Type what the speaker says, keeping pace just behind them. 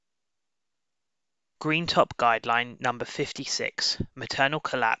Green Top Guideline Number 56, Maternal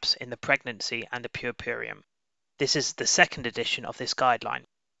Collapse in the Pregnancy and the Puerperium. This is the second edition of this guideline.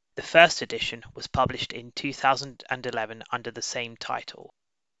 The first edition was published in 2011 under the same title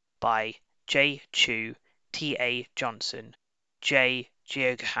by J. Chu, T. A. Johnson, J.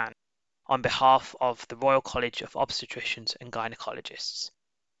 Geoghegan, on behalf of the Royal College of Obstetricians and Gynecologists.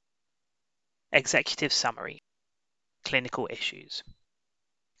 Executive Summary. Clinical Issues.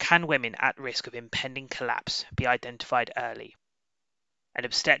 Can women at risk of impending collapse be identified early? An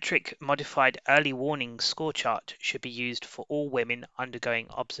obstetric modified early warning score chart should be used for all women undergoing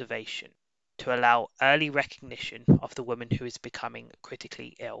observation to allow early recognition of the woman who is becoming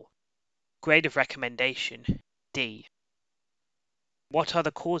critically ill. Grade of recommendation D. What are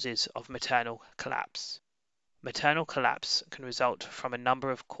the causes of maternal collapse? Maternal collapse can result from a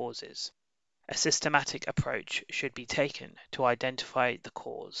number of causes. A systematic approach should be taken to identify the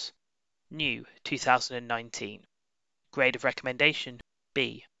cause. New 2019. Grade of recommendation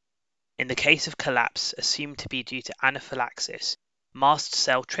B. In the case of collapse assumed to be due to anaphylaxis, mast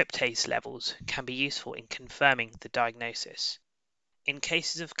cell tryptase levels can be useful in confirming the diagnosis. In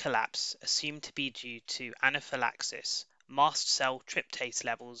cases of collapse assumed to be due to anaphylaxis, mast cell tryptase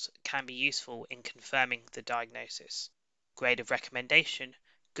levels can be useful in confirming the diagnosis. Grade of recommendation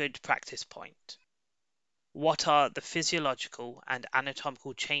good practice point. What are the physiological and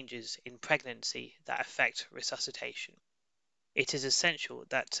anatomical changes in pregnancy that affect resuscitation? It is essential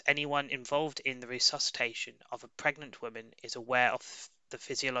that anyone involved in the resuscitation of a pregnant woman is aware of the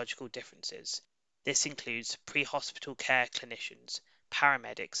physiological differences. This includes pre-hospital care clinicians,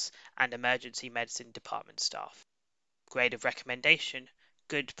 paramedics, and emergency medicine department staff. Grade of recommendation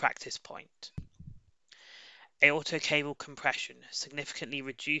good practice point. Aortocaval compression significantly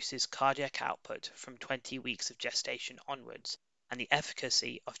reduces cardiac output from 20 weeks of gestation onwards and the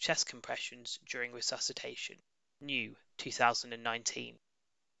efficacy of chest compressions during resuscitation. New 2019.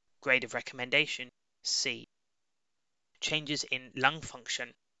 Grade of recommendation C. Changes in lung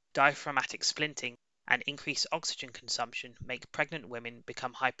function, diaphragmatic splinting, and increased oxygen consumption make pregnant women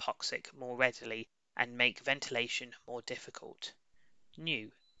become hypoxic more readily and make ventilation more difficult.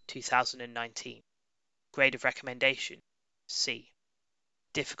 New 2019. Grade of recommendation C.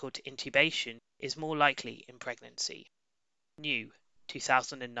 Difficult intubation is more likely in pregnancy. New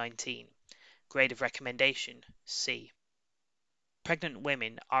 2019. Grade of recommendation C. Pregnant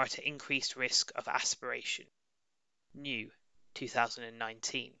women are at increased risk of aspiration. New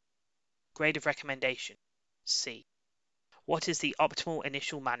 2019. Grade of recommendation C. What is the optimal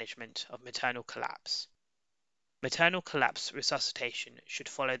initial management of maternal collapse? Maternal collapse resuscitation should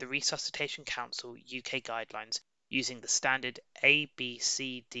follow the Resuscitation Council UK guidelines using the standard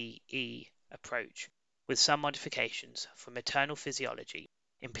ABCDE approach, with some modifications for maternal physiology,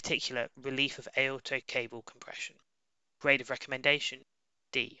 in particular relief of aortocaval compression. Grade of recommendation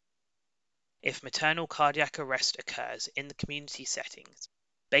D. If maternal cardiac arrest occurs in the community settings,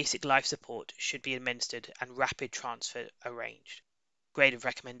 basic life support should be administered and rapid transfer arranged. Grade of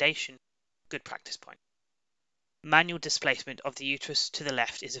recommendation good practice point. Manual displacement of the uterus to the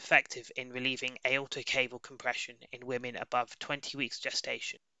left is effective in relieving aortocaval compression in women above 20 weeks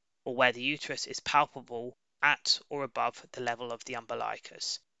gestation, or where the uterus is palpable at or above the level of the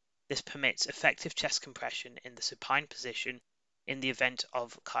umbilicus. This permits effective chest compression in the supine position in the event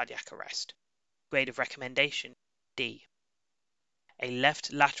of cardiac arrest. Grade of recommendation D. A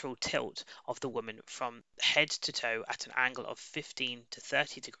left lateral tilt of the woman from head to toe at an angle of 15 to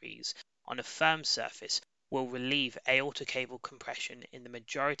 30 degrees on a firm surface will relieve aortocaval compression in the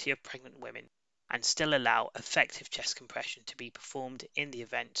majority of pregnant women and still allow effective chest compression to be performed in the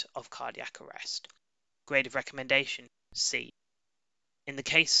event of cardiac arrest. Grade of recommendation C. In the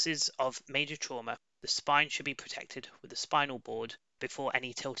cases of major trauma, the spine should be protected with a spinal board before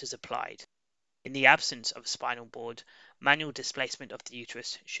any tilt is applied. In the absence of a spinal board, manual displacement of the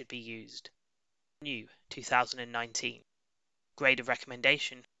uterus should be used. New 2019. Grade of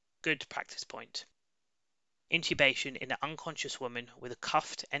recommendation good practice point. Intubation in an unconscious woman with a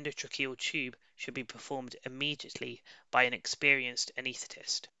cuffed endotracheal tube should be performed immediately by an experienced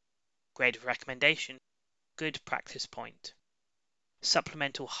anaesthetist. Grade of recommendation good practice point.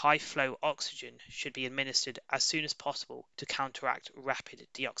 Supplemental high-flow oxygen should be administered as soon as possible to counteract rapid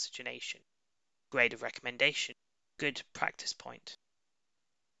deoxygenation. Grade of recommendation good practice point.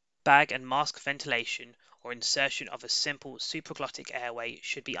 Bag and mask ventilation or insertion of a simple supraglottic airway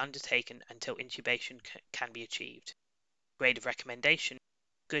should be undertaken until intubation can be achieved. Grade of recommendation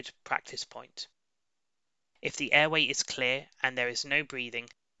good practice point. If the airway is clear and there is no breathing,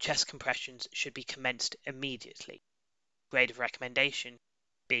 chest compressions should be commenced immediately. Grade of recommendation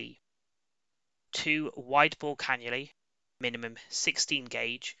B. 2 wide-bore cannulae, minimum 16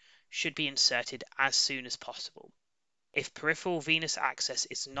 gauge, should be inserted as soon as possible. If peripheral venous access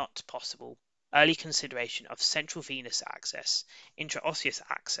is not possible, early consideration of central venous access, intraosseous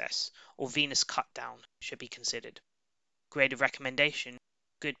access, or venous cut-down should be considered. Grade of recommendation,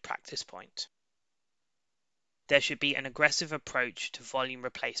 good practice point. There should be an aggressive approach to volume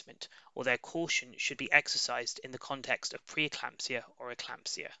replacement, although caution should be exercised in the context of preeclampsia or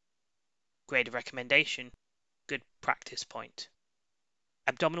eclampsia. Grade of recommendation, good practice point.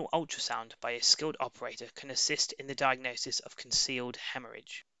 Abdominal ultrasound by a skilled operator can assist in the diagnosis of concealed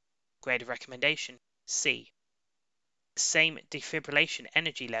hemorrhage. Grade of recommendation, C. Same defibrillation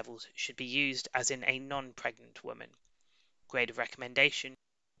energy levels should be used as in a non-pregnant woman. Grade of recommendation,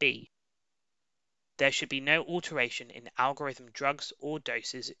 B. There should be no alteration in algorithm drugs or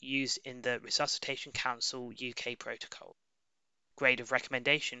doses used in the Resuscitation Council UK protocol. Grade of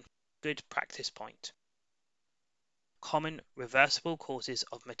recommendation, good practice point. Common reversible causes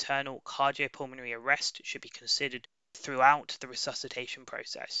of maternal cardiopulmonary arrest should be considered throughout the resuscitation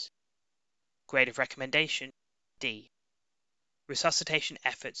process. Grade of recommendation, D. Resuscitation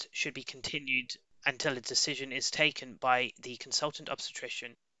efforts should be continued until a decision is taken by the consultant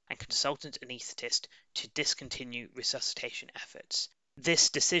obstetrician and consultant anaesthetist to discontinue resuscitation efforts. This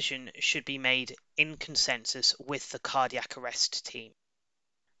decision should be made in consensus with the cardiac arrest team.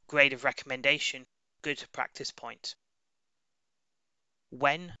 Grade of recommendation, good practice point.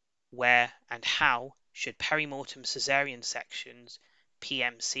 When, where, and how should perimortem caesarean sections,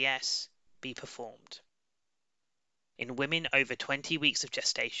 PMCS, be performed? In women over 20 weeks of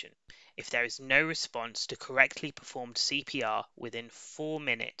gestation, if there is no response to correctly performed CPR within 4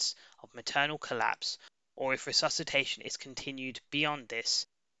 minutes of maternal collapse, or if resuscitation is continued beyond this,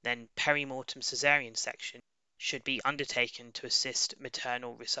 then perimortem caesarean section should be undertaken to assist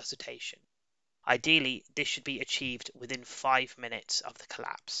maternal resuscitation. Ideally, this should be achieved within 5 minutes of the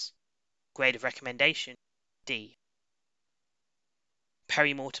collapse. Grade of recommendation, D.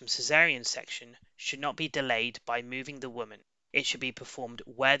 Perimortem caesarean section should not be delayed by moving the woman. It should be performed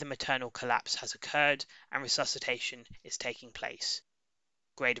where the maternal collapse has occurred and resuscitation is taking place.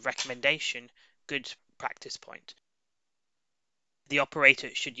 Grade of recommendation, good practice point. The operator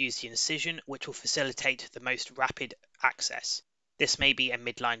should use the incision which will facilitate the most rapid access. This may be a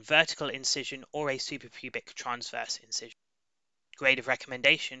midline vertical incision or a suprapubic transverse incision. Grade of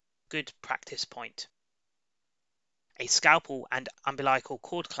recommendation, good practice point. A scalpel and umbilical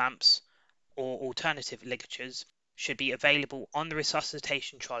cord clamps or alternative ligatures should be available on the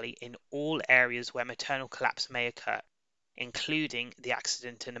resuscitation trolley in all areas where maternal collapse may occur, including the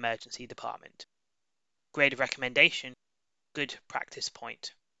accident and emergency department. Grade of recommendation, good practice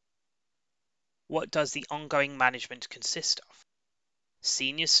point. What does the ongoing management consist of?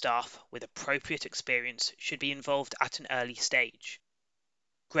 Senior staff with appropriate experience should be involved at an early stage.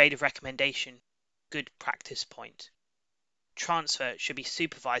 Grade of recommendation, good practice point. Transfer should be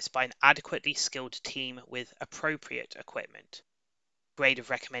supervised by an adequately skilled team with appropriate equipment. Grade of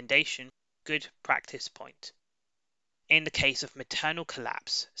recommendation, good practice point. In the case of maternal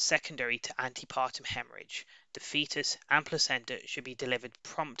collapse secondary to antepartum hemorrhage, the fetus and placenta should be delivered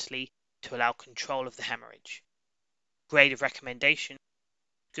promptly to allow control of the hemorrhage. Grade of recommendation,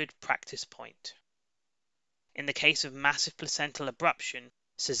 good practice point. In the case of massive placental abruption,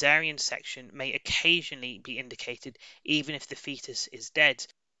 caesarean section may occasionally be indicated even if the fetus is dead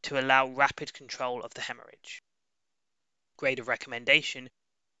to allow rapid control of the hemorrhage. Grade of recommendation,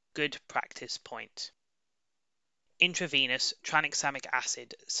 good practice point. Intravenous tranexamic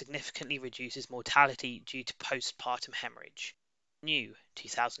acid significantly reduces mortality due to postpartum hemorrhage. New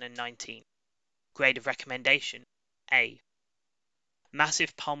 2019. Grade of recommendation, A.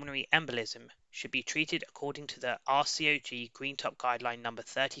 Massive pulmonary embolism should be treated according to the RCOG Green Top Guideline number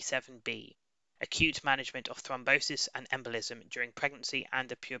 37B, acute management of thrombosis and embolism during pregnancy and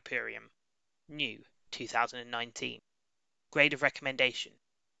the puerperium. New 2019. Grade of recommendation,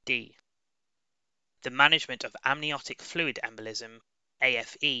 D. The management of amniotic fluid embolism,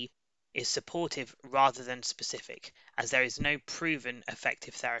 AFE, is supportive rather than specific, as there is no proven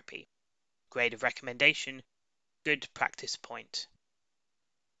effective therapy. Grade of recommendation, good practice point.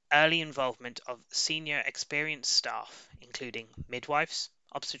 Early involvement of senior experienced staff, including midwives,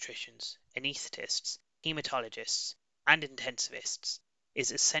 obstetricians, anaesthetists, hematologists, and intensivists,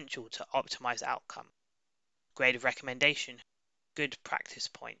 is essential to optimize outcome. Grade of recommendation, good practice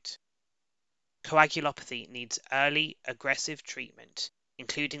point. Coagulopathy needs early, aggressive treatment,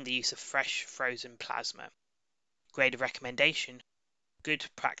 including the use of fresh frozen plasma. Grade of recommendation, good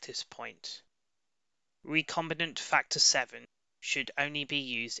practice point. Recombinant factor 7 should only be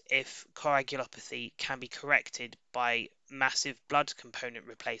used if coagulopathy can be corrected by massive blood component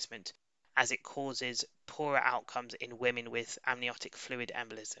replacement, as it causes poorer outcomes in women with amniotic fluid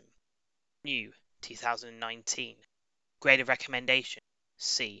embolism. New, 2019. Grade of recommendation,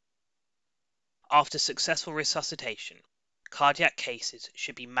 C. After successful resuscitation, cardiac cases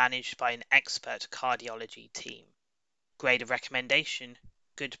should be managed by an expert cardiology team. Grade of recommendation,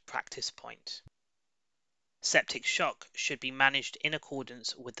 good practice point. Septic shock should be managed in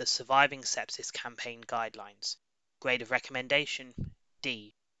accordance with the Surviving Sepsis Campaign guidelines. Grade of recommendation,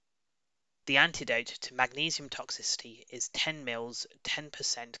 D. The antidote to magnesium toxicity is 10 mL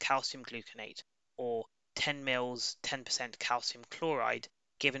 10% calcium gluconate or 10 mL 10% calcium chloride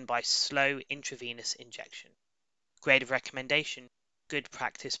given by slow intravenous injection. Grade of recommendation, good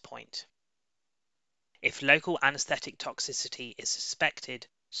practice point. If local anesthetic toxicity is suspected,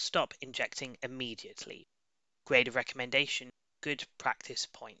 stop injecting immediately. Grade of recommendation, good practice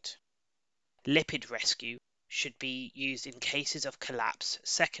point. Lipid rescue should be used in cases of collapse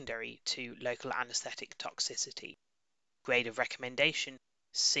secondary to local anesthetic toxicity. Grade of recommendation,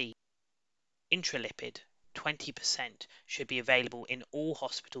 C. Intralipid, 20%, should be available in all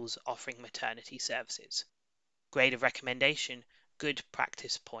hospitals offering maternity services. Grade of recommendation, good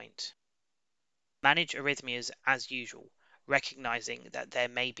practice point. Manage arrhythmias as usual, recognizing that they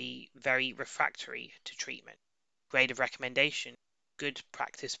may be very refractory to treatment. Grade of recommendation, good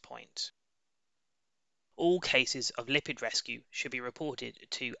practice point. All cases of lipid rescue should be reported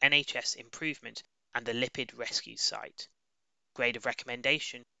to NHS Improvement and the Lipid Rescue site. Grade of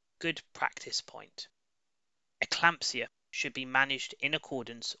recommendation, good practice point. Eclampsia should be managed in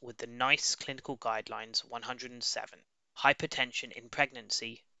accordance with the NICE Clinical Guidelines 107, Hypertension in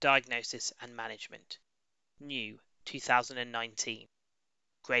Pregnancy, Diagnosis and Management. New, 2019.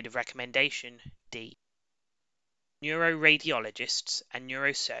 Grade of recommendation, D. Neuroradiologists and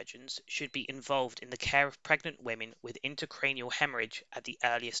neurosurgeons should be involved in the care of pregnant women with intracranial hemorrhage at the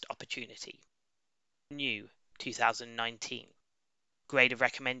earliest opportunity. New, 2019. Grade of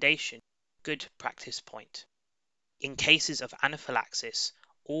recommendation, good practice point. In cases of anaphylaxis,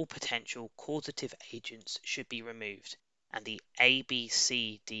 all potential causative agents should be removed, and the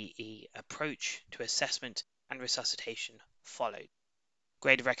ABCDE approach to assessment and resuscitation followed.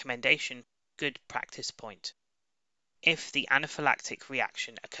 Grade of recommendation, good practice point. If the anaphylactic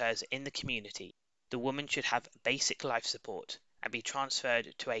reaction occurs in the community, the woman should have basic life support and be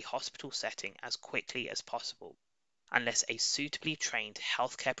transferred to a hospital setting as quickly as possible, unless a suitably trained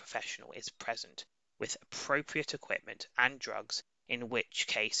healthcare professional is present with appropriate equipment and drugs, in which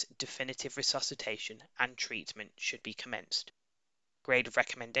case definitive resuscitation and treatment should be commenced. Grade of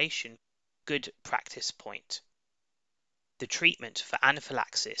recommendation, good practice point. The treatment for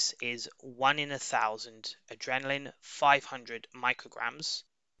anaphylaxis is 1 in 1,000 adrenaline 500 micrograms,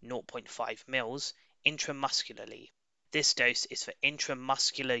 0.5 mils, intramuscularly. This dose is for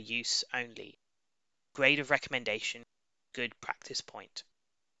intramuscular use only. Grade of recommendation, good practice point.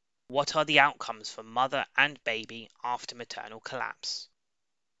 What are the outcomes for mother and baby after maternal collapse?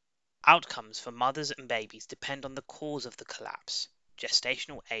 Outcomes for mothers and babies depend on the cause of the collapse,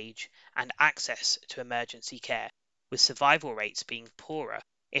 gestational age, and access to emergency care, with survival rates being poorer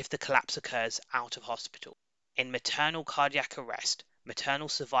if the collapse occurs out of hospital. In maternal cardiac arrest, maternal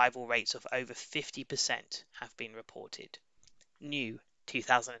survival rates of over 50% have been reported. New,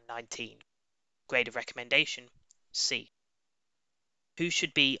 2019. Grade of recommendation, C. Who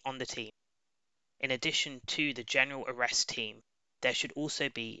should be on the team? In addition to the general arrest team, there should also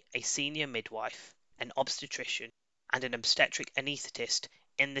be a senior midwife, an obstetrician, and an obstetric anaesthetist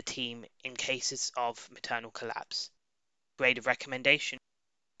in the team in cases of maternal collapse. Grade of recommendation,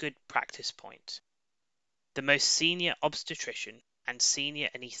 good practice point. The most senior obstetrician and senior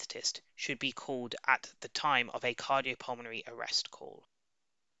anaesthetist should be called at the time of a cardiopulmonary arrest call.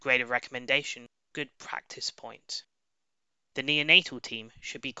 Grade of recommendation, good practice point. The neonatal team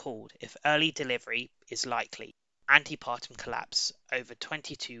should be called if early delivery is likely, antepartum collapse over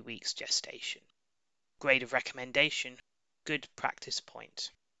 22 weeks gestation. Grade of recommendation, good practice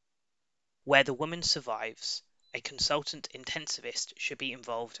point. Where the woman survives, a consultant intensivist should be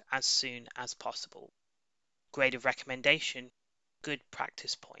involved as soon as possible. Grade of recommendation, good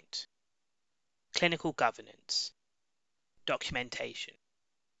practice point. Clinical governance. Documentation.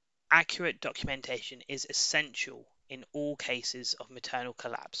 Accurate documentation is essential in all cases of maternal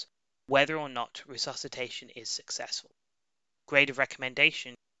collapse, whether or not resuscitation is successful. Grade of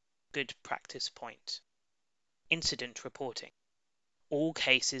recommendation, good practice point. Incident reporting. All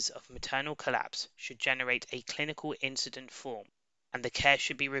cases of maternal collapse should generate a clinical incident form, and the care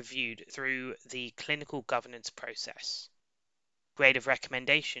should be reviewed through the clinical governance process. Grade of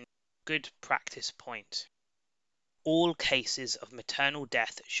recommendation, good practice point. All cases of maternal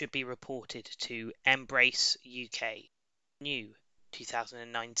death should be reported to Embrace UK, new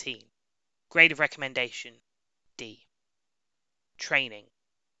 2019. Grade of recommendation, D. Training.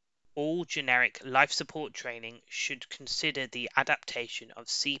 All generic life support training should consider the adaptation of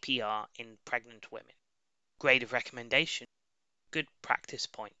CPR in pregnant women. Grade of recommendation, good practice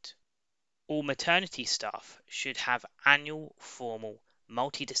point. All maternity staff should have annual formal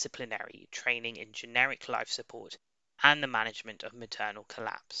multidisciplinary training in generic life support and the management of maternal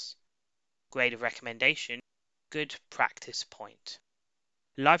collapse. Grade of recommendation, good practice point.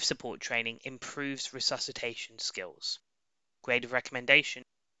 Life support training improves resuscitation skills. Grade of recommendation,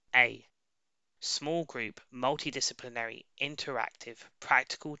 A. Small group, multidisciplinary, interactive,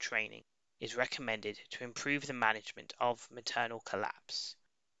 practical training is recommended to improve the management of maternal collapse.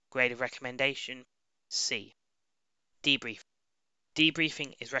 Grade of recommendation, C. Debriefing.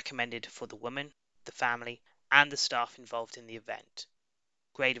 Debriefing is recommended for the woman, the family, and the staff involved in the event.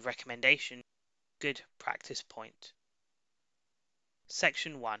 Grade of recommendation, good practice point.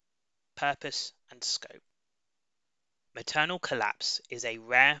 Section 1. Purpose and scope. Maternal collapse is a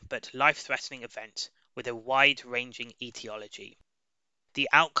rare but life-threatening event with a wide-ranging etiology. The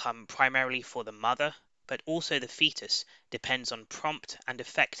outcome primarily for the mother, but also the fetus, depends on prompt and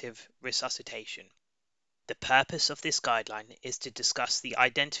effective resuscitation. The purpose of this guideline is to discuss the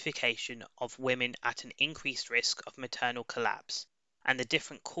identification of women at an increased risk of maternal collapse and the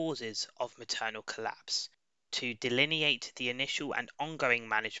different causes of maternal collapse, to delineate the initial and ongoing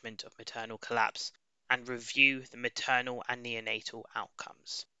management of maternal collapse, and review the maternal and neonatal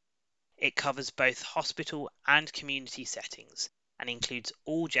outcomes. It covers both hospital and community settings and includes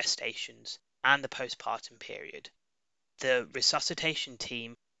all gestations and the postpartum period. The resuscitation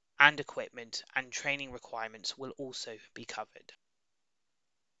team and equipment and training requirements will also be covered.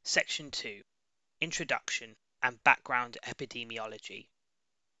 Section 2. Introduction and background epidemiology.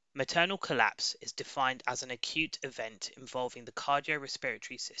 Maternal collapse is defined as an acute event involving the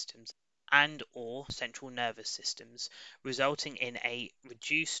cardiorespiratory systems and/or central nervous systems, resulting in a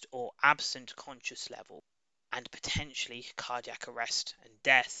reduced or absent conscious level, and potentially cardiac arrest and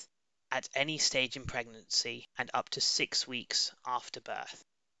death at any stage in pregnancy and up to 6 weeks after birth.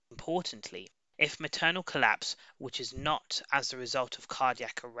 Importantly, if maternal collapse, which is not as the result of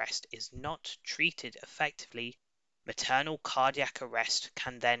cardiac arrest, is not treated effectively, maternal cardiac arrest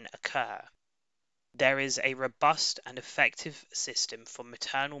can then occur. There is a robust and effective system for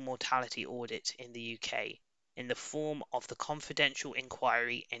maternal mortality audit in the UK in the form of the Confidential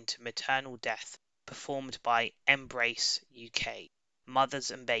Inquiry into Maternal Death performed by Embrace UK,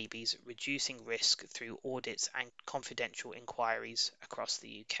 Mothers and Babies Reducing Risk through Audits and Confidential Inquiries across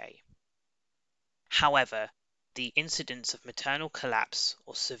the UK. However, the incidence of maternal collapse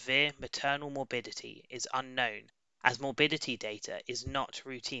or severe maternal morbidity is unknown, as morbidity data is not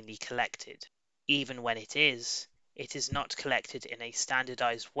routinely collected. Even when it is not collected in a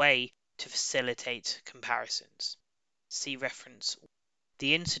standardized way to facilitate comparisons. See reference.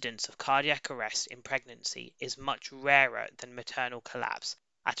 The incidence of cardiac arrest in pregnancy is much rarer than maternal collapse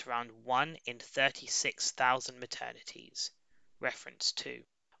at around 1 in 36,000 maternities. Reference 2.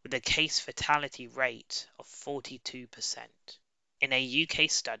 With a case fatality rate of 42%. In a UK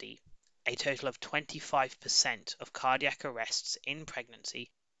study, a total of 25% of cardiac arrests in pregnancy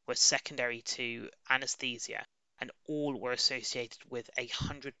were secondary to anesthesia, and all were associated with a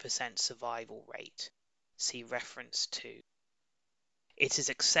 100% survival rate. See reference 2. It is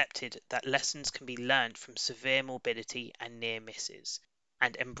accepted that lessons can be learned from severe morbidity and near misses,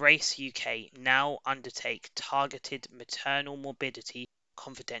 and Embrace UK now undertake targeted maternal morbidity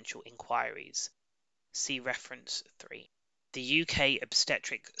confidential inquiries. See reference 3. The UK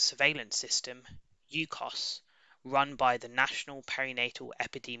Obstetric Surveillance System, UCOS, run by the National Perinatal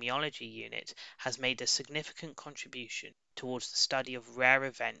Epidemiology Unit, has made a significant contribution towards the study of rare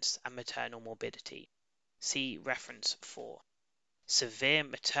events and maternal morbidity. See reference 4. Severe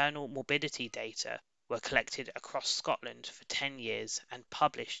maternal morbidity data were collected across Scotland for 10 years and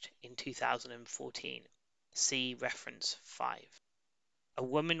published in 2014. See reference 5. A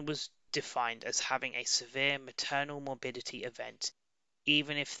woman was defined as having a severe maternal morbidity event,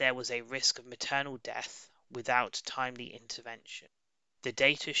 even if there was a risk of maternal death without timely intervention. The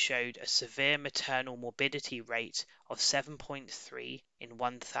data showed a severe maternal morbidity rate of 7.3 in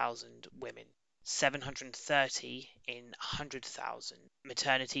 1,000 women, 730 in 100,000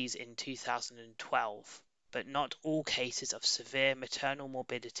 maternities in 2012, but not all cases of severe maternal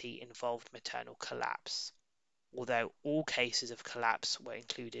morbidity involved maternal collapse, although all cases of collapse were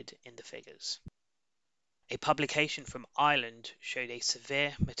included in the figures. A publication from Ireland showed a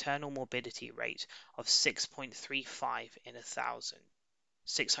severe maternal morbidity rate of 6.35 in 1,000,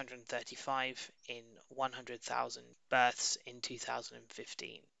 635 in 100,000 births in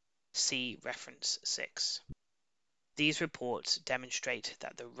 2015. See reference 6. These reports demonstrate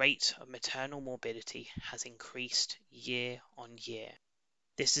that the rate of maternal morbidity has increased year on year.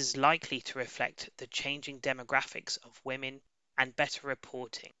 This is likely to reflect the changing demographics of women and better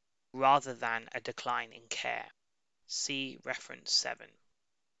reporting, rather than a decline in care. See reference 7.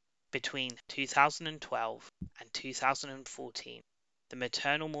 Between 2012 and 2014, the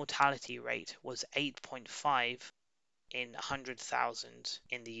maternal mortality rate was 8.5 in 100,000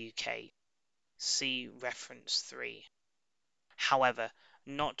 in the UK. See reference 3. However,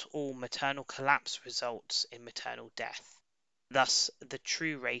 not all maternal collapse results in maternal death. Thus, the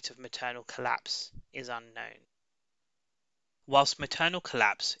true rate of maternal collapse is unknown. Whilst maternal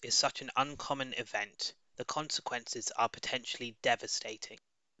collapse is such an uncommon event, the consequences are potentially devastating.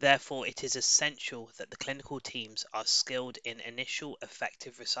 Therefore, it is essential that the clinical teams are skilled in initial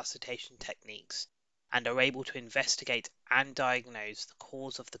effective resuscitation techniques and are able to investigate and diagnose the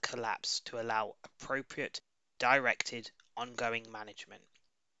cause of the collapse to allow appropriate, directed, ongoing management.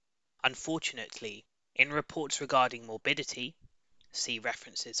 Unfortunately, in reports regarding morbidity, see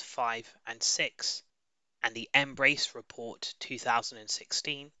references 5 and 6, and the Embrace Report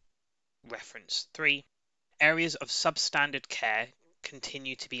 2016, reference 3, areas of substandard care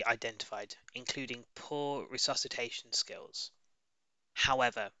continue to be identified, including poor resuscitation skills.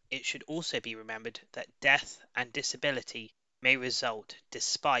 However, it should also be remembered that death and disability may result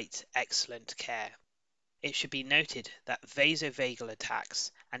despite excellent care. It should be noted that vasovagal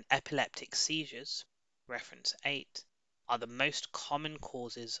attacks and epileptic seizures, reference 8, are the most common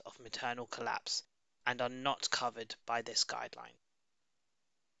causes of maternal collapse and are not covered by this guideline.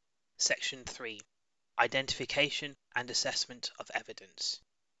 Section 3. Identification and assessment of evidence.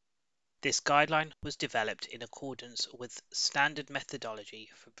 This guideline was developed in accordance with standard methodology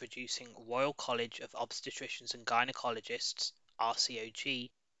for producing Royal College of Obstetricians and Gynecologists (RCOG)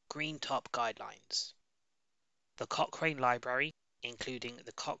 Green Top Guidelines. The Cochrane Library, including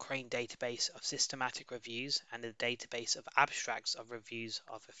the Cochrane Database of Systematic Reviews and the Database of Abstracts of Reviews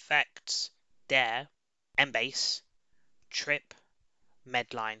of Effects, DARE, Embase, TRIP,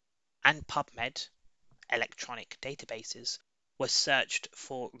 Medline, and PubMed, electronic databases, were searched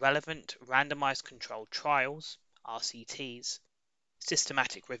for relevant randomized controlled trials, RCTs,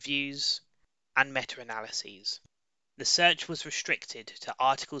 systematic reviews, and meta-analyses. The search was restricted to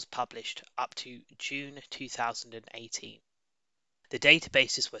articles published up to June 2018. The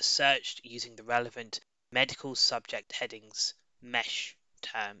databases were searched using the relevant medical subject headings, MESH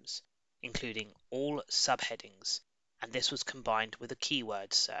terms, including all subheadings, and this was combined with a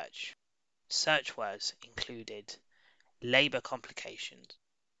keyword search. Search words included labor complications,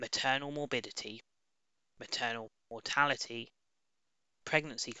 maternal morbidity, maternal mortality,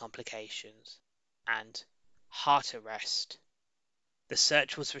 pregnancy complications, and heart arrest. The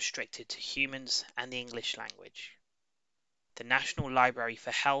search was restricted to humans and the English language. The National Library for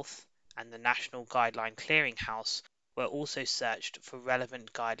Health and the National Guideline Clearinghouse were also searched for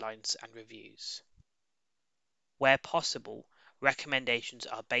relevant guidelines and reviews. Where possible, recommendations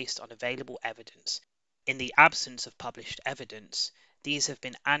are based on available evidence. In the absence of published evidence, these have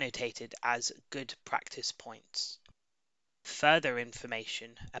been annotated as good practice points. Further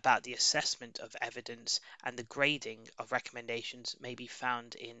information about the assessment of evidence and the grading of recommendations may be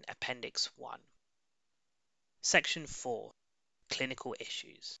found in Appendix 1. Section 4. Clinical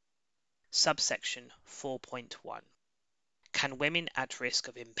Issues. Subsection 4.1. Can women at risk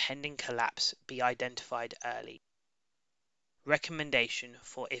of impending collapse be identified early? Recommendation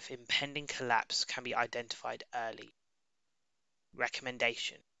for if impending collapse can be identified early.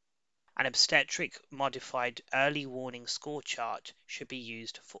 Recommendation. An obstetric modified early warning score chart should be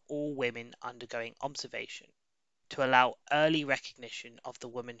used for all women undergoing observation to allow early recognition of the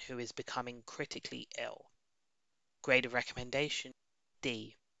woman who is becoming critically ill. Grade of recommendation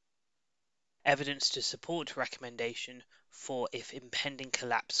D. Evidence to support recommendation for if impending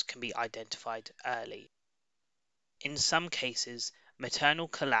collapse can be identified early. In some cases, maternal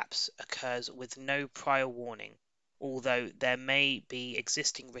collapse occurs with no prior warning, although there may be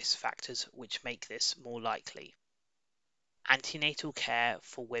existing risk factors which make this more likely. Antenatal care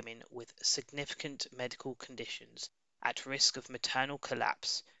for women with significant medical conditions at risk of maternal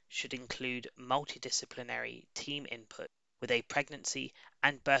collapse should include multidisciplinary team input with a pregnancy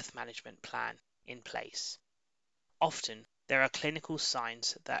and birth management plan in place. Often, there are clinical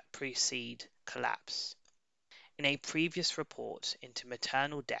signs that precede collapse. In a previous report into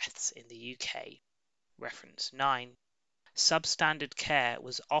maternal deaths in the UK, reference 9, substandard care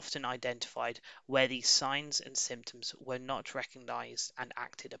was often identified where these signs and symptoms were not recognized and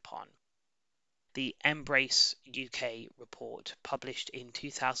acted upon. The Embrace UK report, published in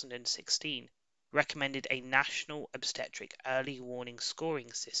 2016, recommended a national obstetric early warning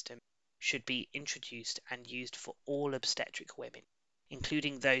scoring system should be introduced and used for all obstetric women,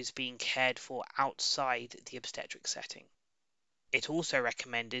 including those being cared for outside the obstetric setting. It also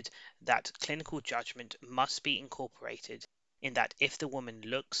recommended that clinical judgment must be incorporated in that if the woman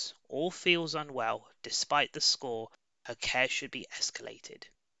looks or feels unwell despite the score, her care should be escalated.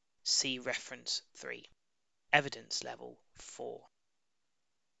 See reference 3. Evidence level 4.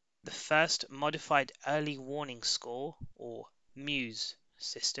 The first modified early warning score, or MEWS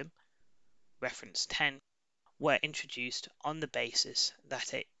system, reference 10, were introduced on the basis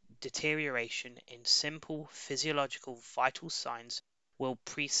that a deterioration in simple physiological vital signs will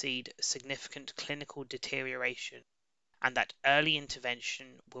precede significant clinical deterioration and that early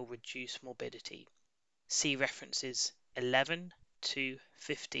intervention will reduce morbidity. See references 11 to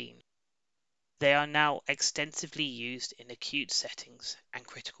 15. They are now extensively used in acute settings and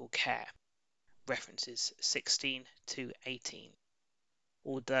critical care. References 16 to 18.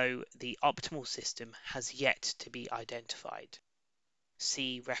 Although the optimal system has yet to be identified.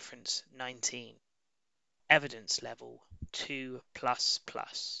 See reference 19. Evidence level 2++.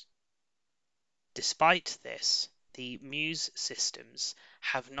 Despite this, the MEWS systems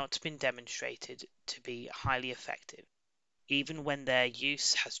have not been demonstrated to be highly effective, even when their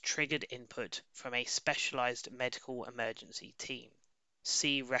use has triggered input from a specialized medical emergency team.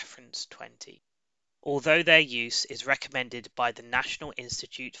 See reference 20. Although their use is recommended by the National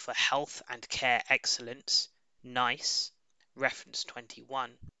Institute for Health and Care Excellence, NICE, reference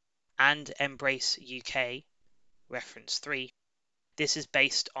 21, and Embrace UK, reference 3, this is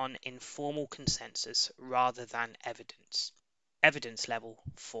based on informal consensus rather than evidence. Evidence level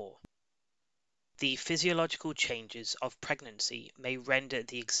 4. The physiological changes of pregnancy may render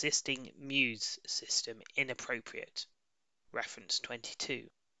the existing MEWS system inappropriate, reference 22,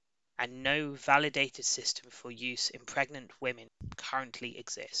 and no validated system for use in pregnant women currently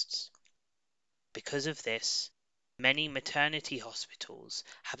exists. Because of this, many maternity hospitals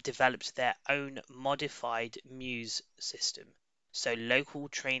have developed their own modified MEWS system, so local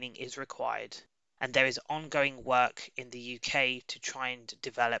training is required, and there is ongoing work in the UK to try and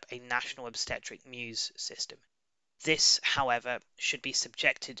develop a national obstetric MEWS system. This, however, should be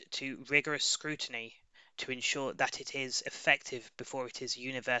subjected to rigorous scrutiny to ensure that it is effective before it is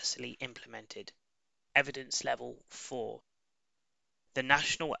universally implemented. Evidence level 4. The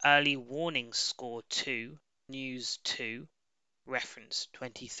National Early Warning Score 2, News 2, reference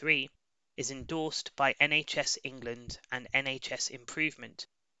 23, is endorsed by NHS England and NHS Improvement,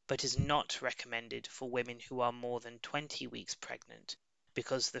 but is not recommended for women who are more than 20 weeks pregnant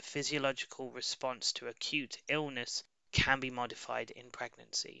because the physiological response to acute illness can be modified in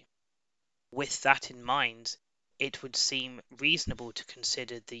pregnancy. With that in mind, it would seem reasonable to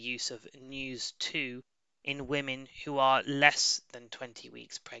consider the use of News 2 in women who are less than 20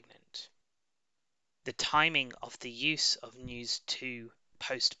 weeks pregnant. The timing of the use of News 2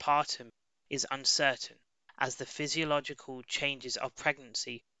 postpartum is uncertain, as the physiological changes of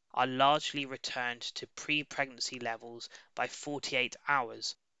pregnancy are largely returned to pre-pregnancy levels by 48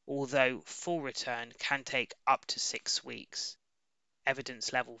 hours, although full return can take up to 6 weeks.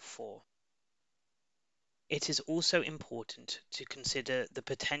 Evidence level 4. It is also important to consider the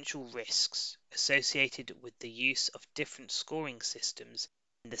potential risks associated with the use of different scoring systems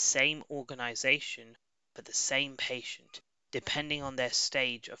in the same organization for the same patient, depending on their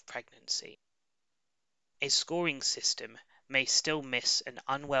stage of pregnancy. A scoring system may still miss an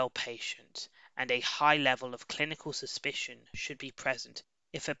unwell patient, and a high level of clinical suspicion should be present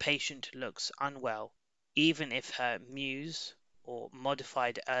if a patient looks unwell, even if her MEWS or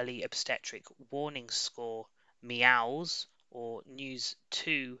Modified Early Obstetric Warning Score MEOWS or News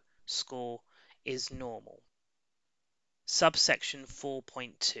 2 score is normal. Subsection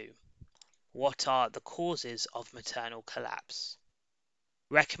 4.2. What are the causes of maternal collapse?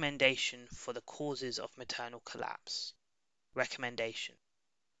 Recommendation for the causes of maternal collapse. Recommendation.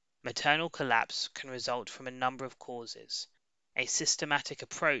 Maternal collapse can result from a number of causes. A systematic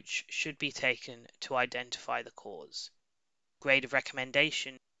approach should be taken to identify the cause. Grade of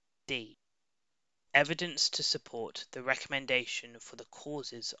recommendation D. Evidence to support the recommendation for the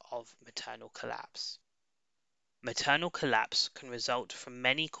causes of maternal collapse. Maternal collapse can result from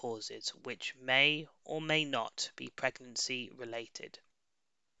many causes which may or may not be pregnancy related.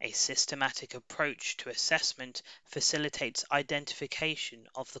 A systematic approach to assessment facilitates identification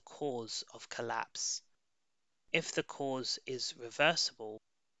of the cause of collapse. If the cause is reversible,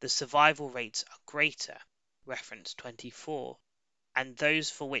 the survival rates are greater, reference 24, and those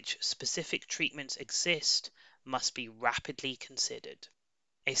for which specific treatments exist must be rapidly considered.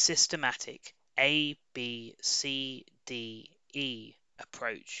 A systematic A, B, C, D, E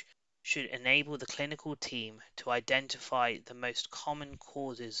approach should enable the clinical team to identify the most common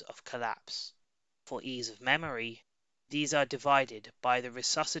causes of collapse. For ease of memory, these are divided by the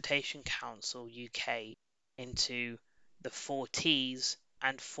Resuscitation Council UK into the 4 T's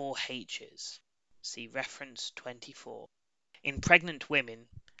and 4 H's. See reference 24. In pregnant women,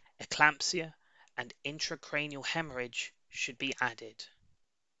 eclampsia and intracranial hemorrhage should be added.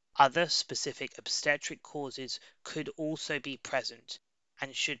 Other specific obstetric causes could also be present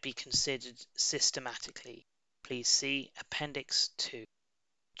and should be considered systematically. Please see Appendix 2.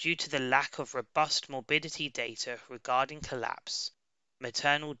 Due to the lack of robust morbidity data regarding collapse,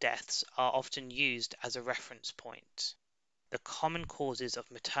 maternal deaths are often used as a reference point. The common causes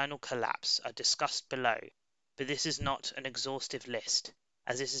of maternal collapse are discussed below, but this is not an exhaustive list,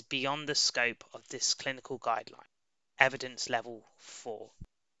 as this is beyond the scope of this clinical guideline. Evidence Level 4.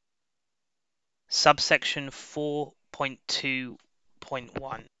 Subsection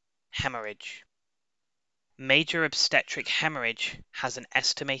 4.2.1 Hemorrhage. Major obstetric hemorrhage has an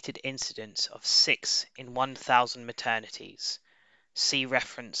estimated incidence of 6 in 1,000 maternities. See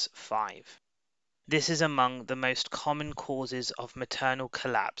reference 5. This is among the most common causes of maternal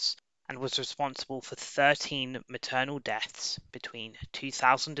collapse and was responsible for 13 maternal deaths between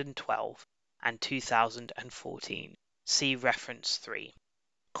 2012 and 2014. See reference 3.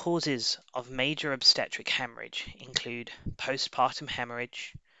 Causes of major obstetric hemorrhage include postpartum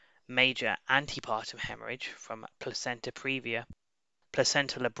hemorrhage, major antepartum hemorrhage from placenta previa,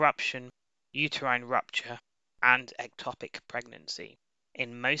 placental abruption, uterine rupture, and ectopic pregnancy.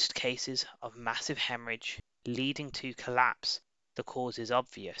 In most cases of massive hemorrhage leading to collapse, the cause is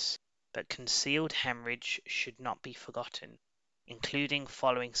obvious, but concealed hemorrhage should not be forgotten, including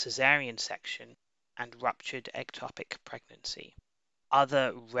following caesarean section and ruptured ectopic pregnancy.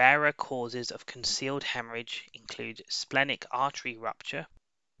 Other rarer causes of concealed hemorrhage include splenic artery rupture,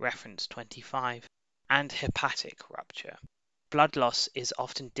 reference 25, and hepatic rupture. Blood loss is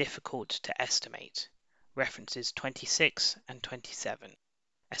often difficult to estimate, references 26 and 27.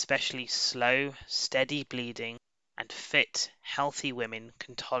 Especially slow, steady bleeding and fit, healthy women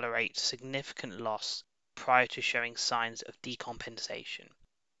can tolerate significant loss prior to showing signs of decompensation.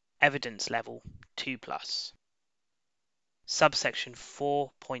 Evidence level 2+. Subsection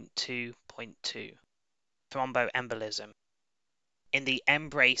 4.2.2 Thromboembolism. In the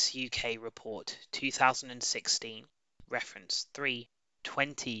Embrace UK Report 2016, reference 3,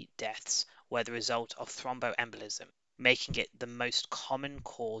 20 deaths were the result of thromboembolism, making it the most common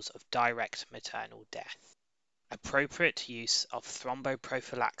cause of direct maternal death. Appropriate use of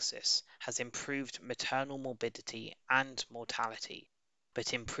thromboprophylaxis has improved maternal morbidity and mortality,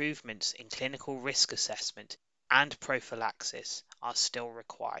 but improvements in clinical risk assessment and prophylaxis are still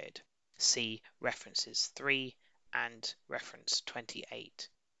required. See references 3 and reference 28.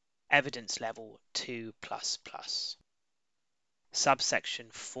 Evidence level 2++. Subsection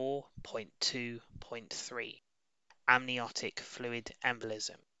 4.2.3 Amniotic fluid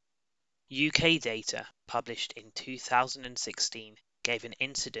embolism. UK data published in 2016 gave an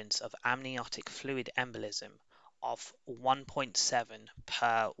incidence of amniotic fluid embolism of 1.7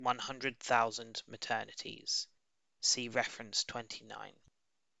 per 100,000 maternities. See reference 29.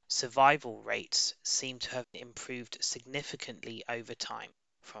 Survival rates seem to have improved significantly over time,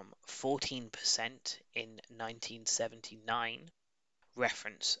 from 14% in 1979,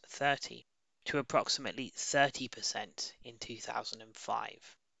 reference 30, to approximately 30% in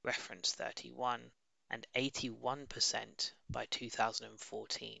 2005, reference 31, and 81% by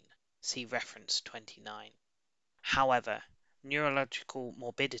 2014, see reference 29. However, neurological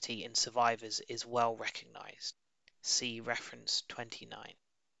morbidity in survivors is well recognized. See reference 29.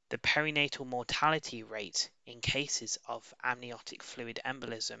 The perinatal mortality rate in cases of amniotic fluid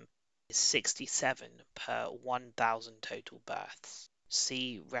embolism is 67 per 1,000 total births.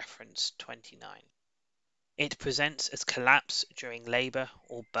 See reference 29. It presents as collapse during labor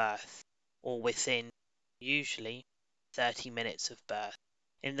or birth, or within, usually, 30 minutes of birth,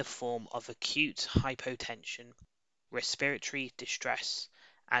 in the form of acute hypotension, respiratory distress,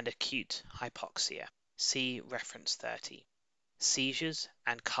 and acute hypoxia. See reference 30. Seizures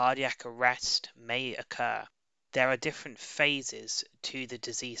and cardiac arrest may occur. There are different phases to the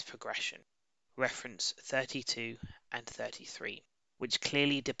disease progression, reference 32 and 33, which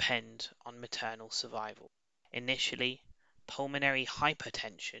clearly depend on maternal survival. Initially, pulmonary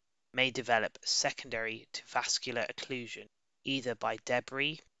hypertension may develop secondary to vascular occlusion, either by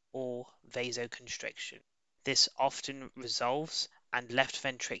debris or vasoconstriction. This often resolves and left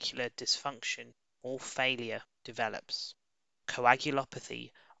ventricular dysfunction or failure develops.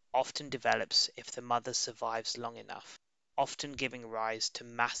 Coagulopathy often develops if the mother survives long enough, often giving rise to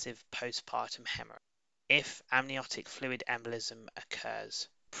massive postpartum hemorrhage. If amniotic fluid embolism occurs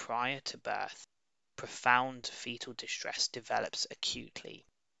prior to birth, profound fetal distress develops acutely.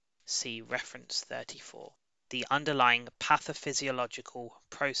 See reference 34. The underlying pathophysiological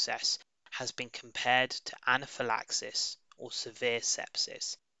process has been compared to anaphylaxis or severe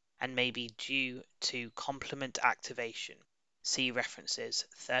sepsis and may be due to complement activation. See references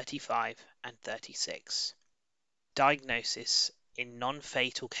 35 and 36. Diagnosis in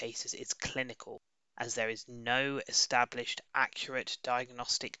non-fatal cases is clinical, as there is no established accurate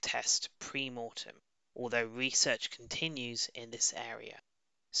diagnostic test pre-mortem, although research continues in this area.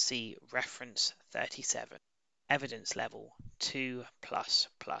 See reference 37. Evidence level 2++.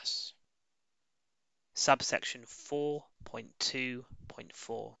 Subsection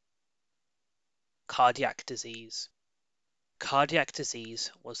 4.2.4 Cardiac disease. Cardiac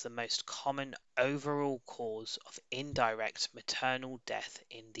disease was the most common overall cause of indirect maternal death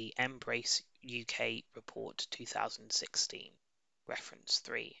in the Embrace UK Report 2016, reference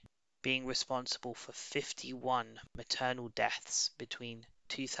 3, being responsible for 51 maternal deaths between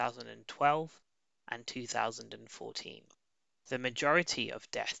 2012 and 2014. The majority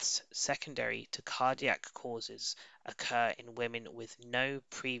of deaths secondary to cardiac causes occur in women with no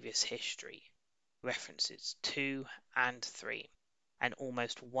previous history, references 2 and 3, and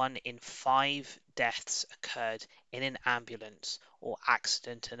almost 1 in 5 deaths occurred in an ambulance or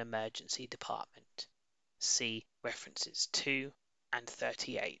accident and emergency department. See references 2 and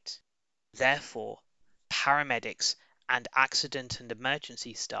 38. Therefore, paramedics and accident and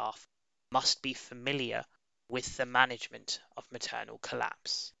emergency staff must be familiar with the management of maternal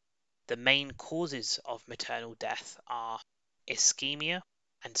collapse. The main causes of maternal death are ischemia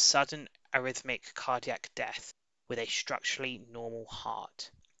and sudden arrhythmic cardiac death with a structurally normal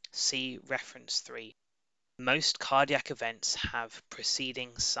heart. See reference 3. Most cardiac events have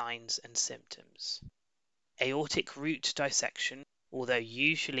preceding signs and symptoms. Aortic root dissection, although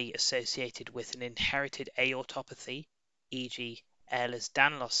usually associated with an inherited aortopathy, e.g.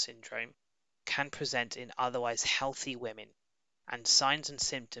 Ehlers-Danlos syndrome, can present in otherwise healthy women, and signs and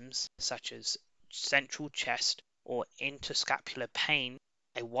symptoms such as central chest or interscapular pain,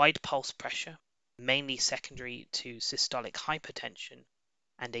 a wide pulse pressure, mainly secondary to systolic hypertension,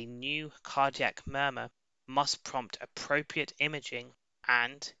 and a new cardiac murmur must prompt appropriate imaging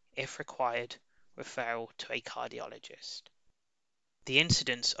and, if required, referral to a cardiologist. The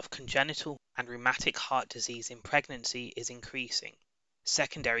incidence of congenital and rheumatic heart disease in pregnancy is increasing,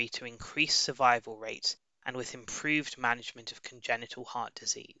 secondary to increased survival rates and with improved management of congenital heart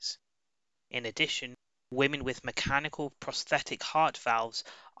disease. In addition, women with mechanical prosthetic heart valves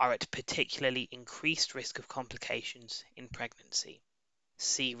are at particularly increased risk of complications in pregnancy.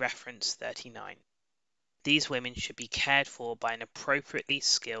 See reference 39. These women should be cared for by an appropriately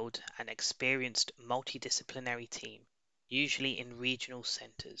skilled and experienced multidisciplinary team, usually in regional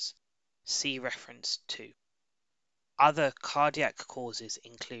centers. See reference 2. Other cardiac causes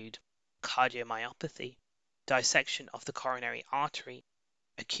include cardiomyopathy, dissection of the coronary artery,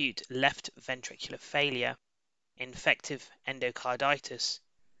 acute left ventricular failure, infective endocarditis,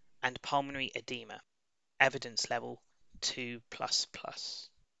 and pulmonary edema. Evidence level 2++.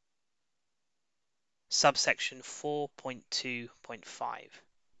 Subsection 4.2.5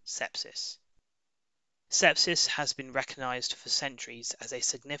 Sepsis. Sepsis has been recognized for centuries as a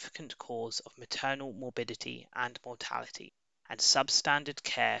significant cause of maternal morbidity and mortality, and substandard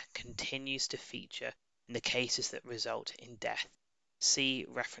care continues to feature in the cases that result in death. See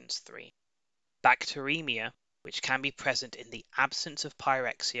reference 3. Bacteremia, which can be present in the absence of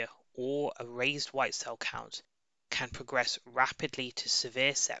pyrexia or a raised white cell count, can progress rapidly to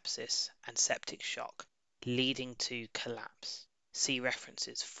severe sepsis and septic shock, leading to collapse. See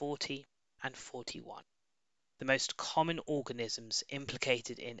references 40 and 41. The most common organisms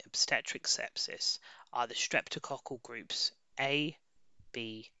implicated in obstetric sepsis are the streptococcal groups A,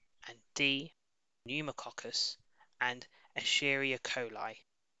 B, and D, pneumococcus, and Escherichia coli.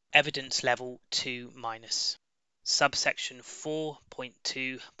 Evidence level 2-. Subsection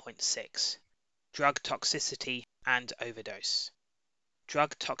 4.2.6 Drug toxicity and overdose.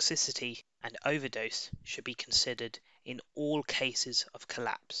 Drug toxicity and overdose should be considered in all cases of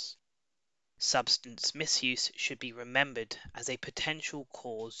collapse. Substance misuse should be remembered as a potential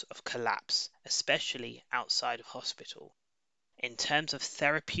cause of collapse, especially outside of hospital. In terms of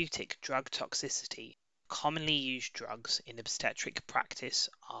therapeutic drug toxicity, commonly used drugs in obstetric practice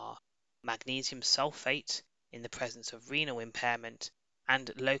are magnesium sulfate in the presence of renal impairment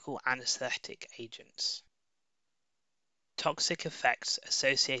and local anesthetic agents. Toxic effects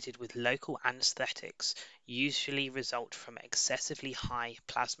associated with local anesthetics usually result from excessively high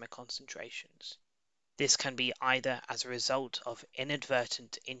plasma concentrations. This can be either as a result of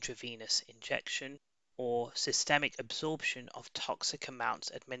inadvertent intravenous injection or systemic absorption of toxic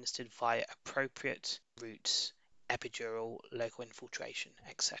amounts administered via appropriate routes, epidural, local infiltration,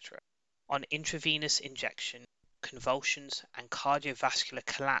 etc. On intravenous injection, convulsions and cardiovascular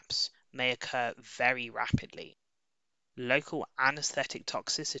collapse may occur very rapidly. Local anesthetic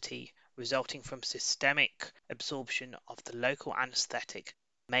toxicity resulting from systemic absorption of the local anesthetic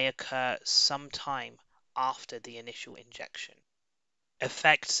may occur sometime after the initial injection.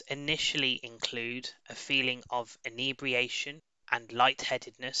 Effects initially include a feeling of inebriation and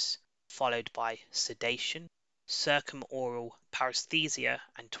lightheadedness, followed by sedation, circumoral paresthesia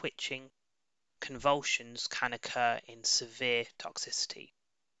and twitching. Convulsions can occur in severe toxicity.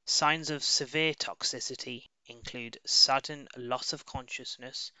 Signs of severe toxicity include sudden loss of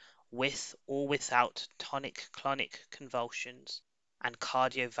consciousness with or without tonic-clonic convulsions and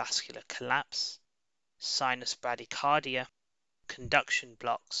cardiovascular collapse, sinus bradycardia, conduction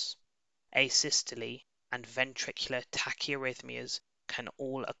blocks, asystole, and ventricular tachyarrhythmias can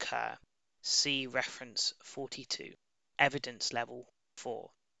all occur. See reference 42. Evidence level 4.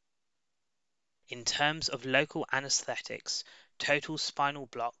 In terms of local anesthetics, total spinal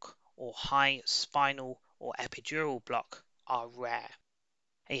block or high spinal or epidural block are rare.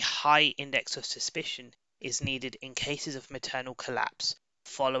 A high index of suspicion is needed in cases of maternal collapse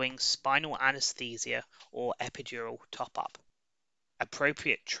following spinal anesthesia or epidural top-up.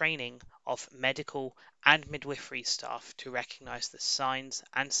 Appropriate training of medical and midwifery staff to recognize the signs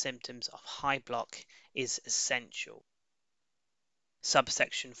and symptoms of high block is essential.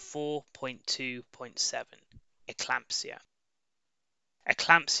 Subsection 4.2.7 Eclampsia.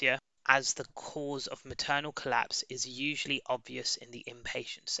 Eclampsia as the cause of maternal collapse is usually obvious in the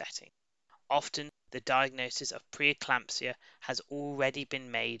inpatient setting. Often, the diagnosis of preeclampsia has already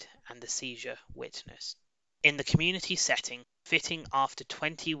been made and the seizure witnessed. In the community setting, fitting after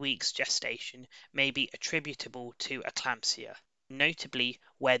 20 weeks gestation may be attributable to eclampsia, notably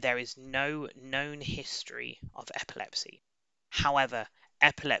where there is no known history of epilepsy. However,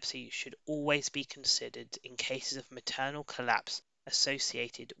 epilepsy should always be considered in cases of maternal collapse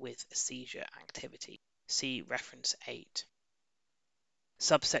associated with seizure activity. See reference 8.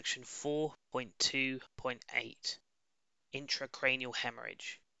 Subsection 4.2.8 Intracranial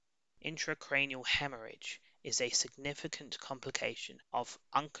hemorrhage. Intracranial hemorrhage is a significant complication of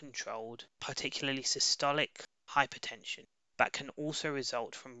uncontrolled, particularly systolic, hypertension, but can also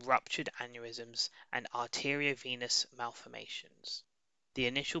result from ruptured aneurysms and arteriovenous malformations. The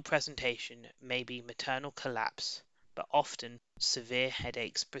initial presentation may be maternal collapse, but often severe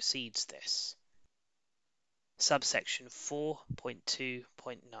headaches precedes this. Subsection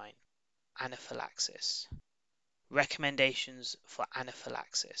 4.2.9 Anaphylaxis. Recommendations for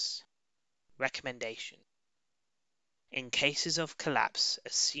anaphylaxis. Recommendation. In cases of collapse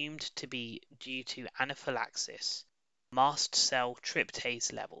assumed to be due to anaphylaxis, mast cell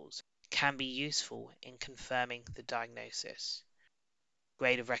tryptase levels can be useful in confirming the diagnosis.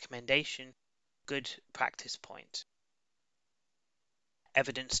 Grade of recommendation, good practice point.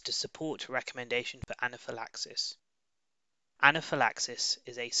 Evidence to support recommendation for anaphylaxis. Anaphylaxis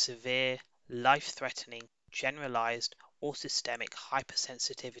is a severe, life-threatening, generalized or systemic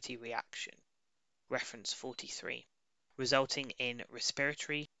hypersensitivity reaction. Reference 43. Resulting in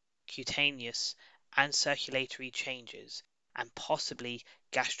respiratory, cutaneous, and circulatory changes, and possibly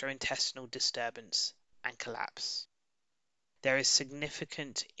gastrointestinal disturbance and collapse. There is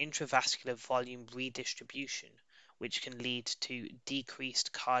significant intravascular volume redistribution, which can lead to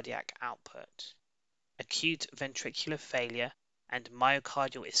decreased cardiac output. Acute ventricular failure and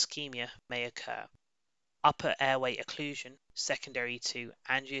myocardial ischemia may occur. Upper airway occlusion secondary to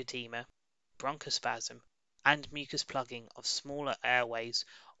angioedema, bronchospasm, and mucus plugging of smaller airways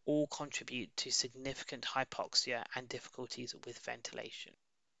all contribute to significant hypoxia and difficulties with ventilation.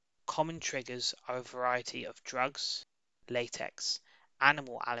 Common triggers are a variety of drugs, latex,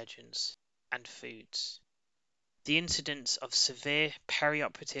 animal allergens, and foods. The incidence of severe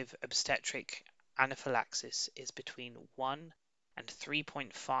perioperative obstetric anaphylaxis is between 1 and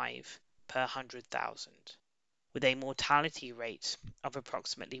 3.5 per 100,000, with a mortality rate of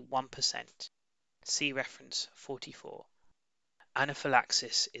approximately 1%. See reference 44.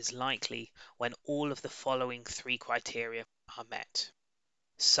 Anaphylaxis is likely when all of the following three criteria are met.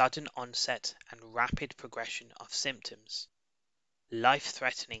 Sudden onset and rapid progression of symptoms,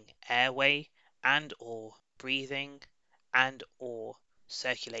 life-threatening airway and/or breathing and/or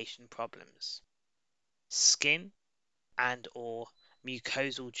circulation problems, skin and/or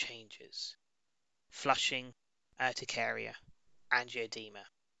mucosal changes, flushing, urticaria, angioedema.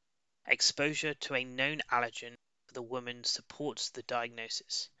 Exposure to a known allergen for the woman supports the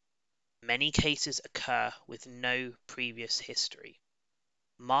diagnosis. Many cases occur with no previous history.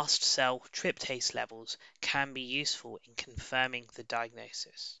 Mast cell tryptase levels can be useful in confirming the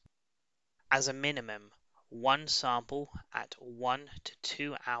diagnosis. As a minimum, one sample at 1 to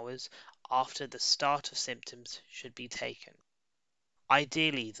 2 hours after the start of symptoms should be taken.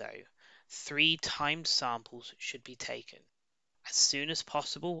 Ideally, though, 3 timed samples should be taken as soon as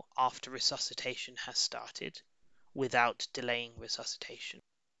possible after resuscitation has started, without delaying resuscitation,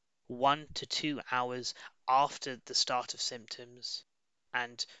 1 to 2 hours after the start of symptoms,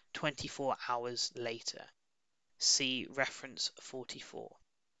 and 24 hours later. See reference 44.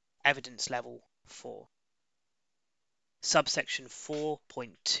 Evidence level 4. Subsection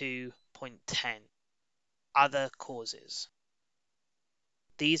 4.2.10. Other causes.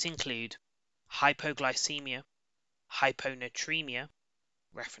 These include hypoglycemia, hyponatremia,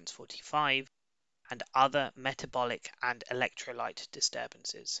 reference 45, and other metabolic and electrolyte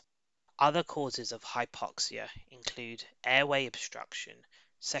disturbances. Other causes of hypoxia include airway obstruction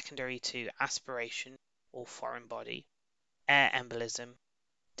secondary to aspiration or foreign body, air embolism,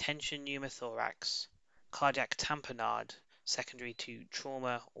 tension pneumothorax, cardiac tamponade secondary to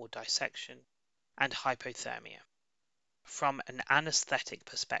trauma or dissection, and hypothermia. From an anesthetic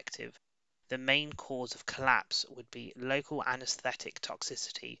perspective, the main cause of collapse would be local anesthetic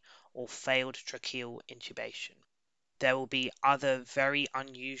toxicity or failed tracheal intubation. There will be other very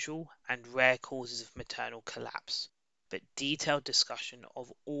unusual and rare causes of maternal collapse, but detailed discussion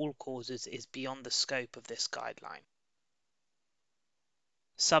of all causes is beyond the scope of this guideline.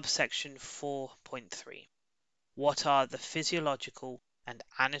 Subsection 4.3. What are the physiological and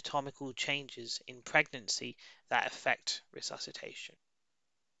anatomical changes in pregnancy that affect resuscitation?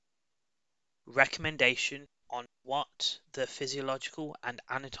 Recommendation on what the physiological and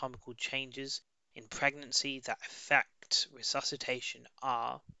anatomical changes in pregnancy that affect resuscitation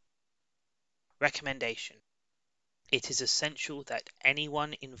are. Recommendation. It is essential that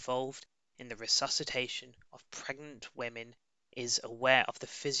anyone involved in the resuscitation of pregnant women is aware of the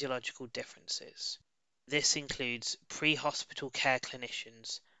physiological differences. This includes pre-hospital care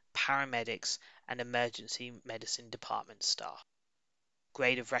clinicians, paramedics, and emergency medicine department staff.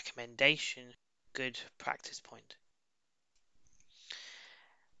 Grade of recommendation, good practice point.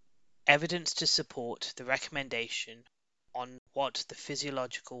 Evidence to support the recommendation on what the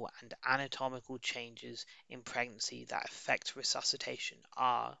physiological and anatomical changes in pregnancy that affect resuscitation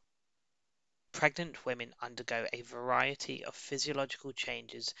are. Pregnant women undergo a variety of physiological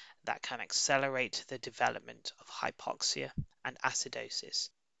changes that can accelerate the development of hypoxia and acidosis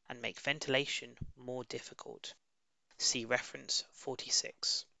and make ventilation more difficult. See reference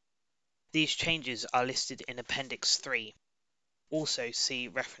 46. These changes are listed in Appendix 3. Also see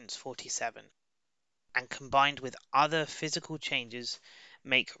reference 47. And combined with other physical changes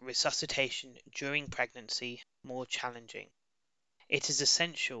make resuscitation during pregnancy more challenging. It is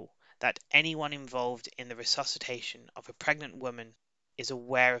essential that anyone involved in the resuscitation of a pregnant woman is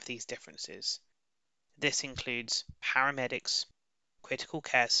aware of these differences. This includes paramedics, critical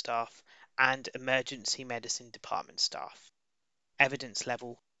care staff, and emergency medicine department staff. Evidence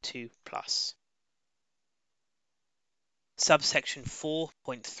level 2+. Subsection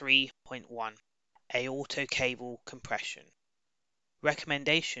 4.3.1. Aortocable compression.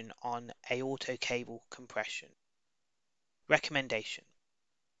 Recommendation on aortocable compression. Recommendation.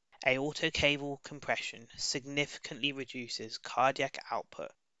 Aortocable compression significantly reduces cardiac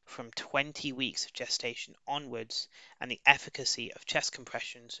output from 20 weeks of gestation onwards and the efficacy of chest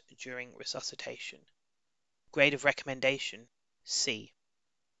compressions during resuscitation. Grade of recommendation, C.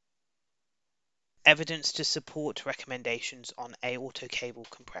 Evidence to support recommendations on aortocable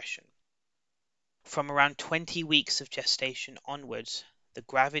compression. From around 20 weeks of gestation onwards, the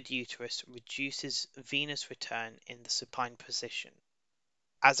gravid uterus reduces venous return in the supine position.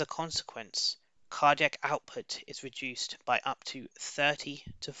 As a consequence, cardiac output is reduced by up to 30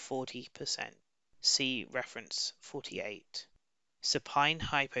 to 40%. See reference 48. Supine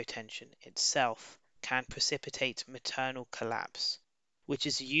hypotension itself can precipitate maternal collapse, which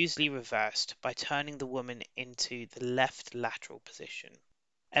is usually reversed by turning the woman into the left lateral position.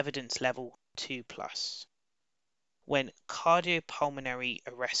 Evidence level 2+. When cardiopulmonary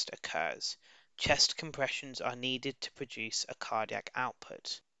arrest occurs, chest compressions are needed to produce a cardiac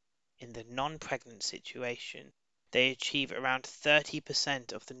output. In the non-pregnant situation, they achieve around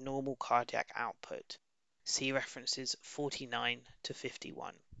 30% of the normal cardiac output. See references 49 to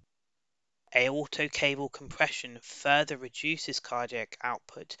 51. Aortocabal compression further reduces cardiac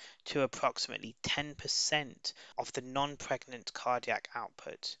output to approximately 10% of the non-pregnant cardiac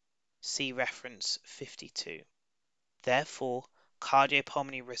output. See reference 52. Therefore,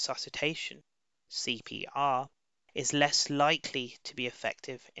 cardiopulmonary resuscitation, CPR, is less likely to be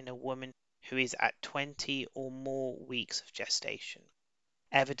effective in a woman who is at 20 or more weeks of gestation.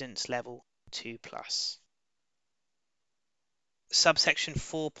 Evidence level 2+. Subsection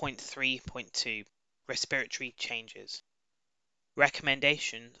 4.3.2 Respiratory changes.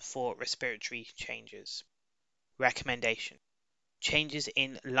 Recommendation for respiratory changes. Recommendation: changes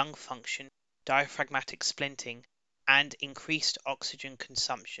in lung function, diaphragmatic splinting, and increased oxygen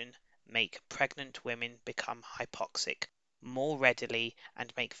consumption make pregnant women become hypoxic more readily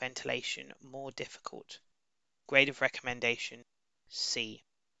and make ventilation more difficult. Grade of recommendation C.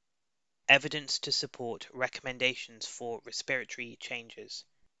 Evidence to support recommendations for respiratory changes.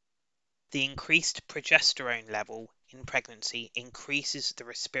 The increased progesterone level in pregnancy increases the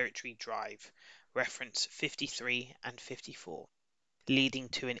respiratory drive, reference 53 and 54, leading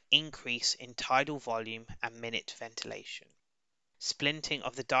to an increase in tidal volume and minute ventilation. Splinting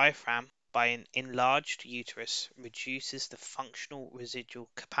of the diaphragm by an enlarged uterus reduces the functional residual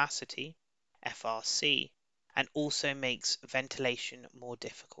capacity, FRC, and also makes ventilation more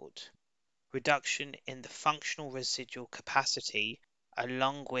difficult. Reduction in the functional residual capacity,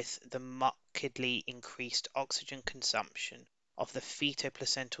 along with the markedly increased oxygen consumption of the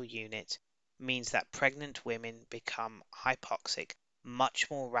fetoplacental unit, means that pregnant women become hypoxic much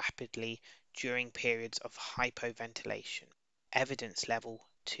more rapidly during periods of hypoventilation. Evidence level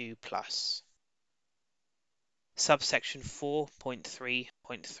 2+. Subsection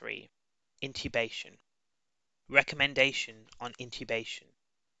 4.3.3 Intubation. Recommendation on intubation.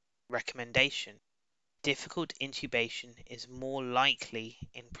 Recommendation: difficult intubation is more likely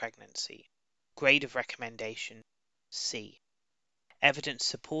in pregnancy. Grade of recommendation C. Evidence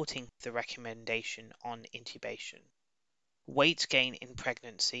supporting the recommendation on intubation. Weight gain in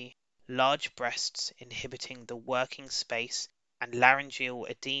pregnancy, large breasts inhibiting the working space, and laryngeal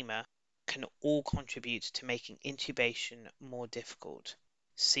edema can all contribute to making intubation more difficult.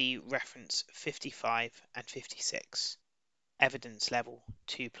 See reference 55 and 56. Evidence level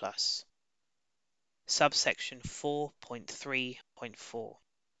 2+. Subsection 4.3.4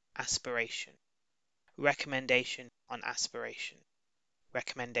 Aspiration. Recommendation on aspiration.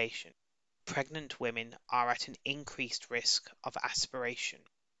 Recommendation: pregnant women are at an increased risk of aspiration.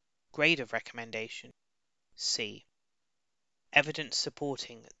 Grade of recommendation C. Evidence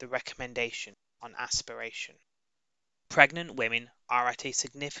supporting the recommendation on aspiration. Pregnant women are at a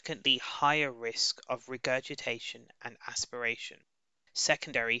significantly higher risk of regurgitation and aspiration,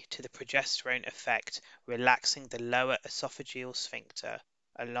 secondary to the progesterone effect relaxing the lower esophageal sphincter,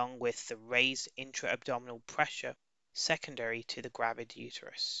 along with the raised intra-abdominal pressure secondary to the gravid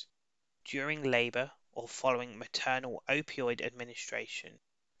uterus. During labor or following maternal opioid administration,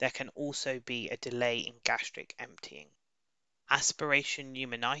 there can also be a delay in gastric emptying. Aspiration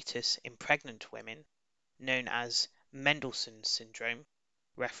pneumonitis in pregnant women, known as Mendelssohn syndrome,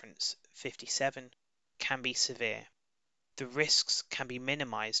 reference 57, can be severe. The risks can be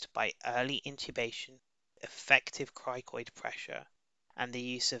minimized by early intubation, effective cricoid pressure, and the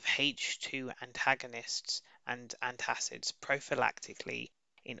use of H2 antagonists and antacids prophylactically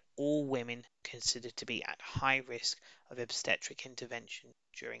in all women considered to be at high risk of obstetric intervention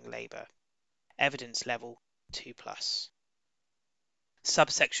during labor. Evidence level 2+.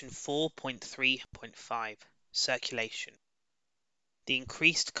 Subsection 4.3.5 Circulation. The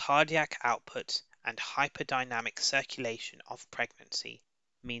increased cardiac output and hyperdynamic circulation of pregnancy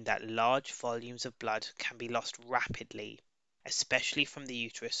mean that large volumes of blood can be lost rapidly, especially from the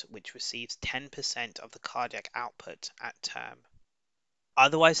uterus, which receives 10% of the cardiac output at term.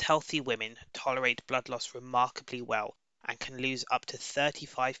 Otherwise healthy women tolerate blood loss remarkably well and can lose up to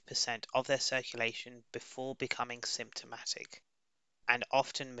 35% of their circulation before becoming symptomatic, and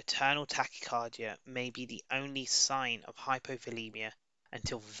often maternal tachycardia may be the only sign of hypovolemia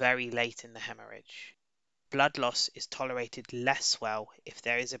until very late in the hemorrhage. Blood loss is tolerated less well if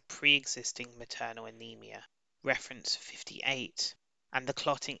there is a pre-existing maternal anemia, reference 58, and the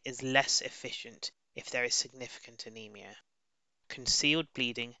clotting is less efficient if there is significant anemia. Concealed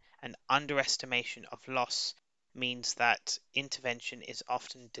bleeding and underestimation of loss means that intervention is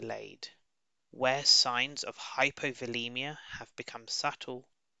often delayed. Where signs of hypovolemia have become subtle,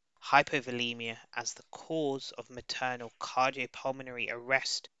 hypovolemia as the cause of maternal cardiopulmonary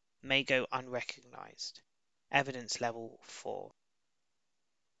arrest may go unrecognized. Evidence level 4.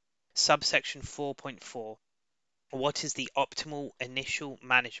 Subsection 4.4. What is the optimal initial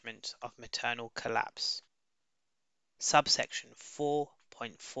management of maternal collapse? Subsection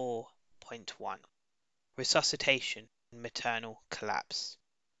 4.4.1. Resuscitation in maternal collapse.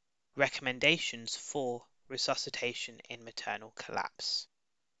 Recommendations for resuscitation in maternal collapse.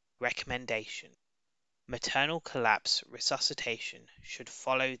 Recommendation. Maternal collapse resuscitation should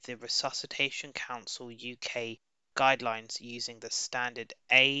follow the Resuscitation Council UK guidelines using the standard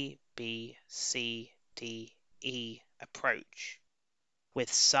A, B, C, D, E approach,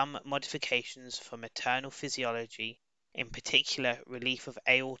 with some modifications for maternal physiology, in particular relief of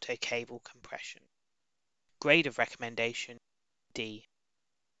aortocable compression. Grade of recommendation D.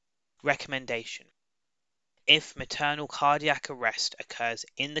 Recommendation. If maternal cardiac arrest occurs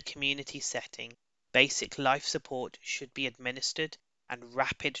in the community setting, basic life support should be administered and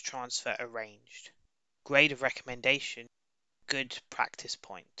rapid transfer arranged. Grade of recommendation good practice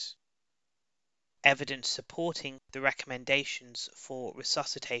point. Evidence supporting the recommendations for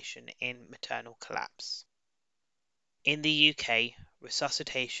resuscitation in maternal collapse. In the UK,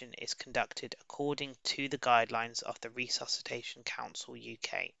 resuscitation is conducted according to the guidelines of the Resuscitation Council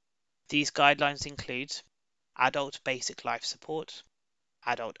UK. These guidelines include adult basic life support,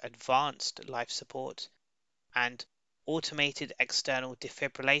 adult advanced life support, and automated external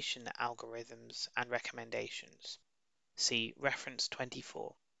defibrillation algorithms and recommendations. See reference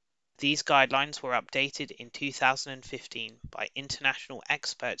 24. These guidelines were updated in 2015 by international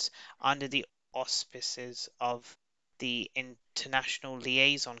experts under the auspices of the International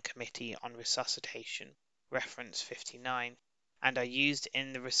Liaison Committee on Resuscitation, reference 59, and are used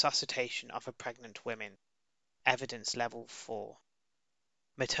in the resuscitation of pregnant women. Evidence level 4.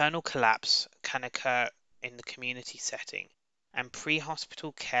 Maternal collapse can occur in the community setting, and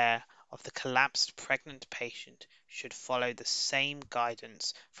pre-hospital care of the collapsed pregnant patient should follow the same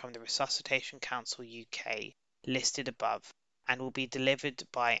guidance from the Resuscitation Council UK listed above and will be delivered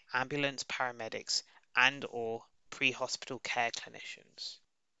by ambulance paramedics and/or pre-hospital care clinicians.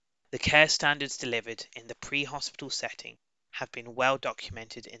 The care standards delivered in the pre-hospital setting have been well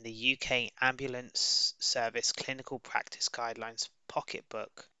documented in the UK Ambulance Service Clinical Practice Guidelines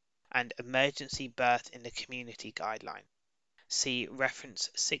Pocketbook and Emergency Birth in the Community Guideline. See reference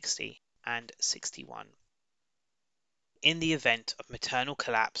 60 and 61. In the event of maternal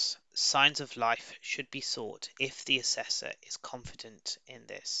collapse, signs of life should be sought if the assessor is confident in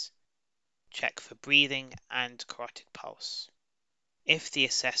this. Check for breathing and carotid pulse. If the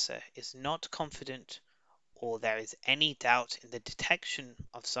assessor is not confident or there is any doubt in the detection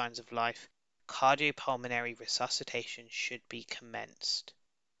of signs of life, cardiopulmonary resuscitation should be commenced.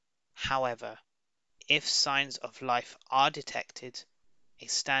 However, if signs of life are detected, a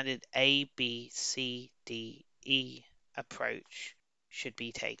standard A, B, C, D, E approach should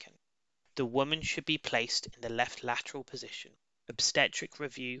be taken. The woman should be placed in the left lateral position. Obstetric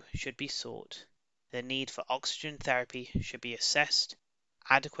review should be sought. The need for oxygen therapy should be assessed.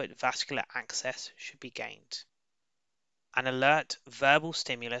 Adequate vascular access should be gained. An alert verbal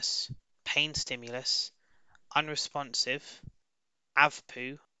stimulus, pain stimulus, unresponsive,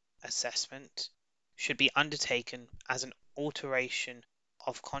 AVPU assessment should be undertaken as an alteration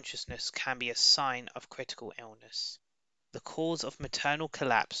of consciousness can be a sign of critical illness. The cause of maternal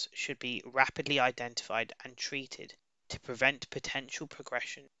collapse should be rapidly identified and treated to prevent potential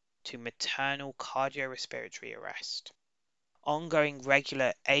progression to maternal cardiorespiratory arrest. Ongoing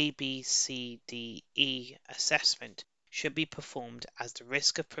regular ABCDE assessment should be performed as the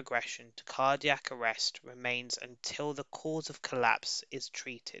risk of progression to cardiac arrest remains until the cause of collapse is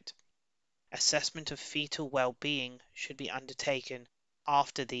treated. Assessment of fetal well-being should be undertaken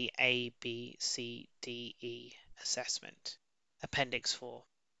after the ABCDE assessment. Appendix 4.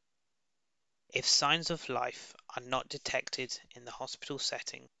 If signs of life are not detected in the hospital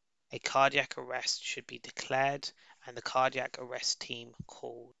setting, a cardiac arrest should be declared and the cardiac arrest team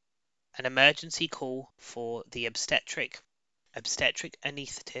called. An emergency call for the obstetric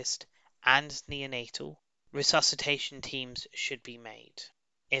anaesthetist, and neonatal resuscitation teams should be made.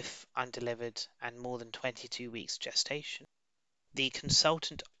 If undelivered and more than 22 weeks gestation, the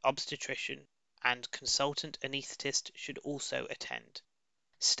consultant obstetrician and consultant anaesthetist should also attend.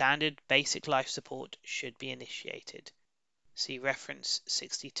 Standard basic life support should be initiated. See reference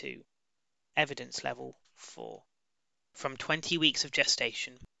 62. Evidence level 4. From 20 weeks of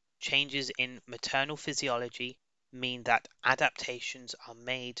gestation, changes in maternal physiology mean that adaptations are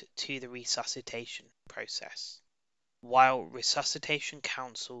made to the resuscitation process. While Resuscitation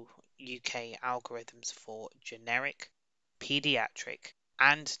Council UK algorithms for generic, pediatric,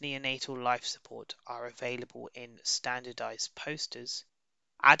 and neonatal life support are available in standardized posters,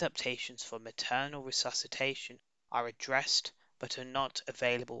 adaptations for maternal resuscitation are addressed but are not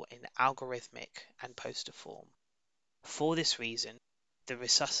available in algorithmic and poster form. For this reason, the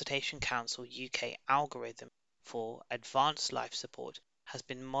Resuscitation Council UK algorithm for advanced life support has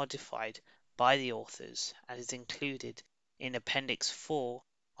been modified by the authors and is included in Appendix 4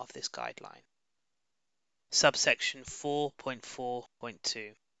 of this guideline. Subsection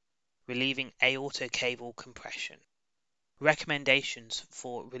 4.4.2 Relieving aortocable compression. Recommendations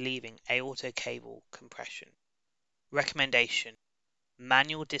for relieving aortocable compression. Recommendation: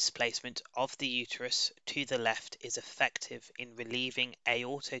 manual displacement of the uterus to the left is effective in relieving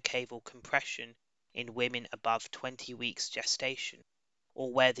aortocable compression in women above 20 weeks gestation,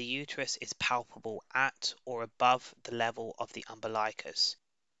 or where the uterus is palpable at or above the level of the umbilicus.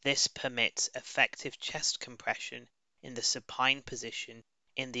 This permits effective chest compression in the supine position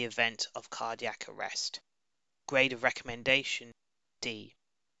in the event of cardiac arrest. Grade of recommendation D.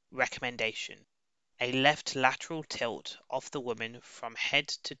 Recommendation: a left lateral tilt of the woman from head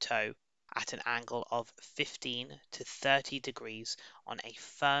to toe at an angle of 15 to 30 degrees on a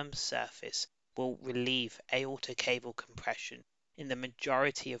firm surface will relieve aortocable compression in the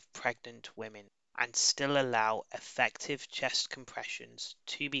majority of pregnant women and still allow effective chest compressions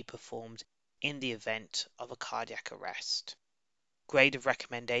to be performed in the event of a cardiac arrest. Grade of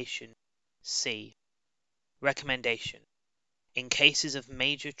recommendation C. Recommendation: in cases of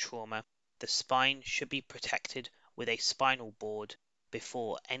major trauma, the spine should be protected with a spinal board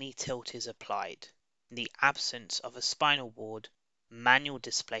before any tilt is applied. In the absence of a spinal board, manual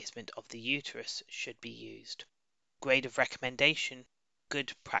displacement of the uterus should be used. Grade of recommendation: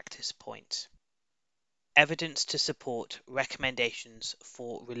 good practice point. Evidence to support recommendations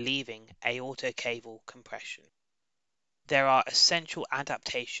for relieving aortocable compression. There are essential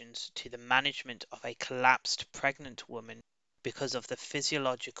adaptations to the management of a collapsed pregnant woman because of the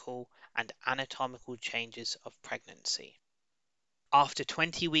physiological and anatomical changes of pregnancy. After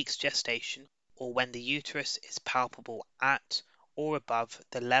 20 weeks gestation, or when the uterus is palpable at or above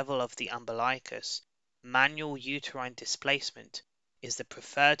the level of the umbilicus, manual uterine displacement is the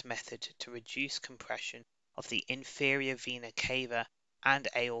preferred method to reduce compression of the inferior vena cava and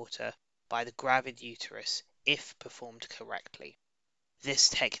aorta by the gravid uterus if performed correctly. This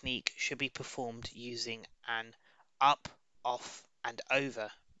technique should be performed using an up, off, and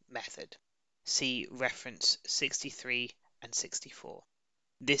over method. See reference 63 and 64.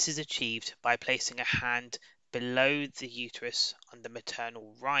 This is achieved by placing a hand below the uterus on the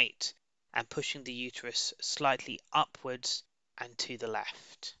maternal right and pushing the uterus slightly upwards and to the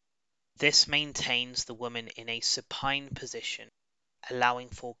left. This maintains the woman in a supine position, allowing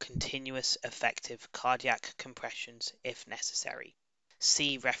for continuous effective cardiac compressions if necessary.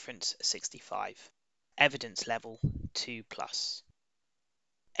 See reference 65. Evidence level 2+.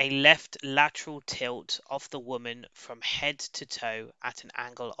 A left lateral tilt of the woman from head to toe at an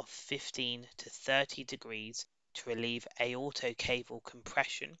angle of 15 to 30 degrees to relieve aortocable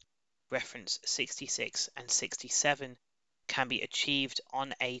compression, reference 66 and 67, can be achieved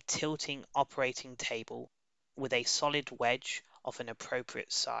on a tilting operating table with a solid wedge of an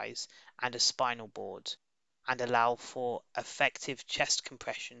appropriate size and a spinal board, and allow for effective chest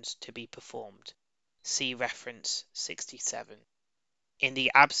compressions to be performed. See reference 67. In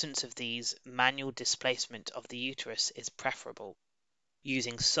the absence of these, manual displacement of the uterus is preferable.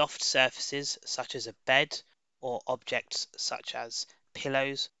 Using soft surfaces such as a bed or objects such as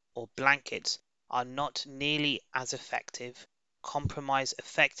pillows or blankets are not nearly as effective, compromise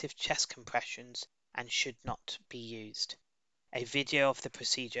effective chest compressions, and should not be used. A video of the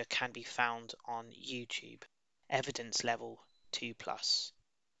procedure can be found on YouTube. Evidence level 2+.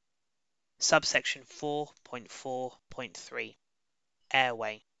 Subsection 4.4.3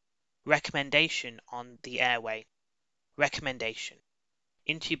 Airway. Recommendation on the airway. Recommendation: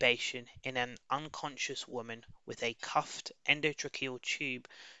 intubation in an unconscious woman with a cuffed endotracheal tube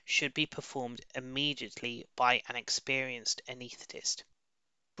should be performed immediately by an experienced anaesthetist.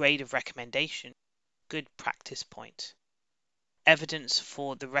 Grade of recommendation: good practice point. Evidence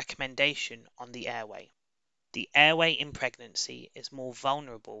for the recommendation on the airway. The airway in pregnancy is more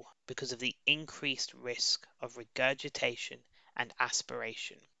vulnerable because of the increased risk of regurgitation and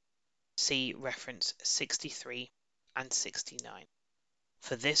aspiration. See reference 63 and 69.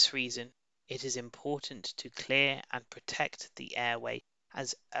 For this reason, it is important to clear and protect the airway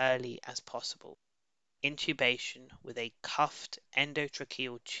as early as possible. Intubation with a cuffed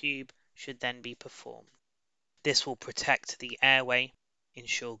endotracheal tube should then be performed. This will protect the airway,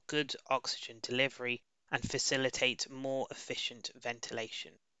 ensure good oxygen delivery, and facilitate more efficient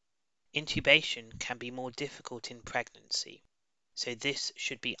ventilation. Intubation can be more difficult in pregnancy, so this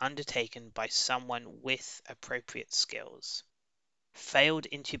should be undertaken by someone with appropriate skills. Failed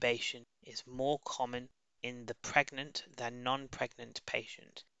intubation is more common in the pregnant than non-pregnant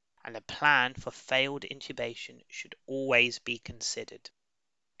patient, and a plan for failed intubation should always be considered.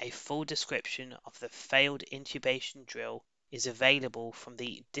 A full description of the failed intubation drill is available from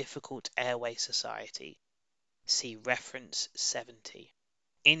the Difficult Airway Society. See reference 70.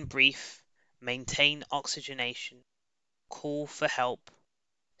 In brief, maintain oxygenation, call for help,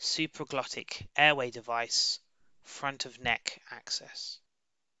 supraglottic airway device, front of neck access.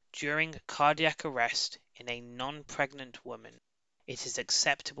 During cardiac arrest in a non-pregnant woman, it is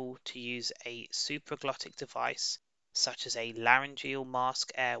acceptable to use a supraglottic device such as a laryngeal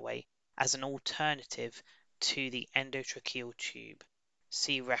mask airway as an alternative to the endotracheal tube.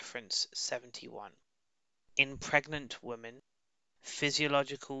 See reference 71. In pregnant women,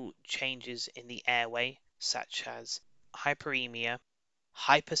 physiological changes in the airway such as hyperemia,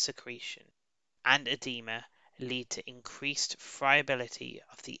 hypersecretion, and edema lead to increased friability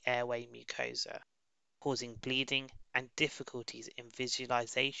of the airway mucosa, causing bleeding and difficulties in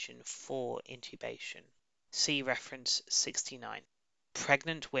visualization for intubation. See reference 69.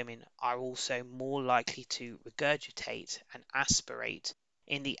 Pregnant women are also more likely to regurgitate and aspirate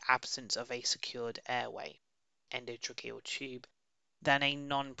in the absence of a secured airway, endotracheal tube, than a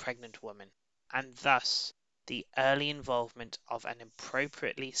non-pregnant woman, and thus the early involvement of an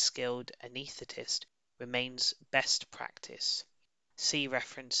appropriately skilled anaesthetist remains best practice. See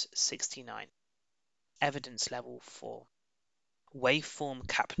reference 69. Evidence level 4. Waveform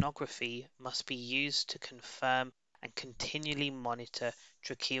capnography must be used to confirm and continually monitor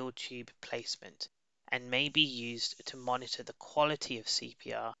tracheal tube placement, and may be used to monitor the quality of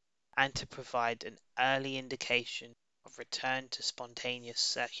CPR and to provide an early indication of return to spontaneous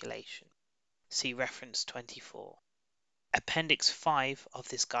circulation. See reference 24. Appendix 5 of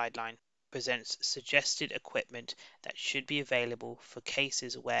this guideline presents suggested equipment that should be available for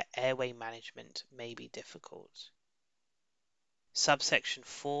cases where airway management may be difficult. Subsection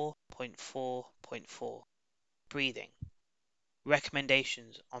 4.4.4 Breathing.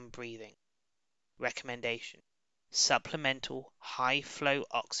 Recommendations on breathing. Recommendation. Supplemental high-flow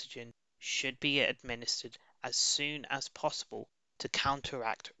oxygen should be administered as soon as possible to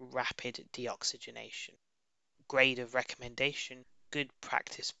counteract rapid deoxygenation. Grade of recommendation, good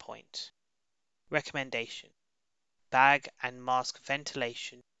practice point. Recommendation. Bag and mask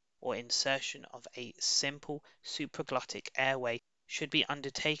ventilation or insertion of a simple supraglottic airway should be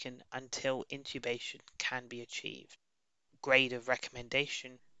undertaken until intubation can be achieved. Grade of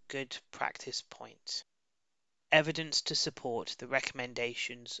recommendation, good practice point. Evidence to support the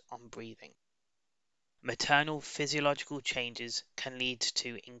recommendations on breathing. Maternal physiological changes can lead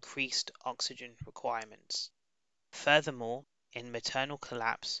to increased oxygen requirements. Furthermore, in maternal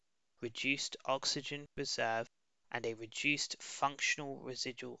collapse, reduced oxygen reserve and a reduced functional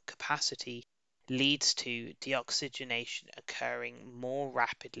residual capacity leads to deoxygenation occurring more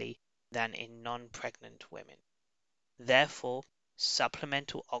rapidly than in non-pregnant women. Therefore,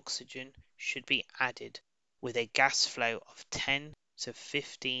 supplemental oxygen should be added with a gas flow of 10 to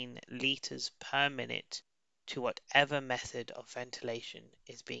 15 liters per minute to whatever method of ventilation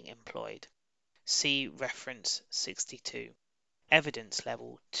is being employed. See reference 62. Evidence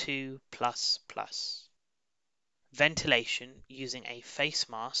level 2++. Ventilation using a face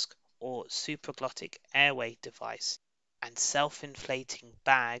mask or supraglottic airway device and self-inflating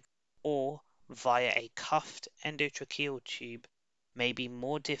bag or via a cuffed endotracheal tube may be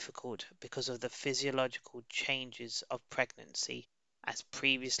more difficult because of the physiological changes of pregnancy as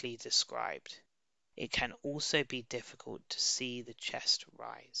previously described. It can also be difficult to see the chest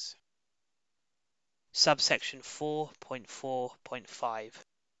rise. Subsection 4.4.5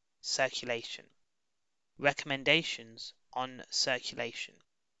 Circulation. Recommendations on circulation.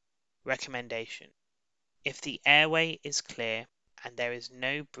 Recommendation. If the airway is clear and there is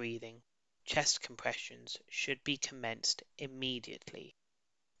no breathing, chest compressions should be commenced immediately.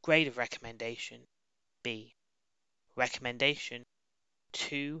 Grade of recommendation B. Recommendation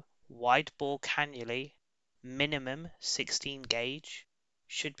 2 wide bore cannulae, minimum 16 gauge,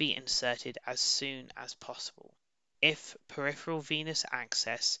 should be inserted as soon as possible. If peripheral venous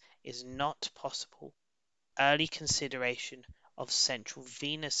access is not possible, early consideration of central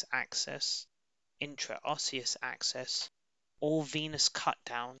venous access, intraosseous access, or venous cut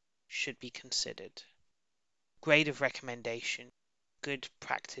down should be considered. Grade of recommendation, good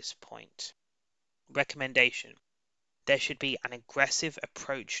practice point. Recommendation: there should be an aggressive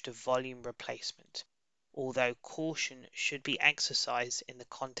approach to volume replacement, although caution should be exercised in the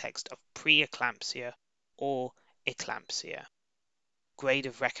context of preeclampsia or eclampsia. Grade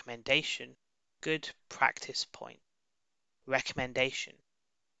of recommendation: good practice point. Recommendation: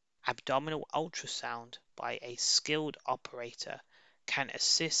 abdominal ultrasound by a skilled operator can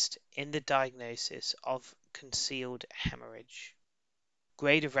assist in the diagnosis of concealed hemorrhage.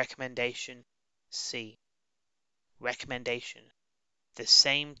 Grade of recommendation: C. Recommendation: the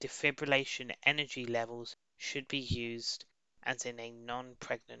same defibrillation energy levels should be used as in a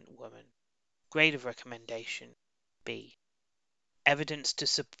non-pregnant woman. Grade of recommendation: B. Evidence to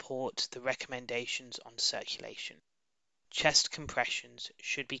support the recommendations on circulation. Chest compressions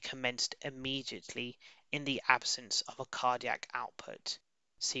should be commenced immediately in the absence of a cardiac output.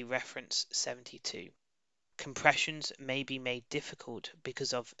 See reference 72. Compressions may be made difficult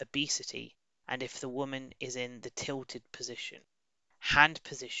because of obesity and if the woman is in the tilted position. Hand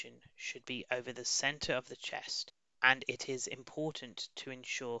position should be over the center of the chest, and it is important to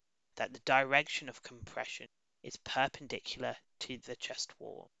ensure that the direction of compression is perpendicular to the chest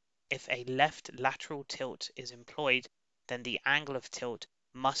wall. If a left lateral tilt is employed, then the angle of tilt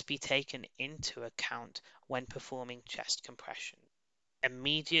must be taken into account when performing chest compression.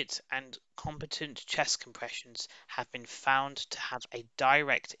 Immediate and competent chest compressions have been found to have a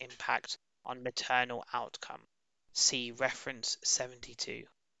direct impact on maternal outcome. See reference 72.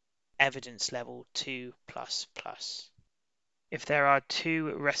 Evidence level 2++. If there are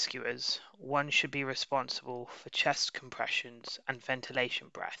two rescuers, one should be responsible for chest compressions and ventilation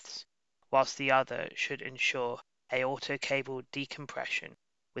breaths, whilst the other should ensure aortocable decompression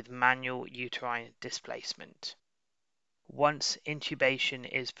with manual uterine displacement. Once intubation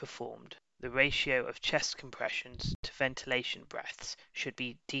is performed, the ratio of chest compressions to ventilation breaths should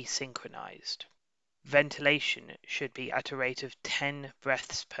be desynchronized. Ventilation should be at a rate of 10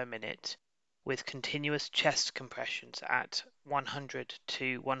 breaths per minute, with continuous chest compressions at 100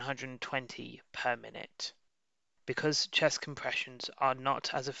 to 120 per minute. Because chest compressions are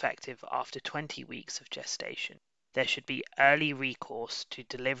not as effective after 20 weeks of gestation, there should be early recourse to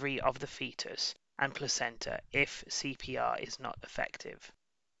delivery of the fetus and placenta if CPR is not effective.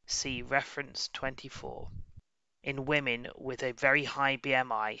 See reference 24. In women with a very high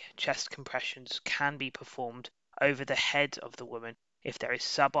BMI, chest compressions can be performed over the head of the woman if there is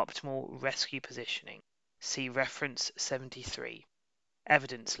suboptimal rescue positioning. See reference 73.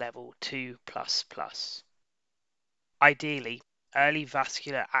 Evidence level 2++. Ideally, early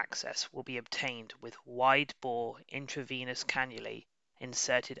vascular access will be obtained with wide-bore intravenous cannulae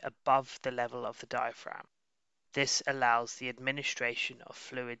inserted above the level of the diaphragm. This allows the administration of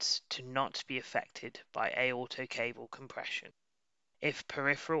fluids to not be affected by aortocable compression. If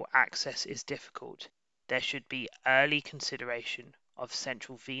peripheral access is difficult, there should be early consideration of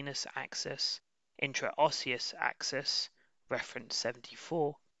central venous access, intraosseous access, reference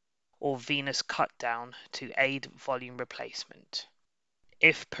 74, or venous cut-down to aid volume replacement.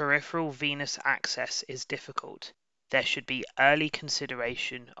 If peripheral venous access is difficult, there should be early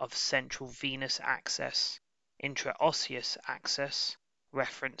consideration of central venous access, intraosseous access,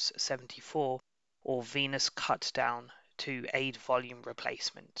 reference 74, or venous cut-down to aid volume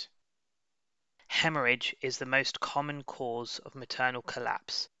replacement. Hemorrhage is the most common cause of maternal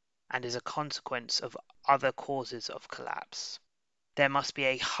collapse and is a consequence of other causes of collapse. There must be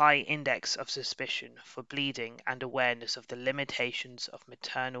a high index of suspicion for bleeding and awareness of the limitations of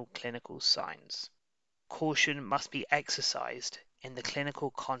maternal clinical signs. Caution must be exercised in the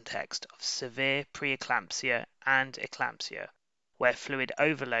clinical context of severe preeclampsia and eclampsia, where fluid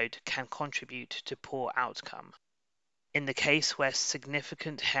overload can contribute to poor outcome. In the case where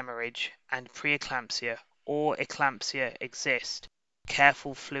significant hemorrhage and preeclampsia or eclampsia exist,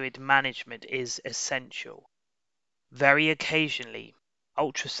 careful fluid management is essential. Very occasionally,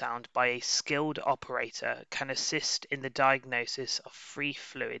 ultrasound by a skilled operator can assist in the diagnosis of free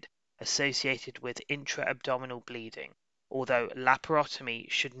fluid associated with intra-abdominal bleeding, although laparotomy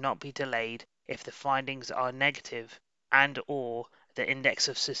should not be delayed if the findings are negative and/or the index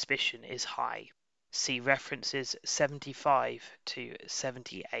of suspicion is high. See references 75 to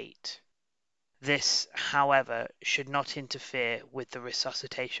 78. This, however, should not interfere with the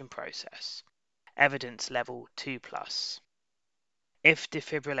resuscitation process. Evidence level 2+. If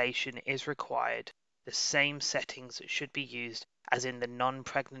defibrillation is required, the same settings should be used as in the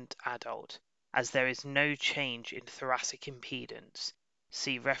non-pregnant adult, as there is no change in thoracic impedance.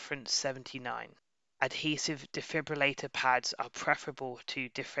 See reference 79. Adhesive defibrillator pads are preferable to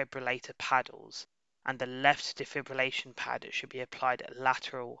defibrillator paddles, and the left defibrillation pad should be applied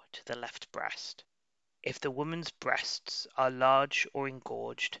lateral to the left breast. If the woman's breasts are large or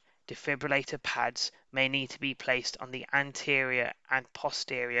engorged, defibrillator pads may need to be placed on the anterior and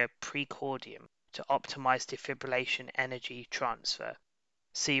posterior precordium to optimize defibrillation energy transfer.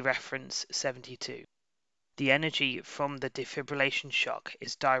 See reference 72. The energy from the defibrillation shock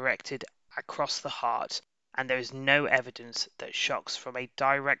is directed across the heart, and there is no evidence that shocks from a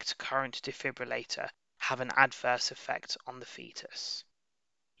direct current defibrillator have an adverse effect on the fetus.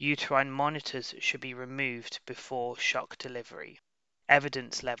 Uterine monitors should be removed before shock delivery.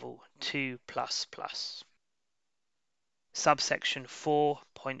 Evidence level 2++. Subsection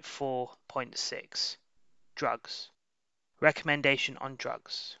 4.4.6 Drugs. Recommendation on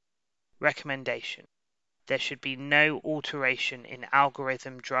drugs. Recommendation. There should be no alteration in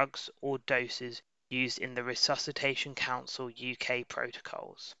algorithm drugs or doses used in the Resuscitation Council UK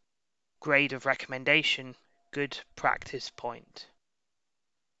protocols. Grade of recommendation, good practice point.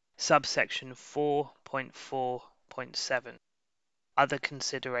 Subsection 4.4.7 Other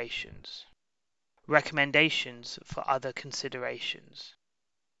considerations. Recommendations for other considerations.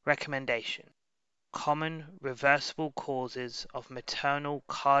 Recommendation. Common reversible causes of maternal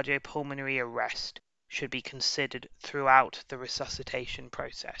cardiopulmonary arrest should be considered throughout the resuscitation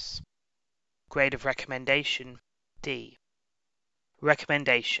process. Grade of recommendation, D.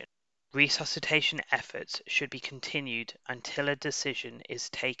 Recommendation. Resuscitation efforts should be continued until a decision is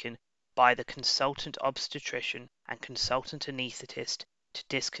taken by the consultant obstetrician and consultant anaesthetist to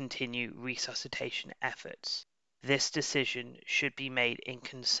discontinue resuscitation efforts. This decision should be made in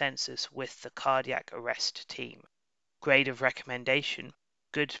consensus with the cardiac arrest team. Grade of recommendation,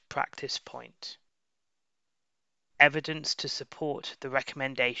 good practice point. Evidence to support the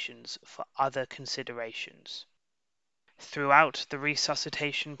recommendations for other considerations. Throughout the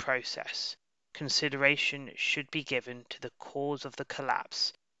resuscitation process, consideration should be given to the cause of the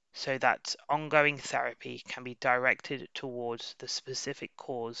collapse so that ongoing therapy can be directed towards the specific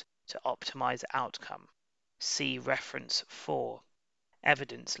cause to optimize outcome. See reference 4,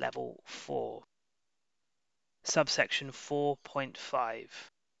 evidence level 4. Subsection 4.5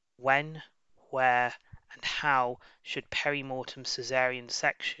 When, where, and how should perimortem caesarean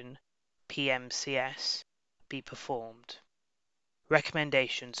section, PMCS, be performed?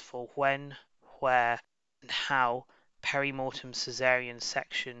 Recommendations for when, where, and how perimortem caesarean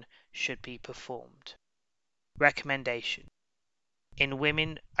section should be performed. Recommendation. In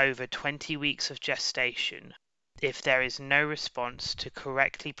women over 20 weeks of gestation, if there is no response to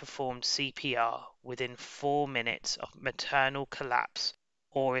correctly performed CPR within 4 minutes of maternal collapse,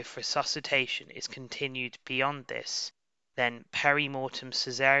 or if resuscitation is continued beyond this, then perimortem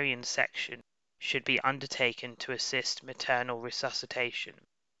caesarean section should be undertaken to assist maternal resuscitation.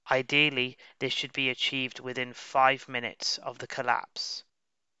 Ideally, this should be achieved within 5 minutes of the collapse.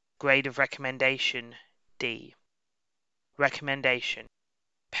 Grade of recommendation, D. Recommendation.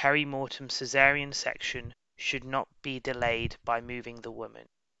 Perimortem caesarean section should not be delayed by moving the woman.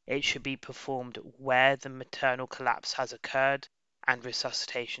 It should be performed where the maternal collapse has occurred and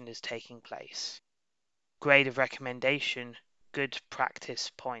resuscitation is taking place. Grade of recommendation, good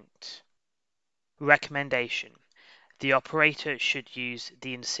practice point. Recommendation. The operator should use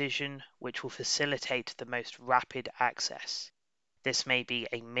the incision which will facilitate the most rapid access. This may be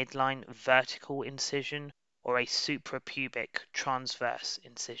a midline vertical incision or a suprapubic transverse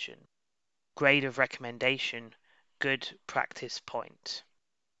incision. Grade of recommendation, good practice point.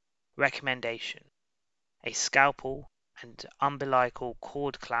 Recommendation. A scalpel and umbilical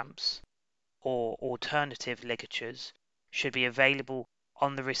cord clamps or alternative ligatures should be available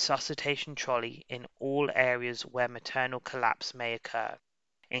on the resuscitation trolley in all areas where maternal collapse may occur,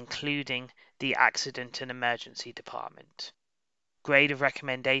 including the accident and emergency department. Grade of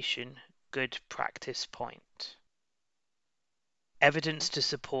recommendation, good practice point. Evidence to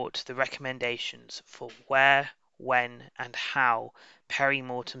support the recommendations for where, when, and how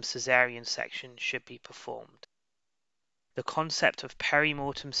perimortem caesarean section should be performed. The concept of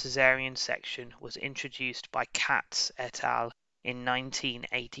perimortem caesarean section was introduced by Katz et al. In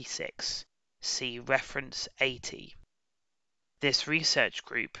 1986. See reference 80. This research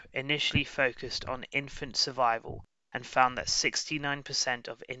group initially focused on infant survival and found that 69%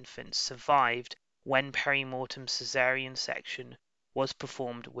 of infants survived when perimortem caesarean section was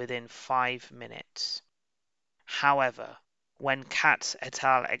performed within 5 minutes. However, when Katz et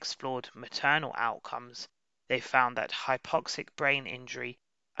al. Explored maternal outcomes, they found that hypoxic brain injury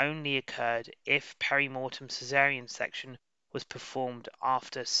only occurred if perimortem caesarean section was performed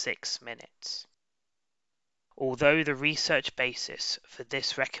after 6 minutes. Although the research basis for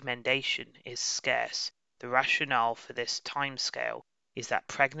this recommendation is scarce, the rationale for this timescale is that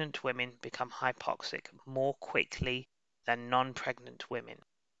pregnant women become hypoxic more quickly than non-pregnant women,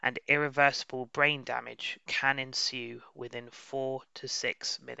 and irreversible brain damage can ensue within 4 to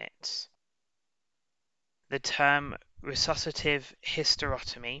 6 minutes. The term resuscitative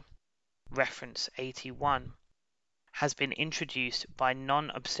hysterotomy, reference 81, has been introduced by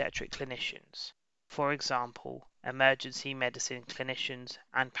non-obstetric clinicians, for example, emergency medicine clinicians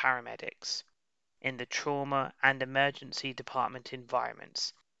and paramedics, in the trauma and emergency department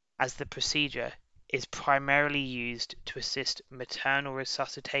environments, as the procedure is primarily used to assist maternal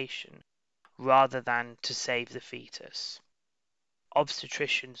resuscitation rather than to save the fetus.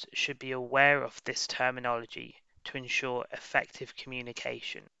 Obstetricians should be aware of this terminology to ensure effective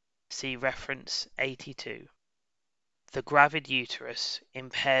communication. See reference 82. The gravid uterus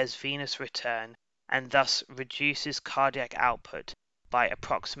impairs venous return and thus reduces cardiac output by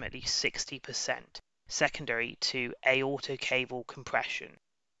approximately 60%, secondary to aortocabal compression.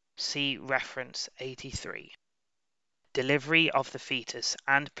 See reference 83. Delivery of the fetus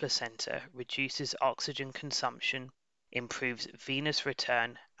and placenta reduces oxygen consumption, improves venous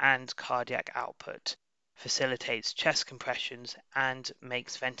return and cardiac output, facilitates chest compressions, and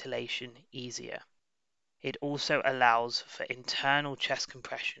makes ventilation easier. It also allows for internal chest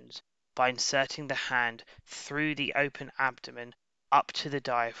compressions by inserting the hand through the open abdomen up to the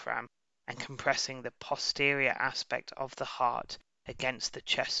diaphragm and compressing the posterior aspect of the heart against the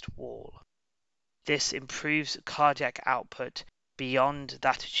chest wall. This improves cardiac output beyond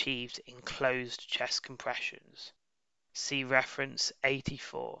that achieved in closed chest compressions. See reference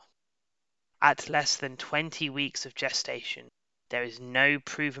 84. At less than 20 weeks of gestation, there is no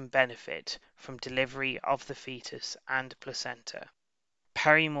proven benefit from delivery of the fetus and placenta.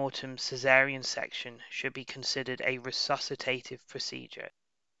 Perimortem caesarean section should be considered a resuscitative procedure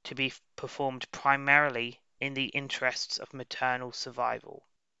to be performed primarily in the interests of maternal survival.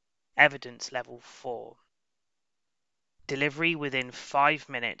 Evidence level 4. Delivery within 5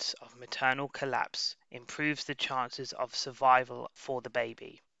 minutes of maternal collapse improves the chances of survival for the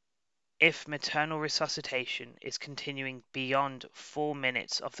baby. If maternal resuscitation is continuing beyond 4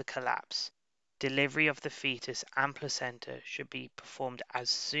 minutes of the collapse, delivery of the fetus and placenta should be performed as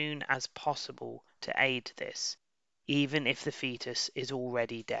soon as possible to aid this, even if the fetus is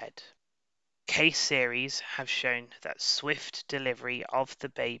already dead. Case series have shown that swift delivery of the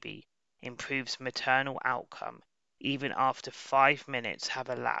baby improves maternal outcome even after 5 minutes have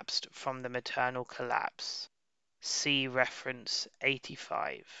elapsed from the maternal collapse. See reference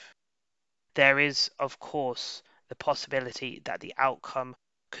 85. There is, of course, the possibility that the outcome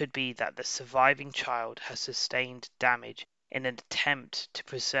could be that the surviving child has sustained damage in an attempt to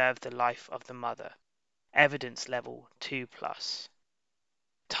preserve the life of the mother. Evidence level 2+.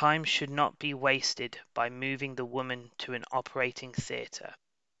 Time should not be wasted by moving the woman to an operating theatre.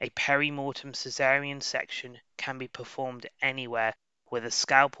 A perimortem caesarean section can be performed anywhere, with a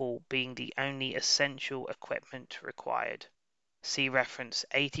scalpel being the only essential equipment required. See reference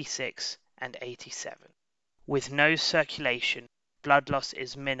 86 and 87. With no circulation, blood loss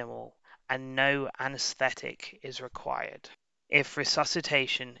is minimal and no anesthetic is required. If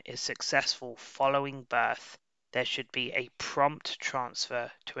resuscitation is successful following birth, there should be a prompt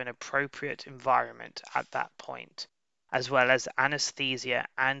transfer to an appropriate environment at that point, as well as anesthesia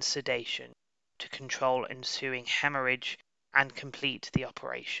and sedation to control ensuing hemorrhage and complete the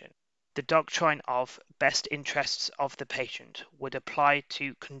operation. The doctrine of best interests of the patient would apply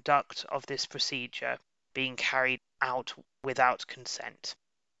to conduct of this procedure being carried out without consent.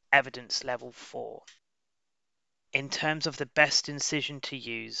 Evidence level 4. In terms of the best incision to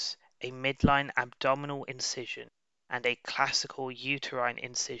use, a midline abdominal incision and a classical uterine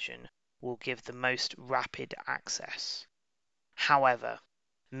incision will give the most rapid access. However,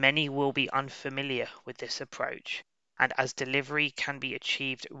 many will be unfamiliar with this approach, and as delivery can be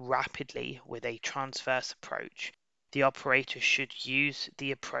achieved rapidly with a transverse approach, the operator should use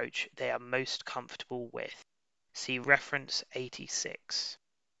the approach they are most comfortable with. See reference 86.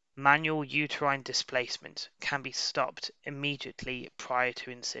 Manual uterine displacement can be stopped immediately prior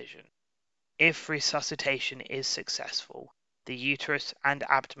to incision. If resuscitation is successful, the uterus and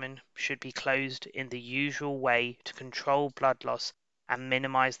abdomen should be closed in the usual way to control blood loss and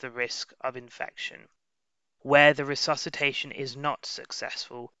minimize the risk of infection. Where the resuscitation is not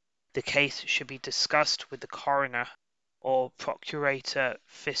successful, the case should be discussed with the coroner or procurator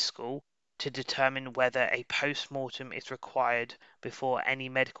fiscal to determine whether a post-mortem is required before any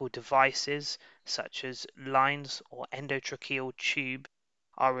medical devices, such as lines or endotracheal tube,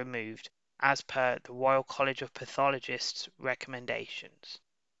 are removed, as per the Royal College of Pathologists recommendations.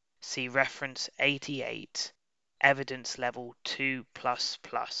 See reference 88. evidence level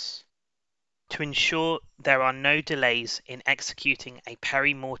 2++. To ensure there are no delays in executing a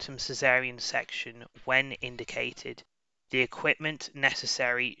perimortem caesarean section when indicated, the equipment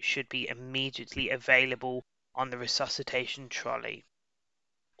necessary should be immediately available on the resuscitation trolley.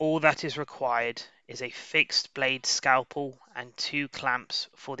 All that is required is a fixed blade scalpel and 2 clamps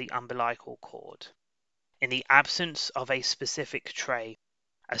for the umbilical cord. In the absence of a specific tray,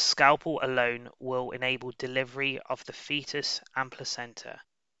 a scalpel alone will enable delivery of the fetus and placenta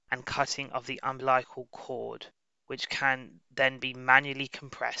and cutting of the umbilical cord, which can then be manually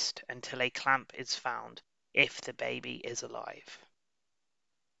compressed until a clamp is found if the baby is alive.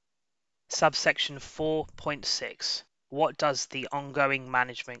 Subsection 4.6. What does the ongoing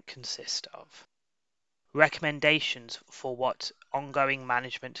management consist of? Recommendations for what ongoing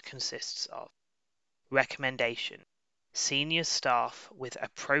management consists of. Recommendation. Senior staff with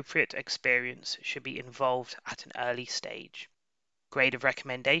appropriate experience should be involved at an early stage. Grade of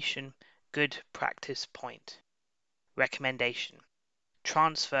recommendation, good practice point. Recommendation.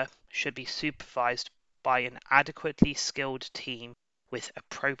 Transfer should be supervised by an adequately skilled team with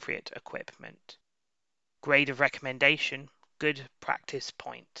appropriate equipment. Grade of recommendation, good practice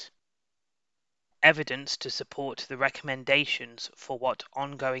point. Evidence to support the recommendations for what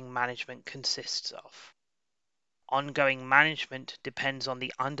ongoing management consists of. Ongoing management depends on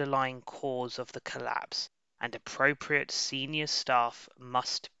the underlying cause of the collapse, and appropriate senior staff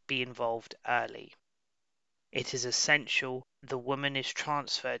must be involved early. It is essential the woman is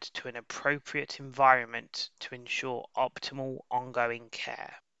transferred to an appropriate environment to ensure optimal ongoing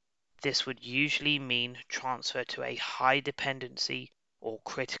care. This would usually mean transfer to a high dependency or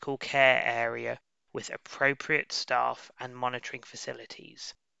critical care area with appropriate staff and monitoring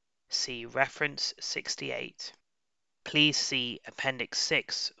facilities. See reference 68. Please see Appendix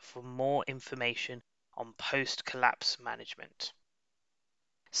 6 for more information on post-collapse management.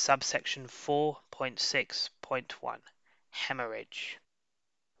 Subsection 4.6.1 Hemorrhage.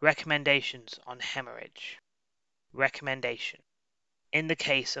 Recommendations on hemorrhage. Recommendation. In the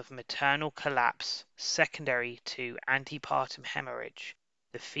case of maternal collapse secondary to antepartum hemorrhage,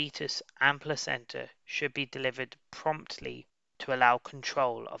 the fetus and placenta should be delivered promptly to allow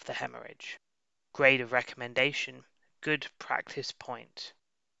control of the hemorrhage. Grade of recommendation, good practice point.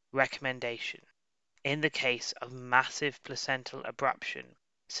 Recommendation. In the case of massive placental abruption,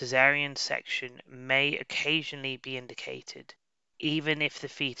 caesarean section may occasionally be indicated, even if the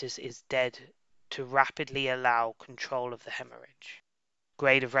fetus is dead, to rapidly allow control of the hemorrhage.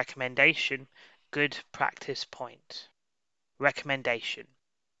 Grade of recommendation, good practice point. Recommendation.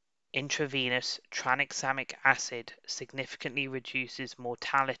 Intravenous tranexamic acid significantly reduces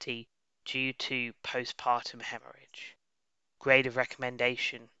mortality due to postpartum hemorrhage. Grade of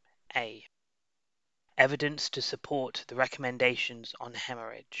recommendation, A. Evidence to support the recommendations on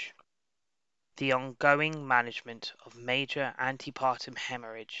hemorrhage. The ongoing management of major antepartum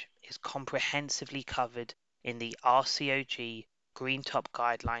hemorrhage is comprehensively covered in the RCOG Green Top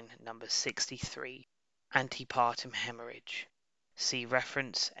Guideline number 63, Antepartum Hemorrhage. See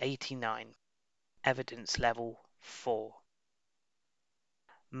reference 89, Evidence Level 4.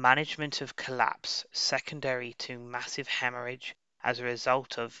 Management of collapse secondary to massive hemorrhage as a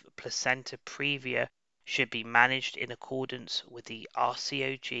result of placenta previa should be managed in accordance with the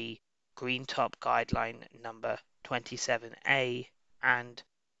RCOG Green Top Guideline number 27A and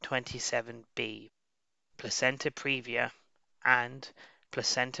 27B. Placenta previa and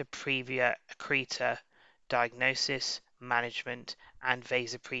placenta previa accreta diagnosis, management, and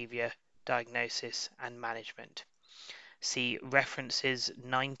vasoprevia diagnosis and management. See references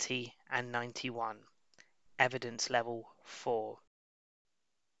 90 and 91, Evidence Level 4.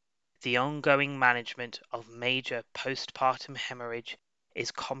 The ongoing management of major postpartum hemorrhage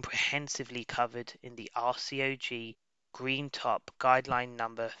is comprehensively covered in the RCOG Green Top Guideline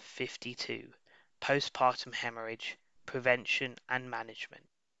number 52, Postpartum Hemorrhage, Prevention and Management.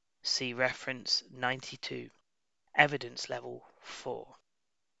 See reference 92, Evidence Level 4.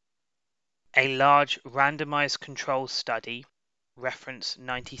 A large randomized control study, reference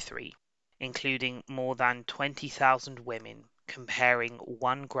 93, including more than 20,000 women comparing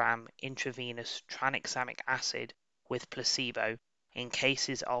 1 gram intravenous tranexamic acid with placebo in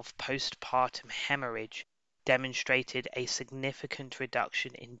cases of postpartum hemorrhage, demonstrated a significant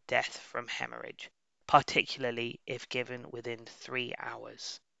reduction in death from hemorrhage, particularly if given within 3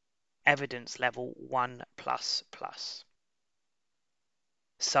 hours. Evidence Level 1++.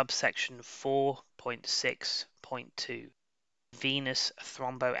 Subsection 4.6.2 Venous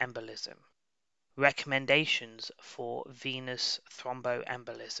thromboembolism. Recommendations for venous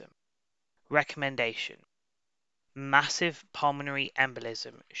thromboembolism. Recommendation. Massive pulmonary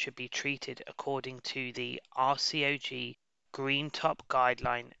embolism should be treated according to the RCOG Green Top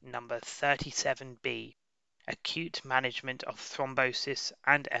Guideline number 37B, acute management of thrombosis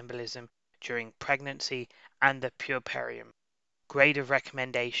and embolism during pregnancy and the puerperium. Grade of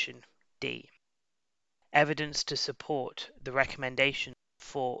recommendation D. Evidence to support the recommendation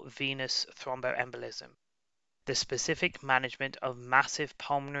for venous thromboembolism. The specific management of massive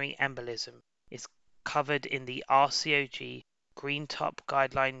pulmonary embolism is covered in the RCOG Green Top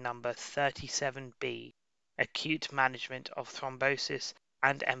Guideline number 37B, acute management of thrombosis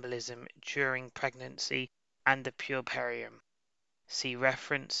and embolism during pregnancy and the puerperium. See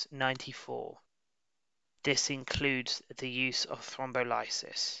reference 94. This includes the use of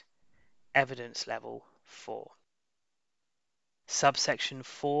thrombolysis. Evidence level 4. Subsection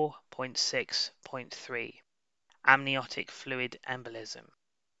 4.6.3 Amniotic fluid embolism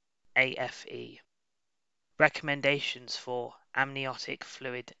AFE. Recommendations for amniotic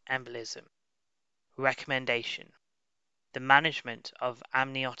fluid embolism. Recommendation. The management of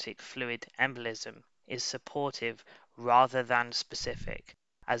amniotic fluid embolism is supportive rather than specific,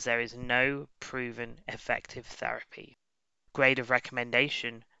 as there is no proven effective therapy. Grade of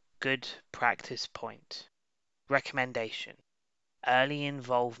recommendation, good practice point. Recommendation. Early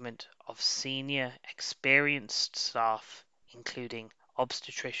involvement of senior experienced staff, including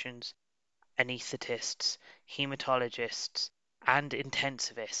obstetricians, anaesthetists, hematologists, and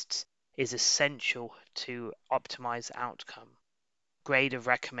intensivists, is essential to optimize outcome. Grade of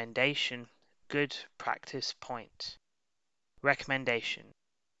recommendation, good practice point. Recommendation.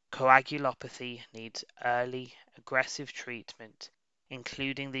 Coagulopathy needs early, aggressive treatment,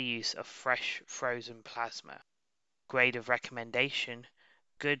 including the use of fresh frozen plasma. Grade of recommendation,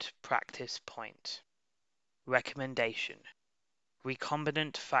 good practice point. Recommendation.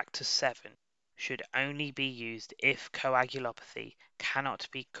 Recombinant factor VII should only be used if coagulopathy cannot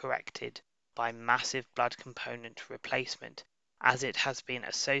be corrected by massive blood component replacement, as it has been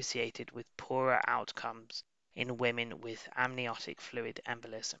associated with poorer outcomes in women with amniotic fluid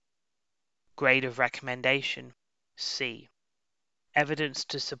embolism. Grade of recommendation C. Evidence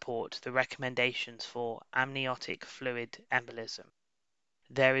to support the recommendations for amniotic fluid embolism.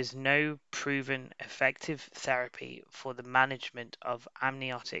 There is no proven effective therapy for the management of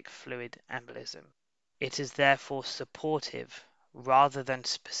amniotic fluid embolism. It is therefore supportive rather than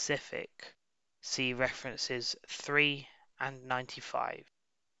specific. See references 3 and 95.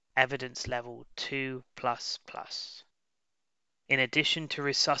 Evidence level 2++. In addition to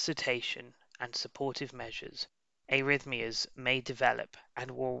resuscitation and supportive measures, arrhythmias may develop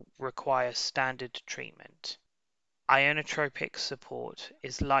and will require standard treatment. Ionotropic support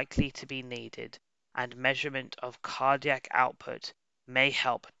is likely to be needed, and measurement of cardiac output may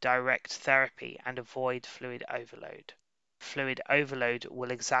help direct therapy and avoid fluid overload. Fluid overload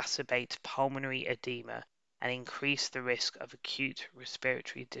will exacerbate pulmonary edema and increase the risk of acute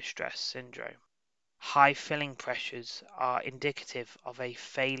respiratory distress syndrome. High filling pressures are indicative of a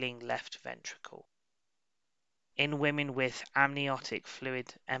failing left ventricle. In women with amniotic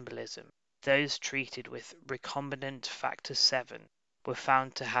fluid embolism, those treated with recombinant factor VII were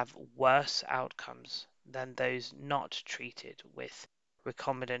found to have worse outcomes than those not treated with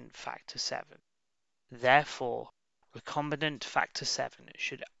recombinant factor VII. Therefore, recombinant factor VII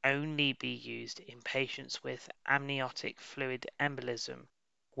should only be used in patients with amniotic fluid embolism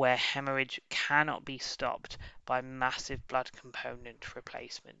where hemorrhage cannot be stopped by massive blood component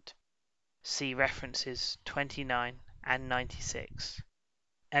replacement. See references 29 and 96.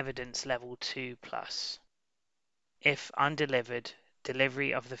 Evidence level 2+. If undelivered,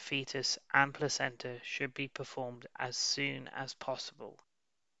 delivery of the fetus and placenta should be performed as soon as possible.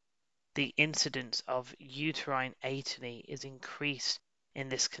 The incidence of uterine atony is increased in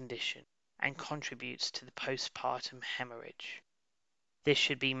this condition and contributes to the postpartum hemorrhage. This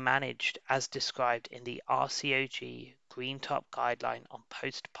should be managed as described in the RCOG Green Top Guideline on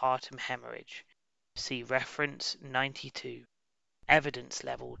Postpartum Hemorrhage. See reference 92. Evidence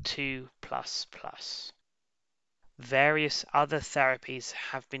level 2++. Various other therapies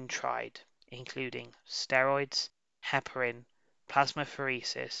have been tried, including steroids, heparin,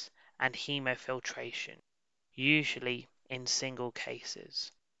 plasmapheresis, and hemofiltration, usually in single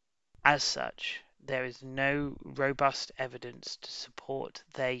cases. As such, there is no robust evidence to support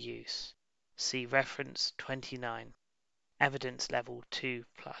their use. See reference 29. Evidence level 2+.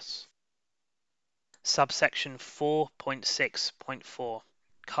 Subsection 4.6.4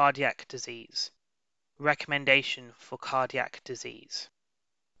 Cardiac disease. Recommendation for cardiac disease.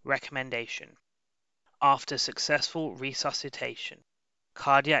 Recommendation. After successful resuscitation,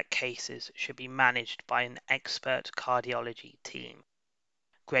 Cardiac cases should be managed by an expert cardiology team.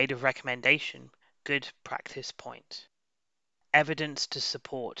 Grade of recommendation, good practice point. Evidence to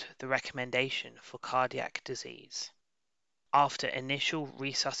support the recommendation for cardiac disease. After initial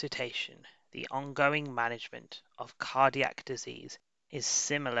resuscitation, the ongoing management of cardiac disease is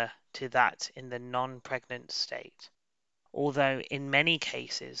similar to that in the non-pregnant state, although in many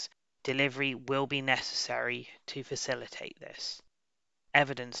cases delivery will be necessary to facilitate this.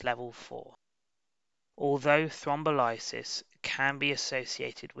 Evidence level 4. Although thrombolysis can be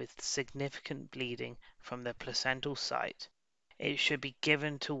associated with significant bleeding from the placental site, it should be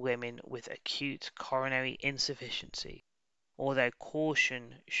given to women with acute coronary insufficiency, although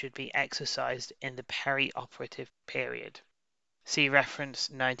caution should be exercised in the perioperative period. See reference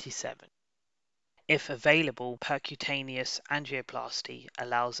 97. If available, percutaneous angioplasty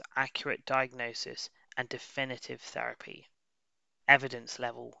allows accurate diagnosis and definitive therapy. Evidence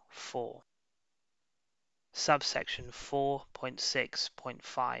level 4. Subsection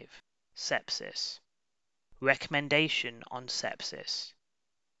 4.6.5 Sepsis. Recommendation on sepsis.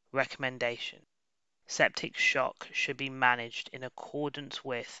 Recommendation. Septic shock should be managed in accordance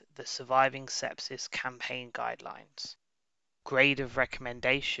with the Surviving Sepsis Campaign guidelines. Grade of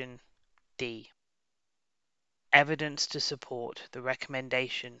recommendation D. Evidence to support the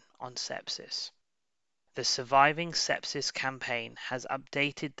recommendation on sepsis. The Surviving Sepsis Campaign has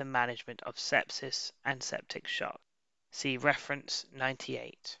updated the management of sepsis and septic shock. See reference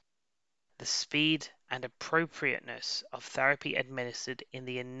 98. The speed and appropriateness of therapy administered in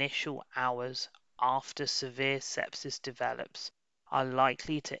the initial hours after severe sepsis develops are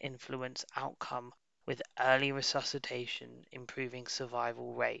likely to influence outcome, with early resuscitation improving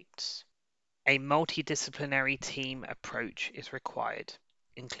survival rates. A multidisciplinary team approach is required,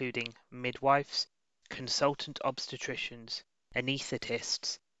 including midwives, consultant obstetricians,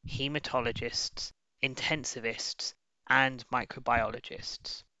 anaesthetists, hematologists, intensivists, and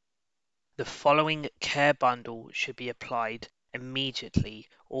microbiologists. The following care bundle should be applied immediately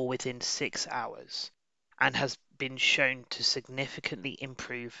or within 6 hours, and has been shown to significantly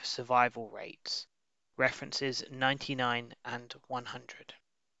improve survival rates. References 99 and 100.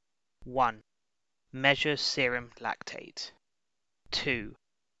 1. Measure serum lactate. 2.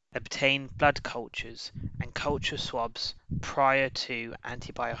 Obtain blood cultures and culture swabs prior to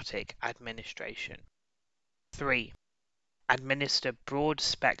antibiotic administration. 3. Administer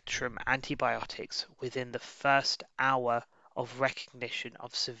broad-spectrum antibiotics within the first hour of recognition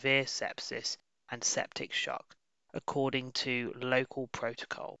of severe sepsis and septic shock, according to local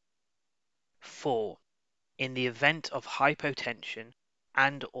protocol. 4. In the event of hypotension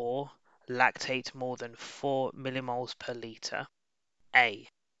and/or lactate more than 4 millimoles per liter, A.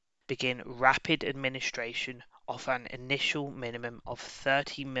 Begin rapid administration of an initial minimum of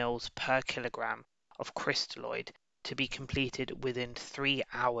 30 mL per kilogram of crystalloid to be completed within 3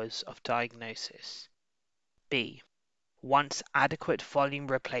 hours of diagnosis. B. Once adequate volume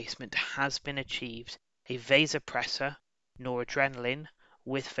replacement has been achieved, a vasopressor, noradrenaline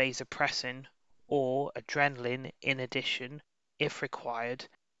with vasopressin, or adrenaline in addition, if required,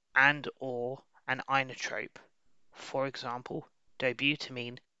 and/or an inotrope, for example,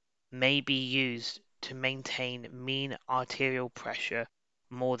 dobutamine, may be used to maintain mean arterial pressure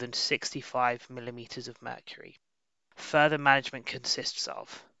more than 65 millimeters of mercury. Further management consists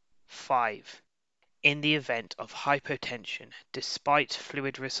of 5. In the event of hypotension despite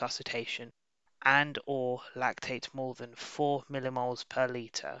fluid resuscitation and/or lactate more than 4 millimoles per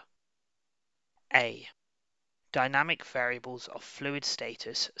liter, A. Dynamic variables of fluid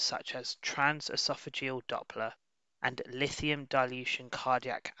status such as transesophageal Doppler and lithium dilution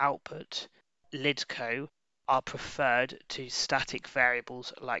cardiac output (LIDCO) are preferred to static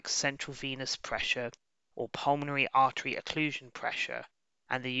variables like central venous pressure or pulmonary artery occlusion pressure,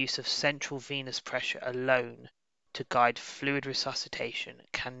 and the use of central venous pressure alone to guide fluid resuscitation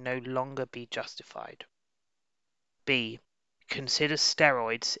can no longer be justified. B. Consider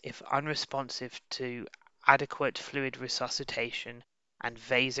steroids if unresponsive to adequate fluid resuscitation and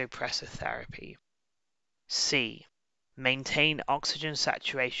vasopressor therapy. C. Maintain oxygen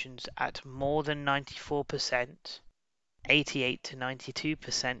saturations at more than 94%, 88 to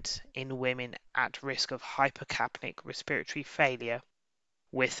 92% in women at risk of hypercapnic respiratory failure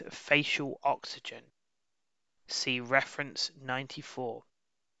with facial oxygen. See reference 94.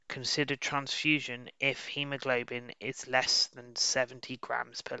 Consider transfusion if hemoglobin is less than 70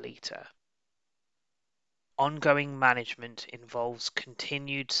 grams per liter. Ongoing management involves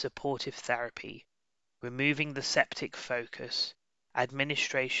continued supportive therapy, removing the septic focus,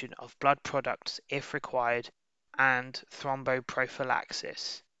 administration of blood products if required, and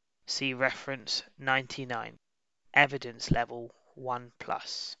thromboprophylaxis. See reference 99. Evidence level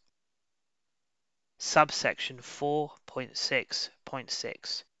 1+. Subsection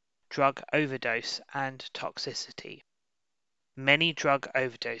 4.6.6 Drug overdose and toxicity. Many drug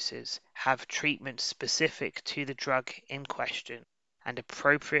overdoses have treatment specific to the drug in question, and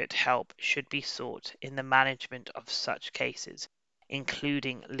appropriate help should be sought in the management of such cases,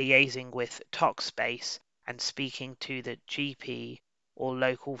 including liaising with ToxBase and speaking to the GP or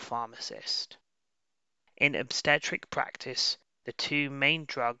local pharmacist. In obstetric practice, the two main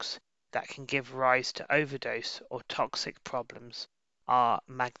drugs that can give rise to overdose or toxic problems are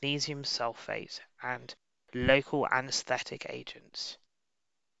magnesium sulfate and local anesthetic agents.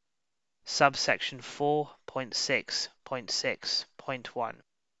 Subsection 4.6.6.1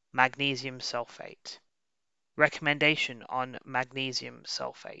 Magnesium sulfate. Recommendation on magnesium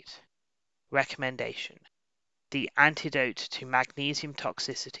sulfate. Recommendation. The antidote to magnesium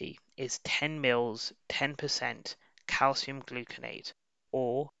toxicity is 10 mL 10% calcium gluconate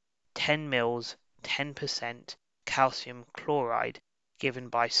or 10 mL 10% calcium chloride given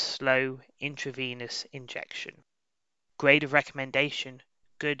by slow intravenous injection. Grade of recommendation,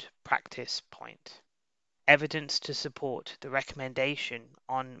 good practice point. Evidence to support the recommendation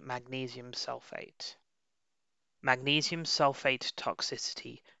on magnesium sulfate. Magnesium sulfate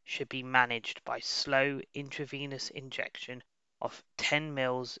toxicity should be managed by slow intravenous injection of 10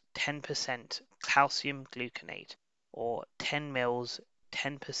 mL 10% calcium gluconate or 10 mL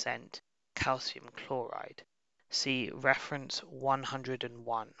 10% calcium chloride. See reference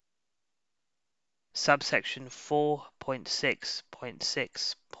 101. Subsection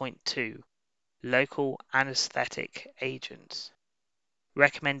 4.6.6.2 Local anesthetic agents.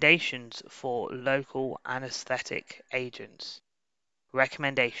 Recommendations for local anesthetic agents.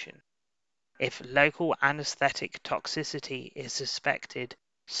 Recommendation. If local anesthetic toxicity is suspected,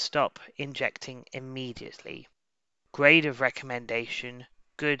 stop injecting immediately. Grade of recommendation,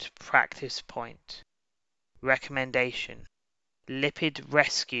 good practice point. Recommendation. Lipid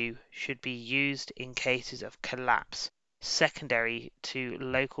rescue should be used in cases of collapse secondary to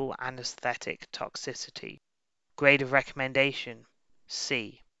local anesthetic toxicity. Grade of recommendation,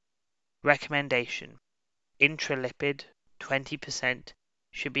 C. Recommendation. Intralipid 20%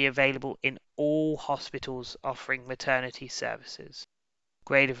 should be available in all hospitals offering maternity services.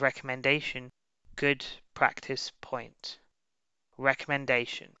 Grade of recommendation, good practice point.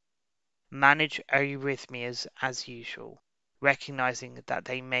 Recommendation. Manage arrhythmias as usual, recognizing that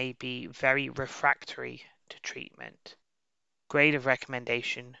they may be very refractory to treatment. Grade of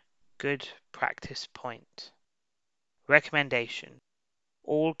recommendation, good practice point. Recommendation.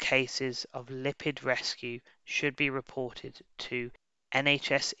 All cases of lipid rescue should be reported to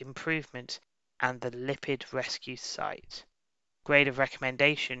NHS Improvement and the Lipid Rescue site. Grade of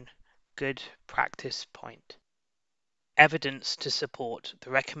recommendation, good practice point. Evidence to support the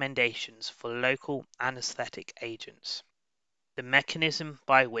recommendations for local anesthetic agents. The mechanism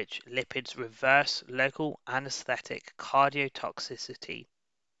by which lipids reverse local anesthetic cardiotoxicity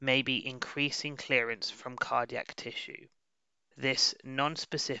may be increasing clearance from cardiac tissue. This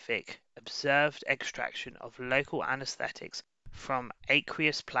non-specific, observed extraction of local anesthetics from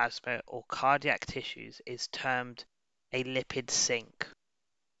aqueous plasma or cardiac tissues is termed a lipid sink.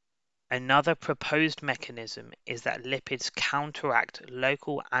 Another proposed mechanism is that lipids counteract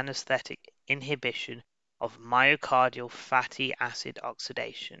local anesthetic inhibition of myocardial fatty acid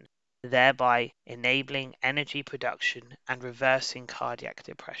oxidation, thereby enabling energy production and reversing cardiac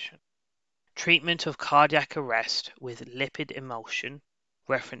depression. Treatment of cardiac arrest with lipid emulsion,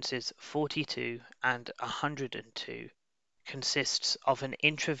 references 42 and 102, consists of an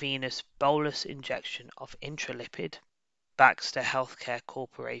intravenous bolus injection of intralipid, Baxter Healthcare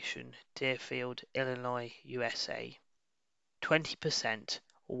Corporation, Deerfield, Illinois, USA. 20%,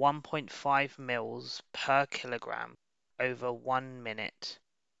 1.5 mL per kilogram over 1 minute,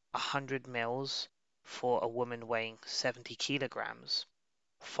 100 mL for a woman weighing 70 kilograms,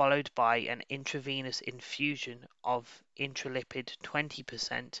 followed by an intravenous infusion of intralipid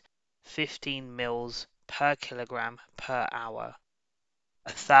 20%, 15 mL per kilogram per hour.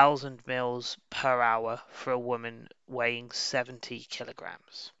 1,000 mL per hour for a woman weighing 70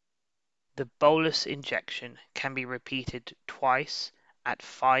 kilograms. The bolus injection can be repeated twice at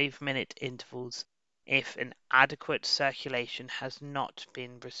 5-minute intervals if an adequate circulation has not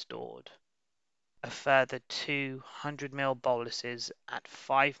been restored. A further 200 ml boluses at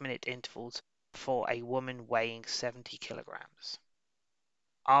 5-minute intervals for a woman weighing 70 kilograms.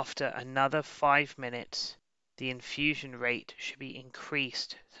 After another 5 minutes, the infusion rate should be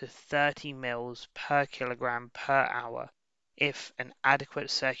increased to 30 ml per kilogram per hour if an adequate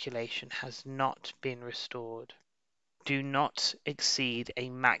circulation has not been restored. Do not exceed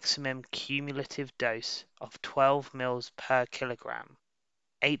a maximum cumulative dose of 12 ml per kilogram,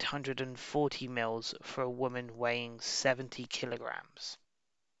 840 ml for a woman weighing 70 kilograms.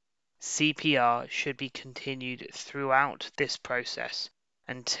 CPR should be continued throughout this process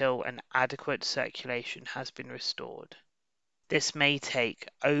until an adequate circulation has been restored. This may take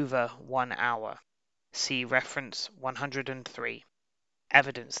over 1 hour. See reference 103.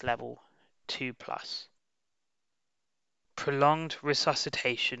 Evidence level 2+. Prolonged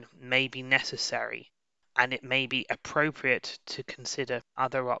resuscitation may be necessary, and it may be appropriate to consider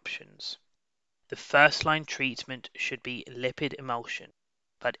other options. The first-line treatment should be lipid emulsion,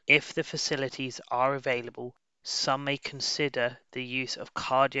 but if the facilities are available, some may consider the use of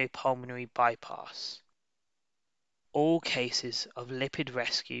cardiopulmonary bypass. All cases of lipid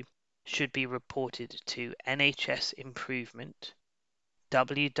rescue should be reported to NHS Improvement,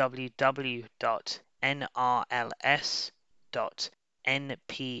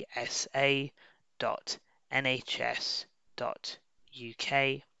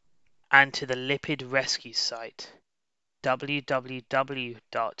 and to the Lipid Rescue site,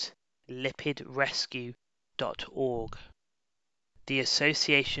 www.lipidrescue.org. The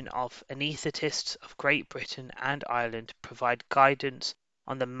Association of Anaesthetists of Great Britain and Ireland provide guidance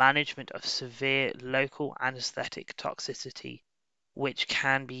on the management of severe local anaesthetic toxicity, which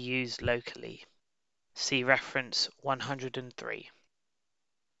can be used locally. See reference 103.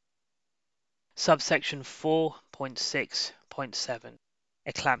 Subsection 4.6.7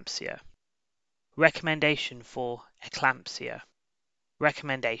 Eclampsia. Recommendation for eclampsia.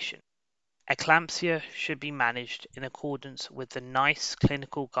 Recommendation. Eclampsia should be managed in accordance with the NICE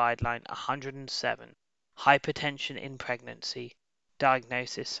Clinical Guideline 107, Hypertension in Pregnancy,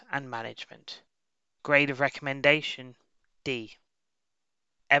 Diagnosis and Management. Grade of recommendation, D.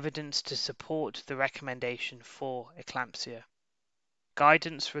 Evidence to support the recommendation for eclampsia.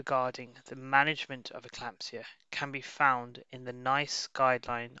 Guidance regarding the management of eclampsia can be found in the NICE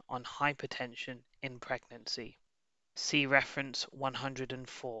Guideline on Hypertension in Pregnancy. See reference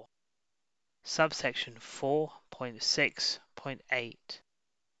 104. Subsection 4.6.8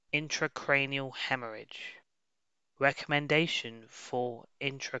 Intracranial hemorrhage. Recommendation for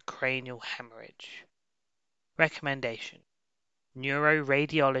intracranial hemorrhage. Recommendation.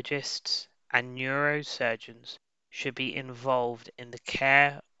 Neuroradiologists and neurosurgeons should be involved in the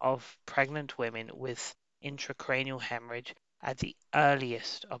care of pregnant women with intracranial hemorrhage at the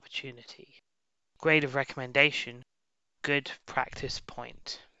earliest opportunity. Grade of recommendation, good practice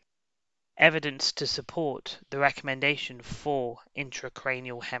point. Evidence to support the recommendation for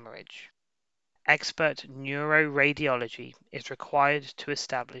intracranial hemorrhage. Expert neuroradiology is required to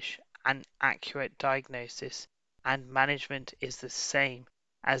establish an accurate diagnosis, and management is the same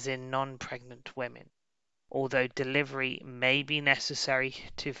as in non-pregnant women, although delivery may be necessary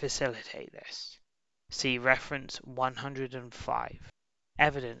to facilitate this. See reference 105.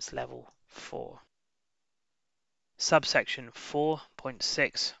 Evidence level 4. Subsection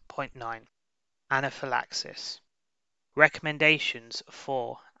 4.6.9 Anaphylaxis. Recommendations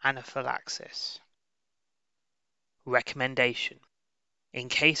for anaphylaxis. Recommendation. In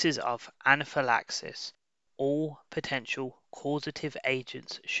cases of anaphylaxis, all potential causative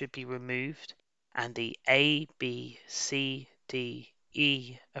agents should be removed and the A, B, C, D,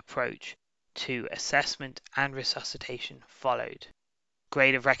 E approach to assessment and resuscitation followed.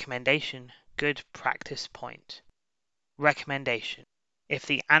 Grade of recommendation, good practice point. Recommendation. If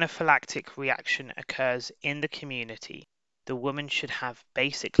the anaphylactic reaction occurs in the community, the woman should have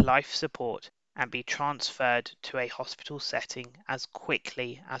basic life support and be transferred to a hospital setting as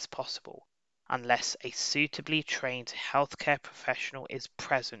quickly as possible, unless a suitably trained healthcare professional is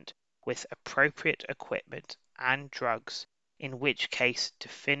present with appropriate equipment and drugs, in which case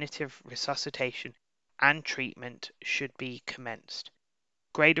definitive resuscitation and treatment should be commenced.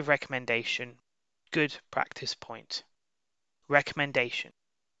 Grade of recommendation, good practice point. Recommendation.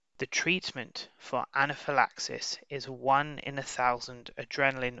 The treatment for anaphylaxis is 1 in 1,000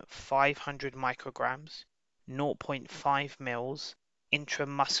 adrenaline 500 micrograms, 0.5 ml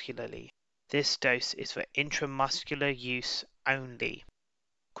intramuscularly. This dose is for intramuscular use only.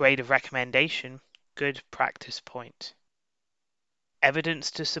 Grade of recommendation, good practice point.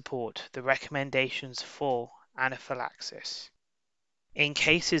 Evidence to support the recommendations for anaphylaxis. In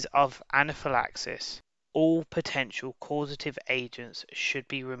cases of anaphylaxis, all potential causative agents should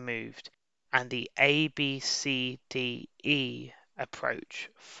be removed and the A, B, C, D, E approach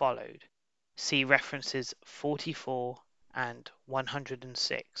followed. See references 44 and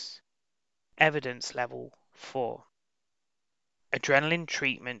 106. Evidence level 4. Adrenaline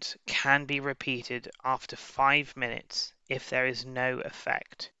treatment can be repeated after 5 minutes if there is no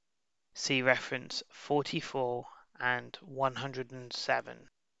effect. See reference 44 and 107.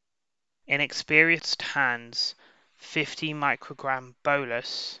 In experienced hands, 50 microgram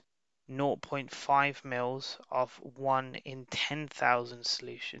bolus, 0.5 mils of 1 in 10,000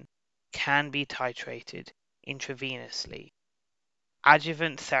 solution can be titrated intravenously.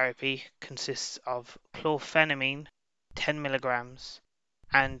 Adjuvant therapy consists of chlorphenamine 10 mg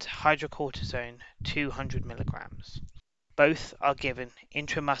and hydrocortisone 200 mg. Both are given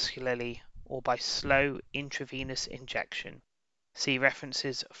intramuscularly or by slow intravenous injection. See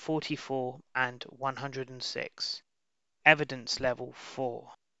references 44 and 106. Evidence level 4.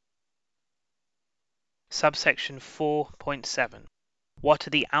 Subsection 4.7. What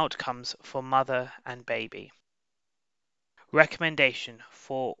are the outcomes for mother and baby? Recommendation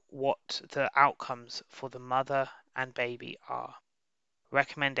for what the outcomes for the mother and baby are.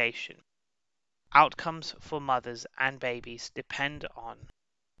 Recommendation. Outcomes for mothers and babies depend on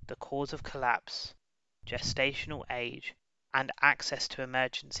the cause of collapse, gestational age, and access to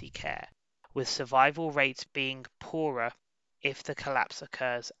emergency care, with survival rates being poorer if the collapse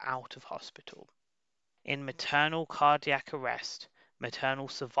occurs out of hospital. In maternal cardiac arrest, maternal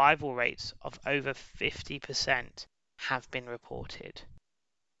survival rates of over 50% have been reported.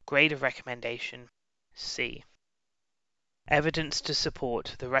 Grade of recommendation C. Evidence to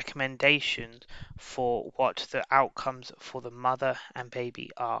support the recommendation for what the outcomes for the mother and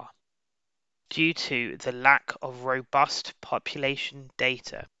baby are. Due to the lack of robust population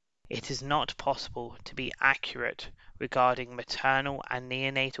data, it is not possible to be accurate regarding maternal and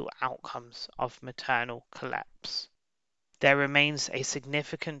neonatal outcomes of maternal collapse. There remains a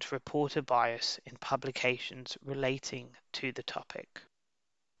significant reporter bias in publications relating to the topic.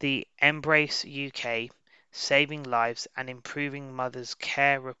 The Embrace UK Saving Lives and Improving Mothers'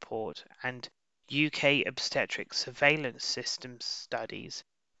 Care report and UK Obstetric Surveillance Systems studies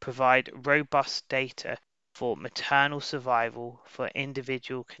provide robust data for maternal survival for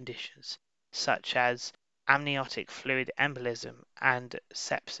individual conditions such as amniotic fluid embolism and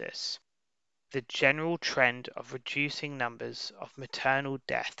sepsis. The general trend of reducing numbers of maternal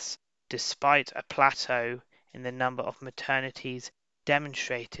deaths despite a plateau in the number of maternities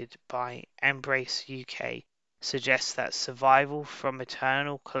demonstrated by Embrace UK suggests that survival from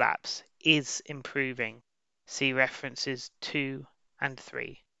maternal collapse is improving. See references 2 and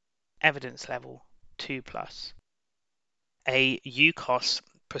 3. Evidence level 2+. A UCOS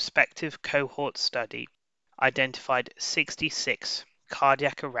prospective cohort study identified 66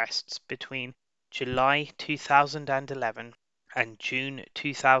 cardiac arrests between July 2011 and June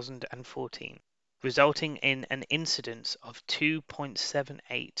 2014, resulting in an incidence of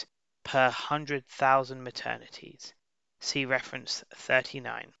 2.78 per 100,000 maternities. See reference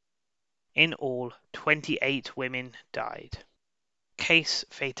 39. In all, 28 women died. Case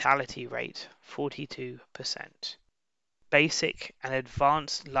fatality rate 42%. Basic and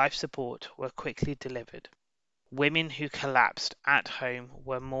advanced life support were quickly delivered. Women who collapsed at home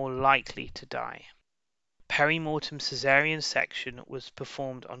were more likely to die. Perimortem caesarean section was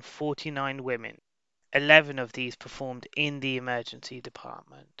performed on 49 women. 11 of these performed in the emergency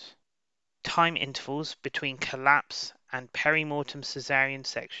department. Time intervals between collapse and perimortem caesarean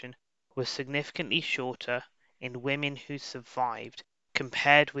section were significantly shorter in women who survived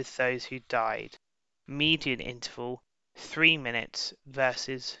compared with those who died. Median interval 3 minutes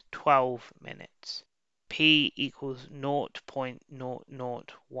versus 12 minutes. P equals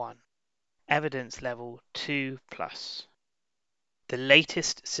 0.001. Evidence level 2+. The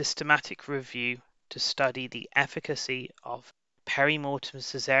latest systematic review to study the efficacy of perimortem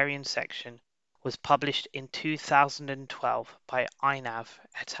caesarean section was published in 2012 by Einav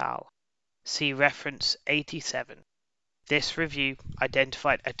et al. See reference 87. This review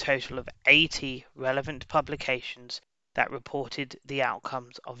identified a total of 80 relevant publications that reported the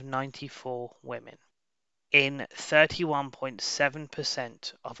outcomes of 94 women. In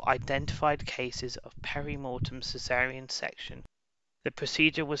 31.7% of identified cases of perimortem caesarean section, the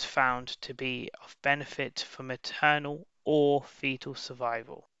procedure was found to be of benefit for maternal or fetal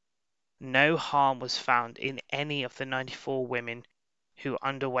survival. No harm was found in any of the 94 women who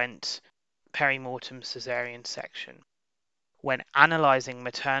underwent perimortem caesarean section. When analyzing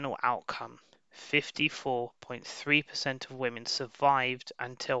maternal outcome, 54.3% of women survived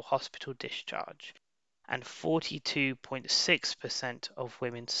until hospital discharge, and 42.6% of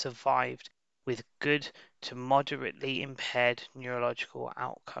women survived with good to moderately impaired neurological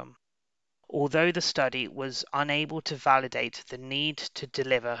outcome. Although the study was unable to validate the need to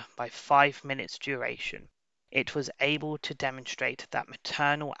deliver by 5 minutes duration, it was able to demonstrate that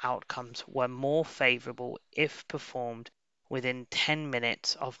maternal outcomes were more favorable if performed within 10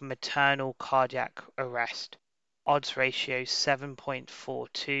 minutes of maternal cardiac arrest. Odds ratio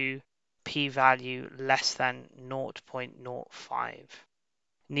 7.42, p-value less than 0.05.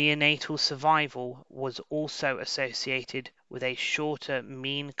 Neonatal survival was also associated with a shorter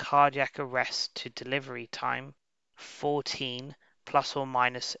mean cardiac arrest to delivery time, 14 plus or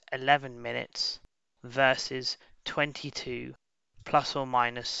minus 11 minutes, versus 22 plus or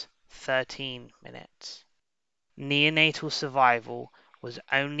minus 13 minutes. Neonatal survival was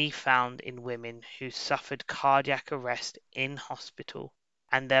only found in women who suffered cardiac arrest in hospital,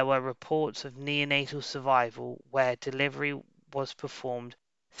 and there were reports of neonatal survival where delivery was performed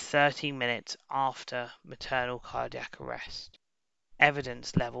 30 minutes after maternal cardiac arrest.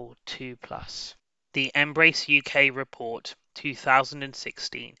 Evidence level 2+. The Embrace UK report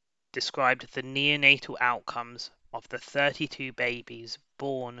 2016 described the neonatal outcomes of the 32 babies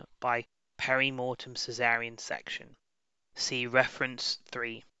born by perimortem caesarean section. See reference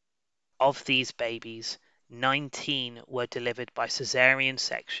 3. Of these babies, 19 were delivered by caesarean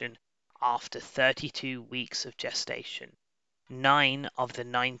section after 32 weeks of gestation. 9 of the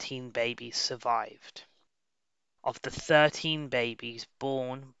 19 babies survived. Of the 13 babies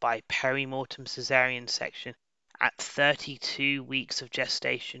born by perimortem caesarean section at 32 weeks of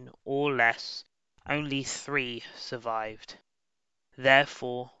gestation or less, only 3 survived.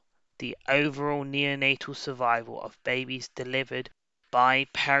 Therefore, the overall neonatal survival of babies delivered by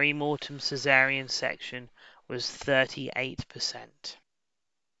perimortem caesarean section was 38%.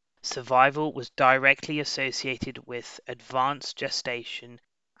 Survival was directly associated with advanced gestation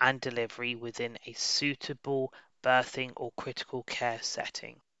and delivery within a suitable birthing or critical care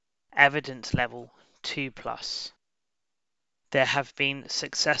setting. Evidence level 2+. There have been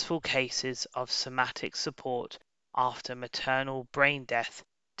successful cases of somatic support after maternal brain death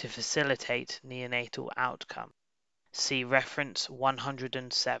to facilitate neonatal outcome. See reference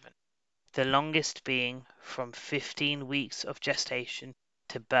 107. The longest being from 15 weeks of gestation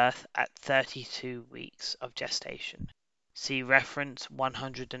to birth at 32 weeks of gestation. See reference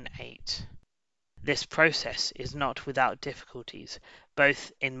 108. This process is not without difficulties,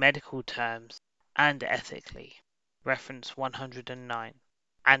 both in medical terms and ethically. Reference 109.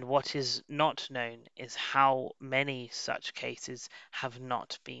 And what is not known is how many such cases have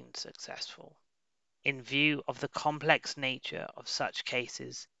not been successful. In view of the complex nature of such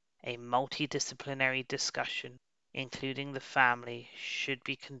cases, a multidisciplinary discussion, including the family, should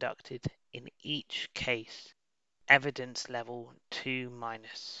be conducted in each case. Evidence level 2-.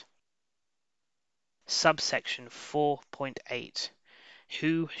 Subsection 4.8.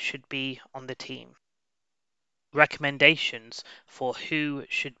 Who should be on the team? Recommendations for who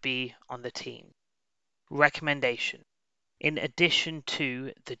should be on the team. Recommendation. In addition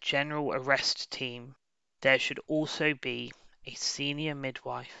to the general arrest team, there should also be a senior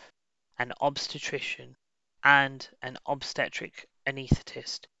midwife, an obstetrician, and an obstetric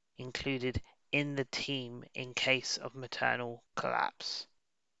anaesthetist included in the team in case of maternal collapse.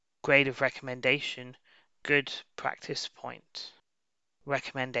 Grade of recommendation, good practice point.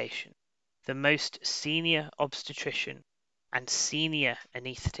 Recommendation. The most senior obstetrician and senior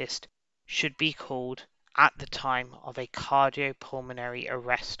anaesthetist should be called at the time of a cardiopulmonary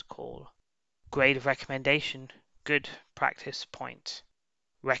arrest call. Grade of recommendation, good practice point.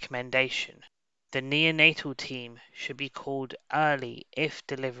 Recommendation. The neonatal team should be called early if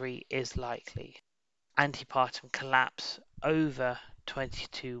delivery is likely. Antepartum collapse over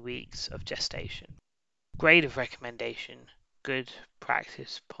 22 weeks of gestation. Grade of recommendation, good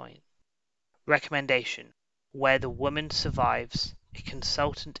practice point. Recommendation. Where the woman survives, a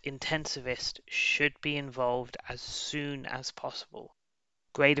consultant intensivist should be involved as soon as possible.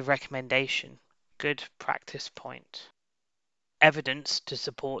 Grade of recommendation, good practice point. Evidence to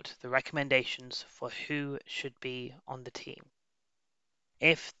support the recommendations for who should be on the team.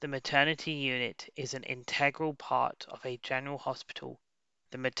 If the maternity unit is an integral part of a general hospital,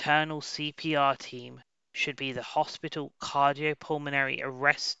 the maternal CPR team should be the hospital cardiopulmonary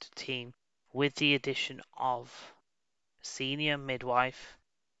arrest team with the addition of senior midwife,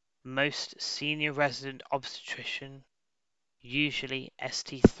 most senior resident obstetrician, usually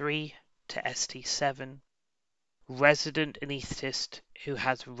ST3 to ST7, resident anaesthetist who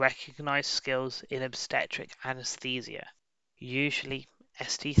has recognized skills in obstetric anesthesia, usually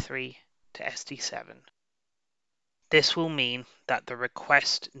ST3 to ST7. This will mean that the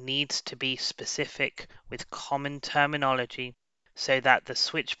request needs to be specific with common terminology so that the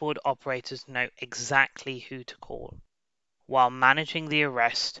switchboard operators know exactly who to call. While managing the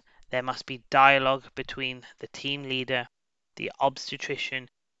arrest, there must be dialogue between the team leader, the obstetrician,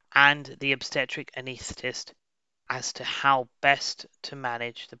 and the obstetric anaesthetist as to how best to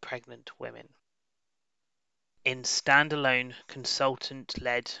manage the pregnant women. In standalone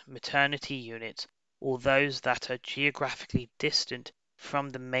consultant-led maternity units or those that are geographically distant from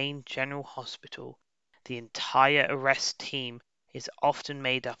the main general hospital, the entire arrest team is often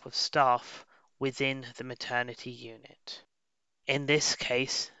made up of staff within the maternity unit. In this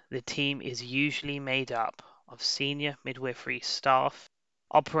case, the team is usually made up of senior midwifery staff,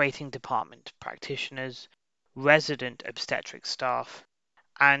 operating department practitioners, resident obstetric staff,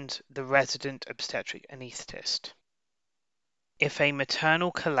 and the resident obstetric anaesthetist. If a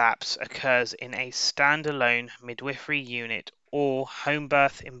maternal collapse occurs in a standalone midwifery unit or home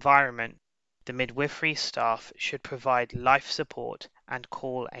birth environment, the midwifery staff should provide life support and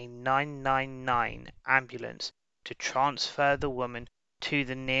call a 999 ambulance to transfer the woman to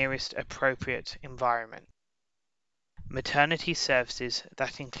the nearest appropriate environment. Maternity services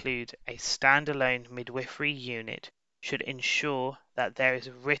that include a standalone midwifery unit should ensure that there is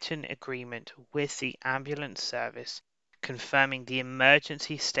a written agreement with the ambulance service confirming the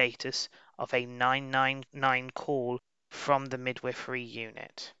emergency status of a 999 call from the midwifery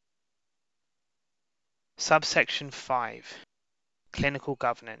unit. Subsection 5. Clinical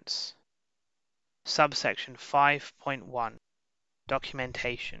Governance. Subsection 5.1.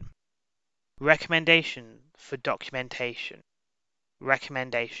 Documentation. Recommendation for documentation.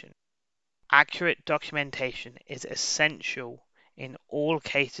 Recommendation. Accurate documentation is essential in all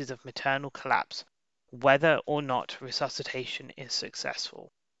cases of maternal collapse, whether or not resuscitation is successful.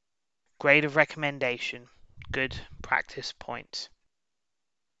 Grade of recommendation, good practice point.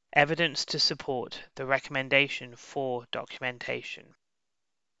 Evidence to support the recommendation for documentation.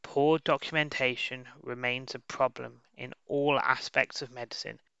 Poor documentation remains a problem in all aspects of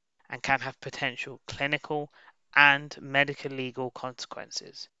medicine and can have potential clinical and medical legal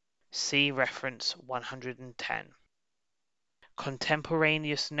consequences. See reference 110.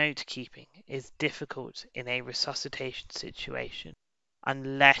 Contemporaneous note-keeping is difficult in a resuscitation situation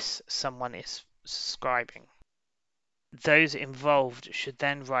unless someone is scribing. Those involved should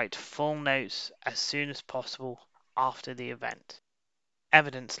then write full notes as soon as possible after the event.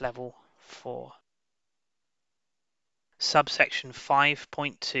 Evidence level 4. Subsection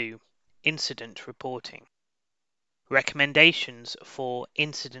 5.2 Incident Reporting. Recommendations for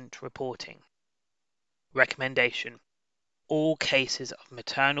incident reporting. Recommendation. All cases of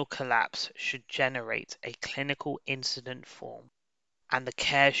maternal collapse should generate a clinical incident form, and the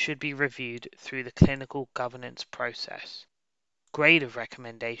care should be reviewed through the clinical governance process. Grade of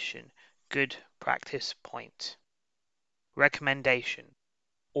recommendation, good practice point. Recommendation.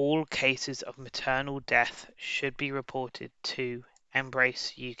 All cases of maternal death should be reported to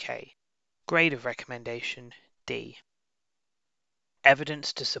Embrace UK. Grade of recommendation, D.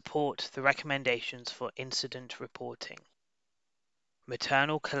 Evidence to support the recommendations for incident reporting.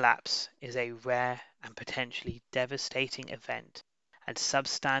 Maternal collapse is a rare and potentially devastating event, and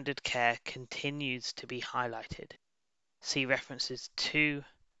substandard care continues to be highlighted. See references 2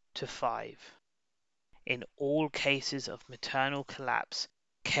 to 5. In all cases of maternal collapse,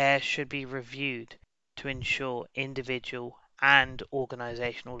 care should be reviewed to ensure individual and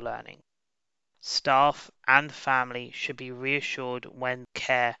organizational learning. Staff and family should be reassured when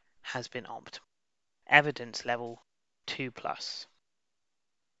care has been optimal. Evidence level 2+.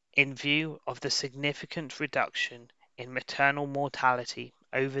 In view of the significant reduction in maternal mortality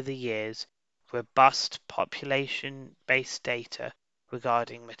over the years, robust population-based data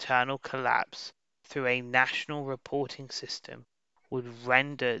regarding maternal collapse through a national reporting system would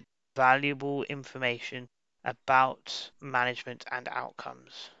render valuable information about management and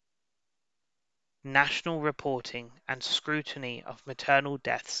outcomes. National reporting and scrutiny of maternal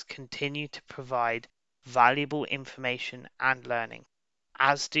deaths continue to provide valuable information and learning,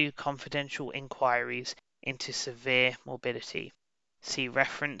 as do confidential inquiries into severe morbidity. See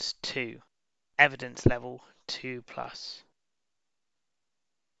reference 2, evidence level 2+.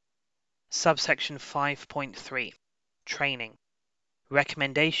 Subsection 5.3 Training.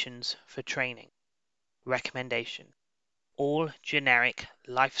 Recommendations for training. Recommendation. All generic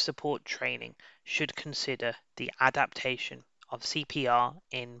life support training should consider the adaptation of CPR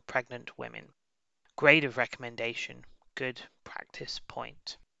in pregnant women. Grade of recommendation, good practice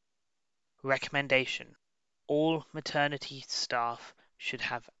point. Recommendation. All maternity staff should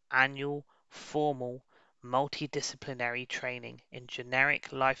have annual, formal, multidisciplinary training in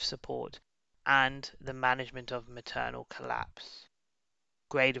generic life support and the management of maternal collapse.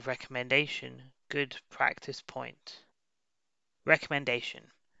 Grade of recommendation, good practice point. Recommendation: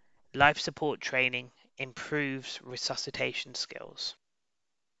 life support training improves resuscitation skills.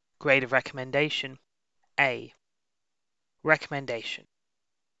 Grade of recommendation, A. Recommendation: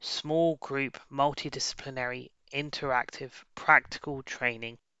 small group multidisciplinary interactive practical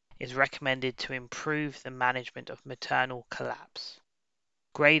training is recommended to improve the management of maternal collapse.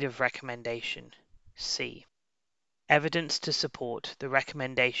 Grade of recommendation, C. Evidence to support the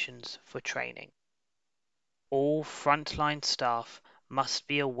recommendations for training. All frontline staff must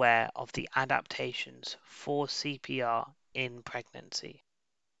be aware of the adaptations for CPR in pregnancy.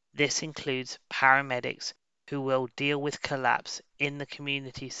 This includes paramedics who will deal with collapse in the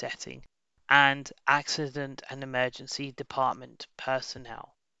community setting and accident and emergency department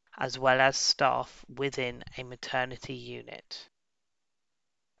personnel, as well as staff within a maternity unit.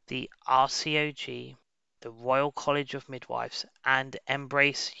 The RCOG, the Royal College of Midwives, and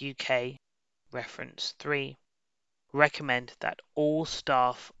Embrace UK reference 3 recommend that all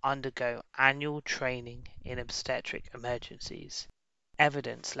staff undergo annual training in obstetric emergencies.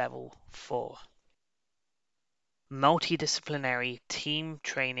 Evidence level 4. Multidisciplinary team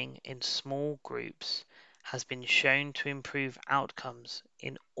training in small groups has been shown to improve outcomes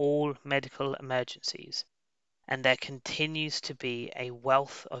in all medical emergencies, and there continues to be a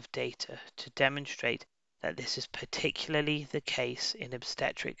wealth of data to demonstrate that this is particularly the case in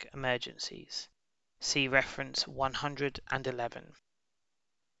obstetric emergencies. See reference 111.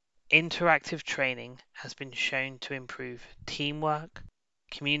 Interactive training has been shown to improve teamwork,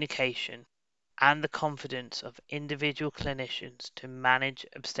 communication, and the confidence of individual clinicians to manage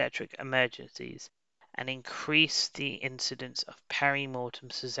obstetric emergencies and increase the incidence of perimortem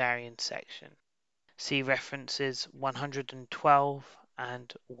cesarean section. See references 112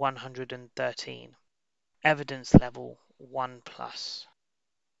 and 113. Evidence level 1+.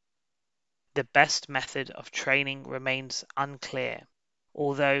 The best method of training remains unclear,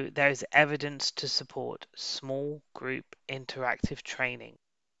 although there is evidence to support small group interactive training.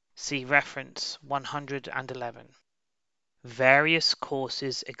 See reference 111. Various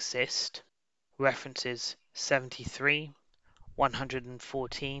courses exist, references 73,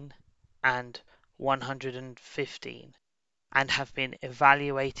 114, and 115, and have been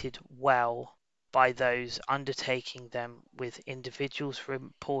evaluated well by those undertaking them, with individuals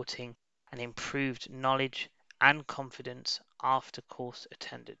reporting an improved knowledge and confidence after course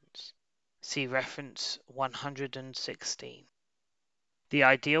attendance. See reference 116. The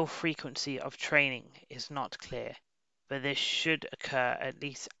ideal frequency of training is not clear, but this should occur at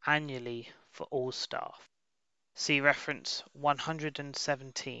least annually for all staff. See reference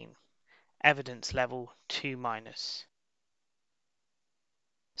 117. Evidence level 2-.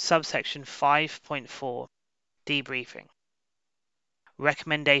 Subsection 5.4 Debriefing.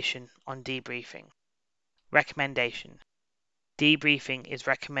 Recommendation on debriefing. Recommendation: debriefing is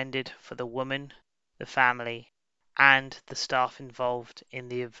recommended for the woman, the family, and the staff involved in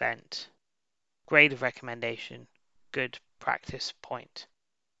the event. Grade of recommendation, good practice point.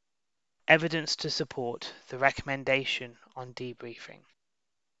 Evidence to support the recommendation on debriefing.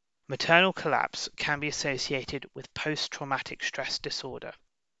 Maternal collapse can be associated with post-traumatic stress disorder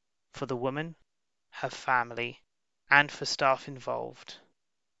for the woman, her family, and for staff involved,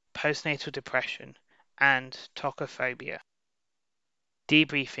 postnatal depression, and tocophobia.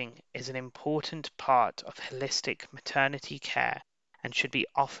 Debriefing is an important part of holistic maternity care and should be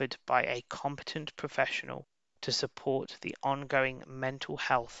offered by a competent professional to support the ongoing mental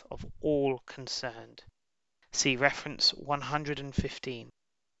health of all concerned. See reference 115.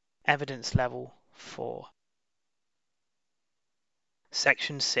 Evidence level 4.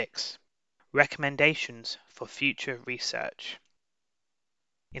 Section 6. Recommendations for future research.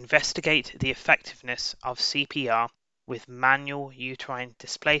 Investigate the effectiveness of CPR with manual uterine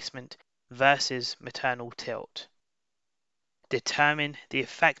displacement versus maternal tilt. Determine the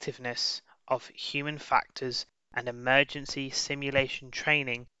effectiveness of human factors and emergency simulation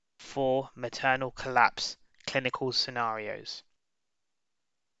training for maternal collapse clinical scenarios.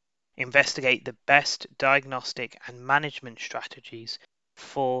 Investigate the best diagnostic and management strategies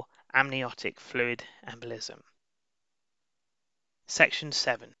for amniotic fluid embolism. Section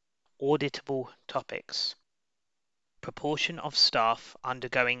 7. Auditable topics. Proportion of staff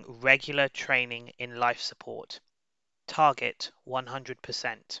undergoing regular training in life support. Target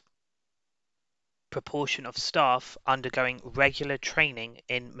 100%. Proportion of staff undergoing regular training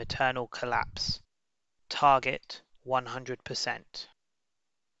in maternal collapse. Target 100%.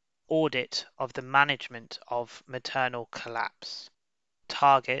 Audit of the management of maternal collapse.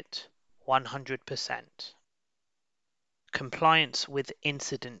 Target 100%. Compliance with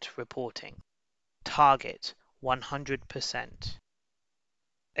incident reporting. Target 100%.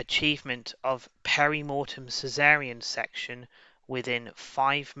 Achievement of perimortem caesarean section within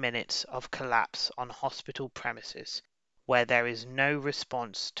 5 minutes of collapse on hospital premises where there is no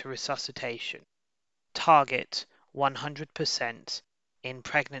response to resuscitation. Target 100% in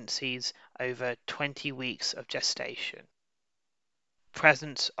pregnancies over 20 weeks of gestation.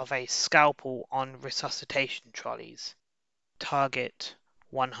 Presence of a scalpel on resuscitation trolleys. Target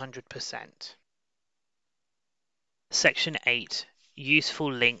 100%. Section 8.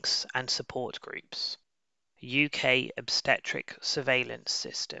 Useful links and support groups. UK Obstetric Surveillance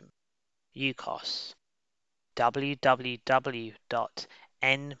System, UKOS,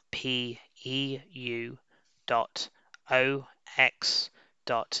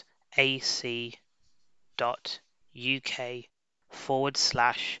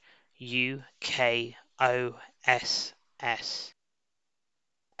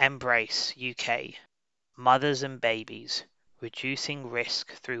 Embrace UK, Mothers and Babies, reducing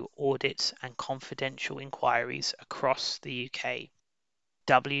risk through audits and confidential inquiries across the UK.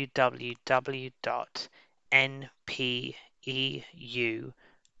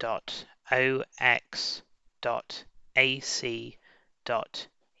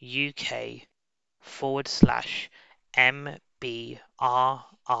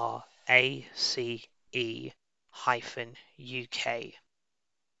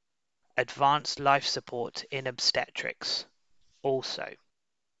 Advanced life support in obstetrics. Also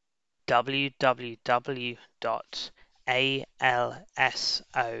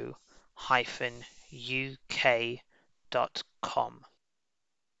www.also-uk.com.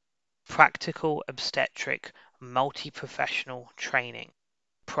 Practical obstetric multi-professional training.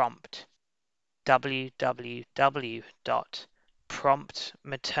 Prompt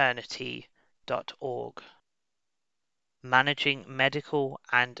www.promptmaternity.org. Managing medical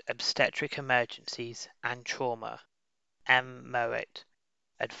and obstetric emergencies and trauma. MMOET,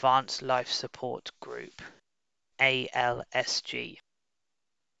 Advanced Life Support Group, ALSG.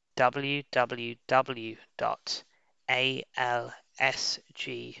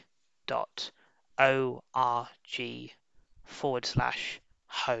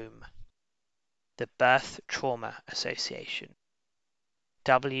 The Birth Trauma Association.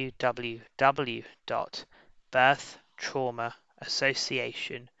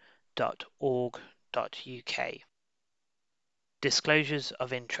 www.birthtraumaassociation.org.uk. Disclosures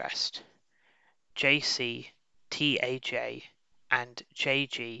of interest. JC, TAJ, and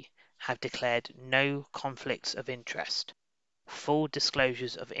JG have declared no conflicts of interest. Full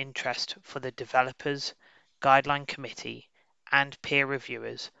disclosures of interest for the developers, guideline committee, and peer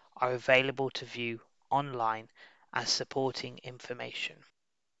reviewers are available to view online as supporting information.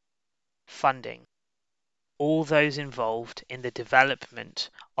 Funding. All those involved in the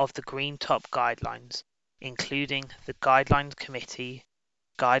development of the Green Top Guidelines, including the Guideline Committee,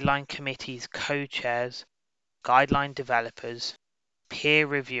 Guideline Committee's co-chairs, guideline developers, peer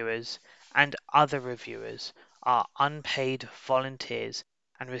reviewers, and other reviewers, are unpaid volunteers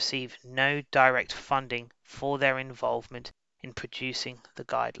and receive no direct funding for their involvement in producing the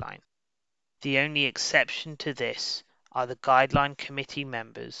guideline. The only exception to this are the Guideline Committee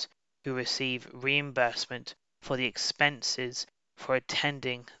members who receive reimbursement for the expenses for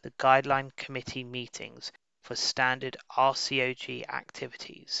attending the Guideline Committee meetings for standard RCOG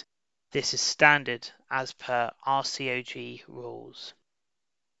activities. This is standard as per RCOG rules.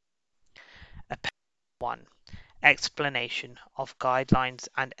 Appendix 1. Explanation of guidelines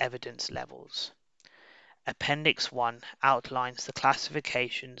and evidence levels. Appendix 1 outlines the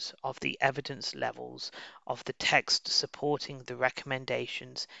classifications of the evidence levels of the text supporting the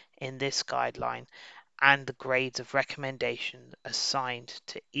recommendations in this guideline and the grades of recommendation assigned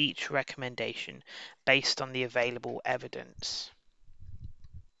to each recommendation based on the available evidence.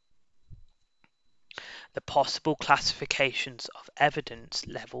 The possible classifications of evidence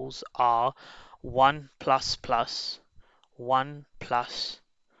levels are 1++, 1+,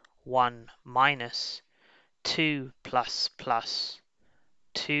 1-, 2++,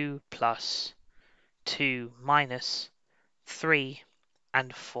 2+, 2-, 3,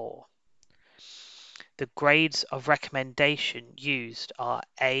 and 4. The grades of recommendation used are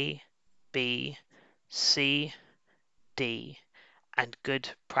A, B, C, D, and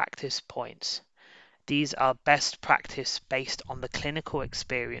good practice points. These are best practice based on the clinical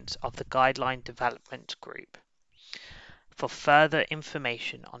experience of the guideline development group. For further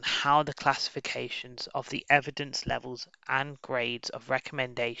information on how the classifications of the evidence levels and grades of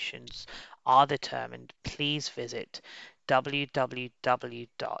recommendations are determined, please visit www.irgc.org.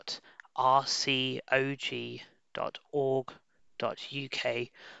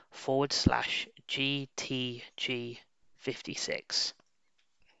 rcog.org.uk/GTG56.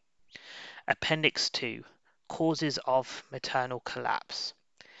 Appendix 2. Causes of maternal collapse.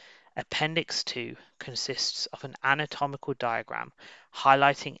 Appendix 2 consists of an anatomical diagram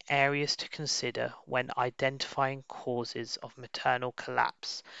highlighting areas to consider when identifying causes of maternal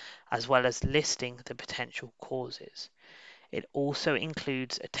collapse, as well as listing the potential causes. It also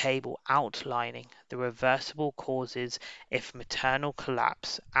includes a table outlining the reversible causes if maternal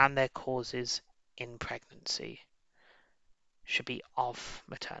collapse and their causes in pregnancy. Should be of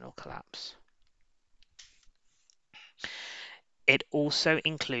maternal collapse. It also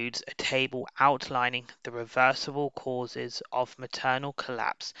includes a table outlining the reversible causes of maternal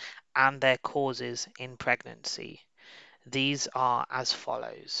collapse and their causes in pregnancy. These are as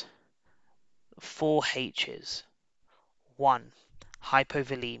follows. 4 H's. 1.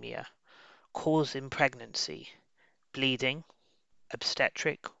 Hypovolemia. Cause in pregnancy. Bleeding,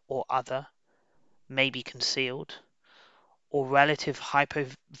 obstetric or other, may be concealed, or relative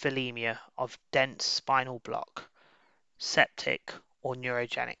hypovolemia of dense spinal block, septic or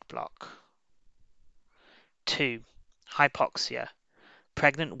neurogenic block. 2. Hypoxia.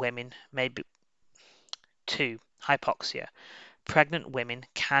 Pregnant women may be 2. Hypoxia. Pregnant women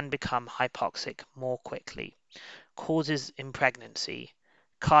can become hypoxic more quickly. Causes in pregnancy.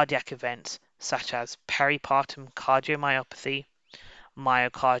 Cardiac events such as peripartum cardiomyopathy,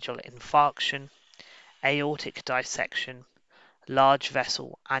 myocardial infarction, aortic dissection, large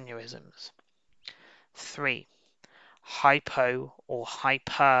vessel aneurysms. 3. Hypo or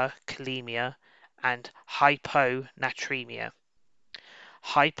hyperkalemia and hyponatremia.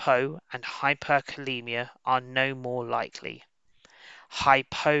 Hypo and hyperkalemia are no more likely.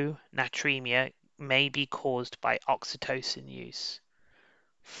 Hyponatremia may be caused by oxytocin use.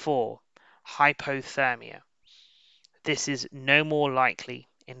 4. Hypothermia. This is no more likely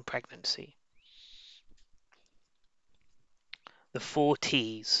in pregnancy. The 4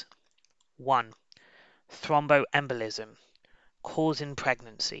 T's. 1. Thromboembolism. Cause in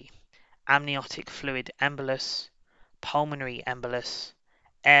pregnancy. Amniotic fluid embolus, pulmonary embolus,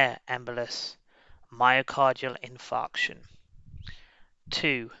 air embolus, myocardial infarction.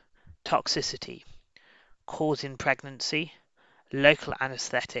 2. Toxicity. Cause in pregnancy. Local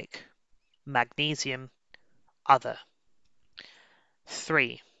anesthetic, magnesium, other.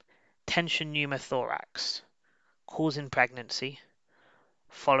 3. Tension pneumothorax. Cause in pregnancy,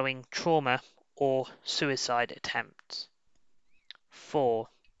 following trauma or suicide attempts. 4.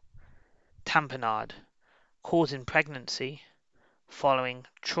 Tamponade. Cause in pregnancy, following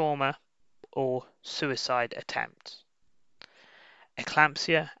trauma or suicide attempts.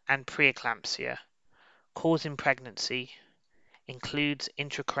 Eclampsia and preeclampsia. Cause in pregnancy includes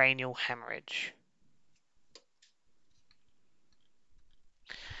intracranial hemorrhage.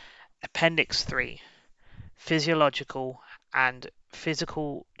 Appendix 3. Physiological and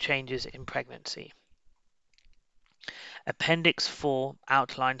physical changes in pregnancy. Appendix 4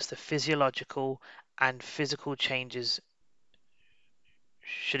 outlines the physiological and physical changes.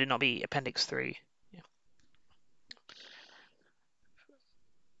 Should it not be Appendix 3? Yeah.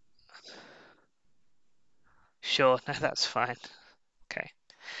 Sure, no, that's fine. Okay.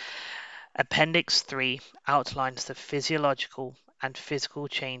 Appendix 3 outlines the physiological and physical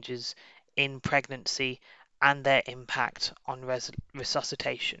changes in pregnancy and their impact on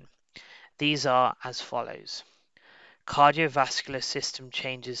resuscitation. These are as follows. Cardiovascular system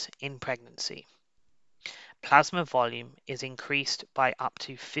changes in pregnancy. Plasma volume is increased by up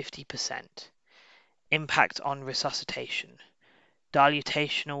to 50%. Impact on resuscitation.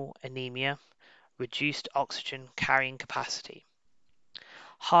 Dilutational anemia, reduced oxygen carrying capacity.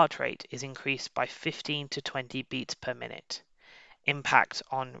 Heart rate is increased by 15 to 20 beats per minute. Impact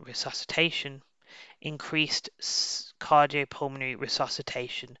on resuscitation. Increased cardiopulmonary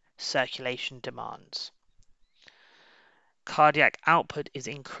resuscitation circulation demands. Cardiac output is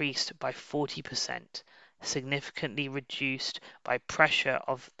increased by 40%, significantly reduced by pressure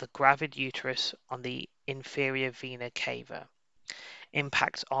of the gravid uterus on the inferior vena cava.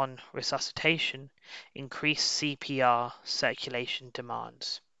 Impact on resuscitation, increased CPR circulation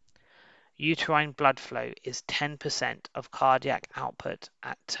demands. Uterine blood flow is 10% of cardiac output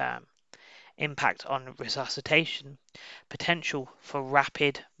at term. Impact on resuscitation, potential for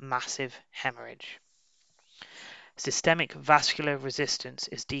rapid massive hemorrhage. Systemic vascular resistance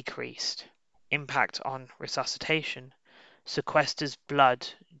is decreased. Impact on resuscitation, sequesters blood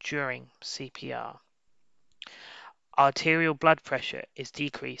during CPR. Arterial blood pressure is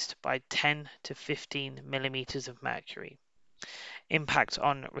decreased by 10 to 15 millimeters of mercury. Impact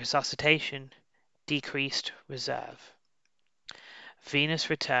on resuscitation, decreased reserve. Venous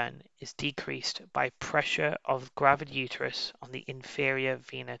return is decreased by pressure of gravid uterus on the inferior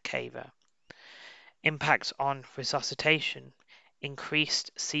vena cava. Impact on resuscitation,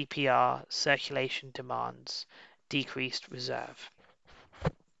 increased CPR circulation demands, decreased reserve.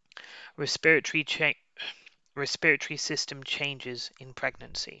 Respiratory system changes in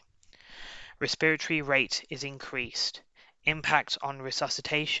pregnancy. Respiratory rate is increased. Impact on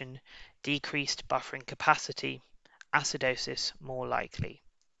resuscitation, decreased buffering capacity, acidosis more likely.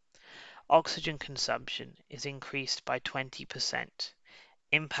 Oxygen consumption is increased by 20%.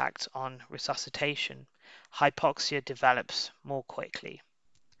 Impact on resuscitation, hypoxia develops more quickly.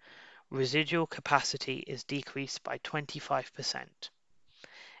 Residual capacity is decreased by 25%.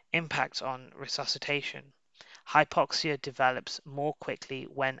 Impact on resuscitation, hypoxia develops more quickly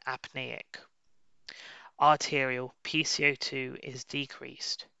when apneic. Arterial PCO2 is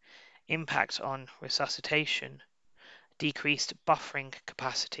decreased. Impact on resuscitation, decreased buffering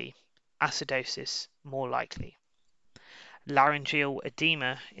capacity, acidosis more likely. Laryngeal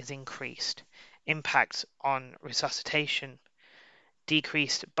edema is increased. Impact on resuscitation,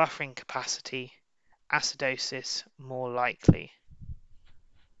 decreased buffering capacity, acidosis more likely.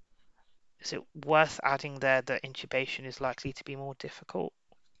 Is it worth adding there that intubation is likely to be more difficult?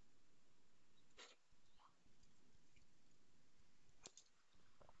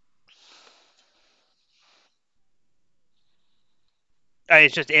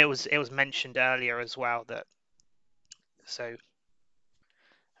 It's just it was mentioned earlier as well that, so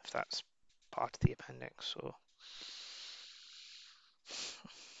if that's part of the appendix or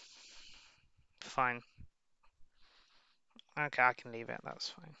fine. Okay, I can leave it, that's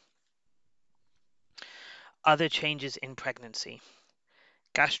fine. Other changes in pregnancy.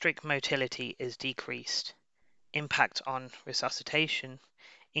 Gastric motility is decreased. Impact on resuscitation,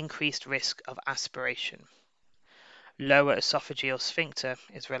 increased risk of aspiration. Lower esophageal sphincter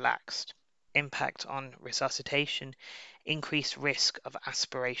is relaxed. Impact on resuscitation, increased risk of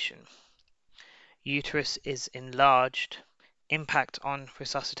aspiration. Uterus is enlarged. Impact on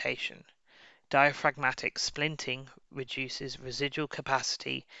resuscitation. Diaphragmatic splinting reduces residual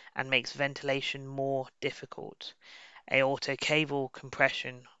capacity and makes ventilation more difficult. Aortocaval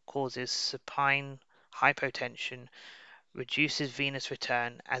compression causes supine hypotension, reduces venous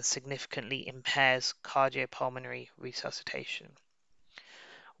return, and significantly impairs cardiopulmonary resuscitation.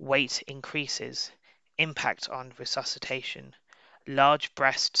 Weight increases. Impact on resuscitation. Large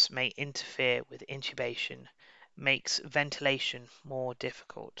breasts may interfere with intubation, makes ventilation more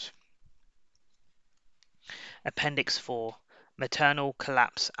difficult. Appendix 4. Maternal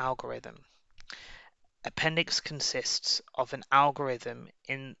collapse algorithm. Appendix consists of an algorithm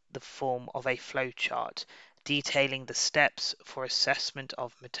in the form of a flowchart detailing the steps for assessment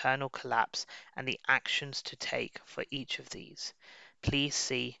of maternal collapse and the actions to take for each of these. Please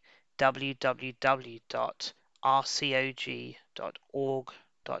see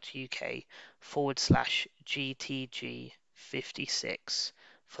www.rcog.org.uk/GTG56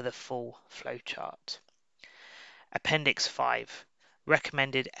 for the full flowchart. Appendix 5.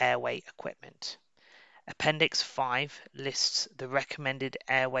 Recommended airway equipment. Appendix 5 lists the recommended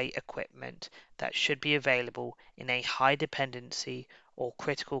airway equipment that should be available in a high dependency or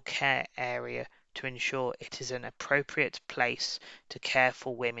critical care area to ensure it is an appropriate place to care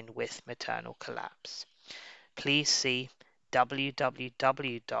for women with maternal collapse. Please see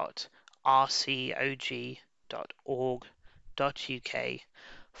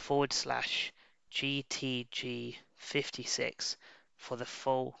for the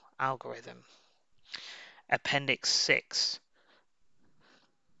full algorithm. Appendix 6.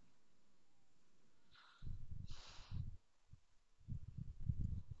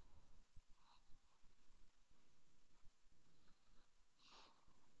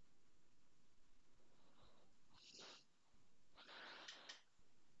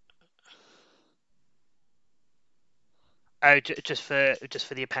 Oh, just for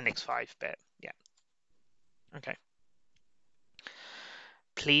the Appendix 5 bit. Yeah. Okay.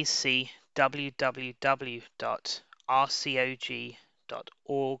 Please see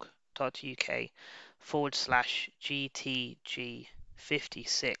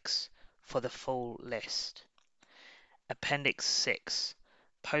www.rcog.org.uk/GTG56 for the full list. Appendix 6.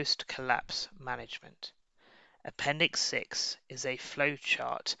 Post-collapse management. Appendix 6 is a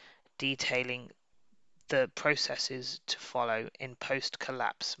flowchart detailing the processes to follow in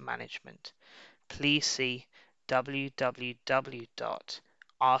post-collapse management. Please see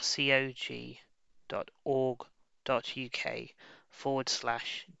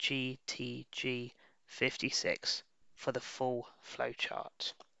for the full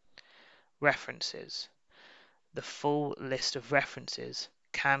flowchart. References. The full list of references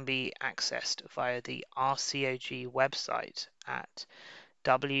can be accessed via the RCOG website at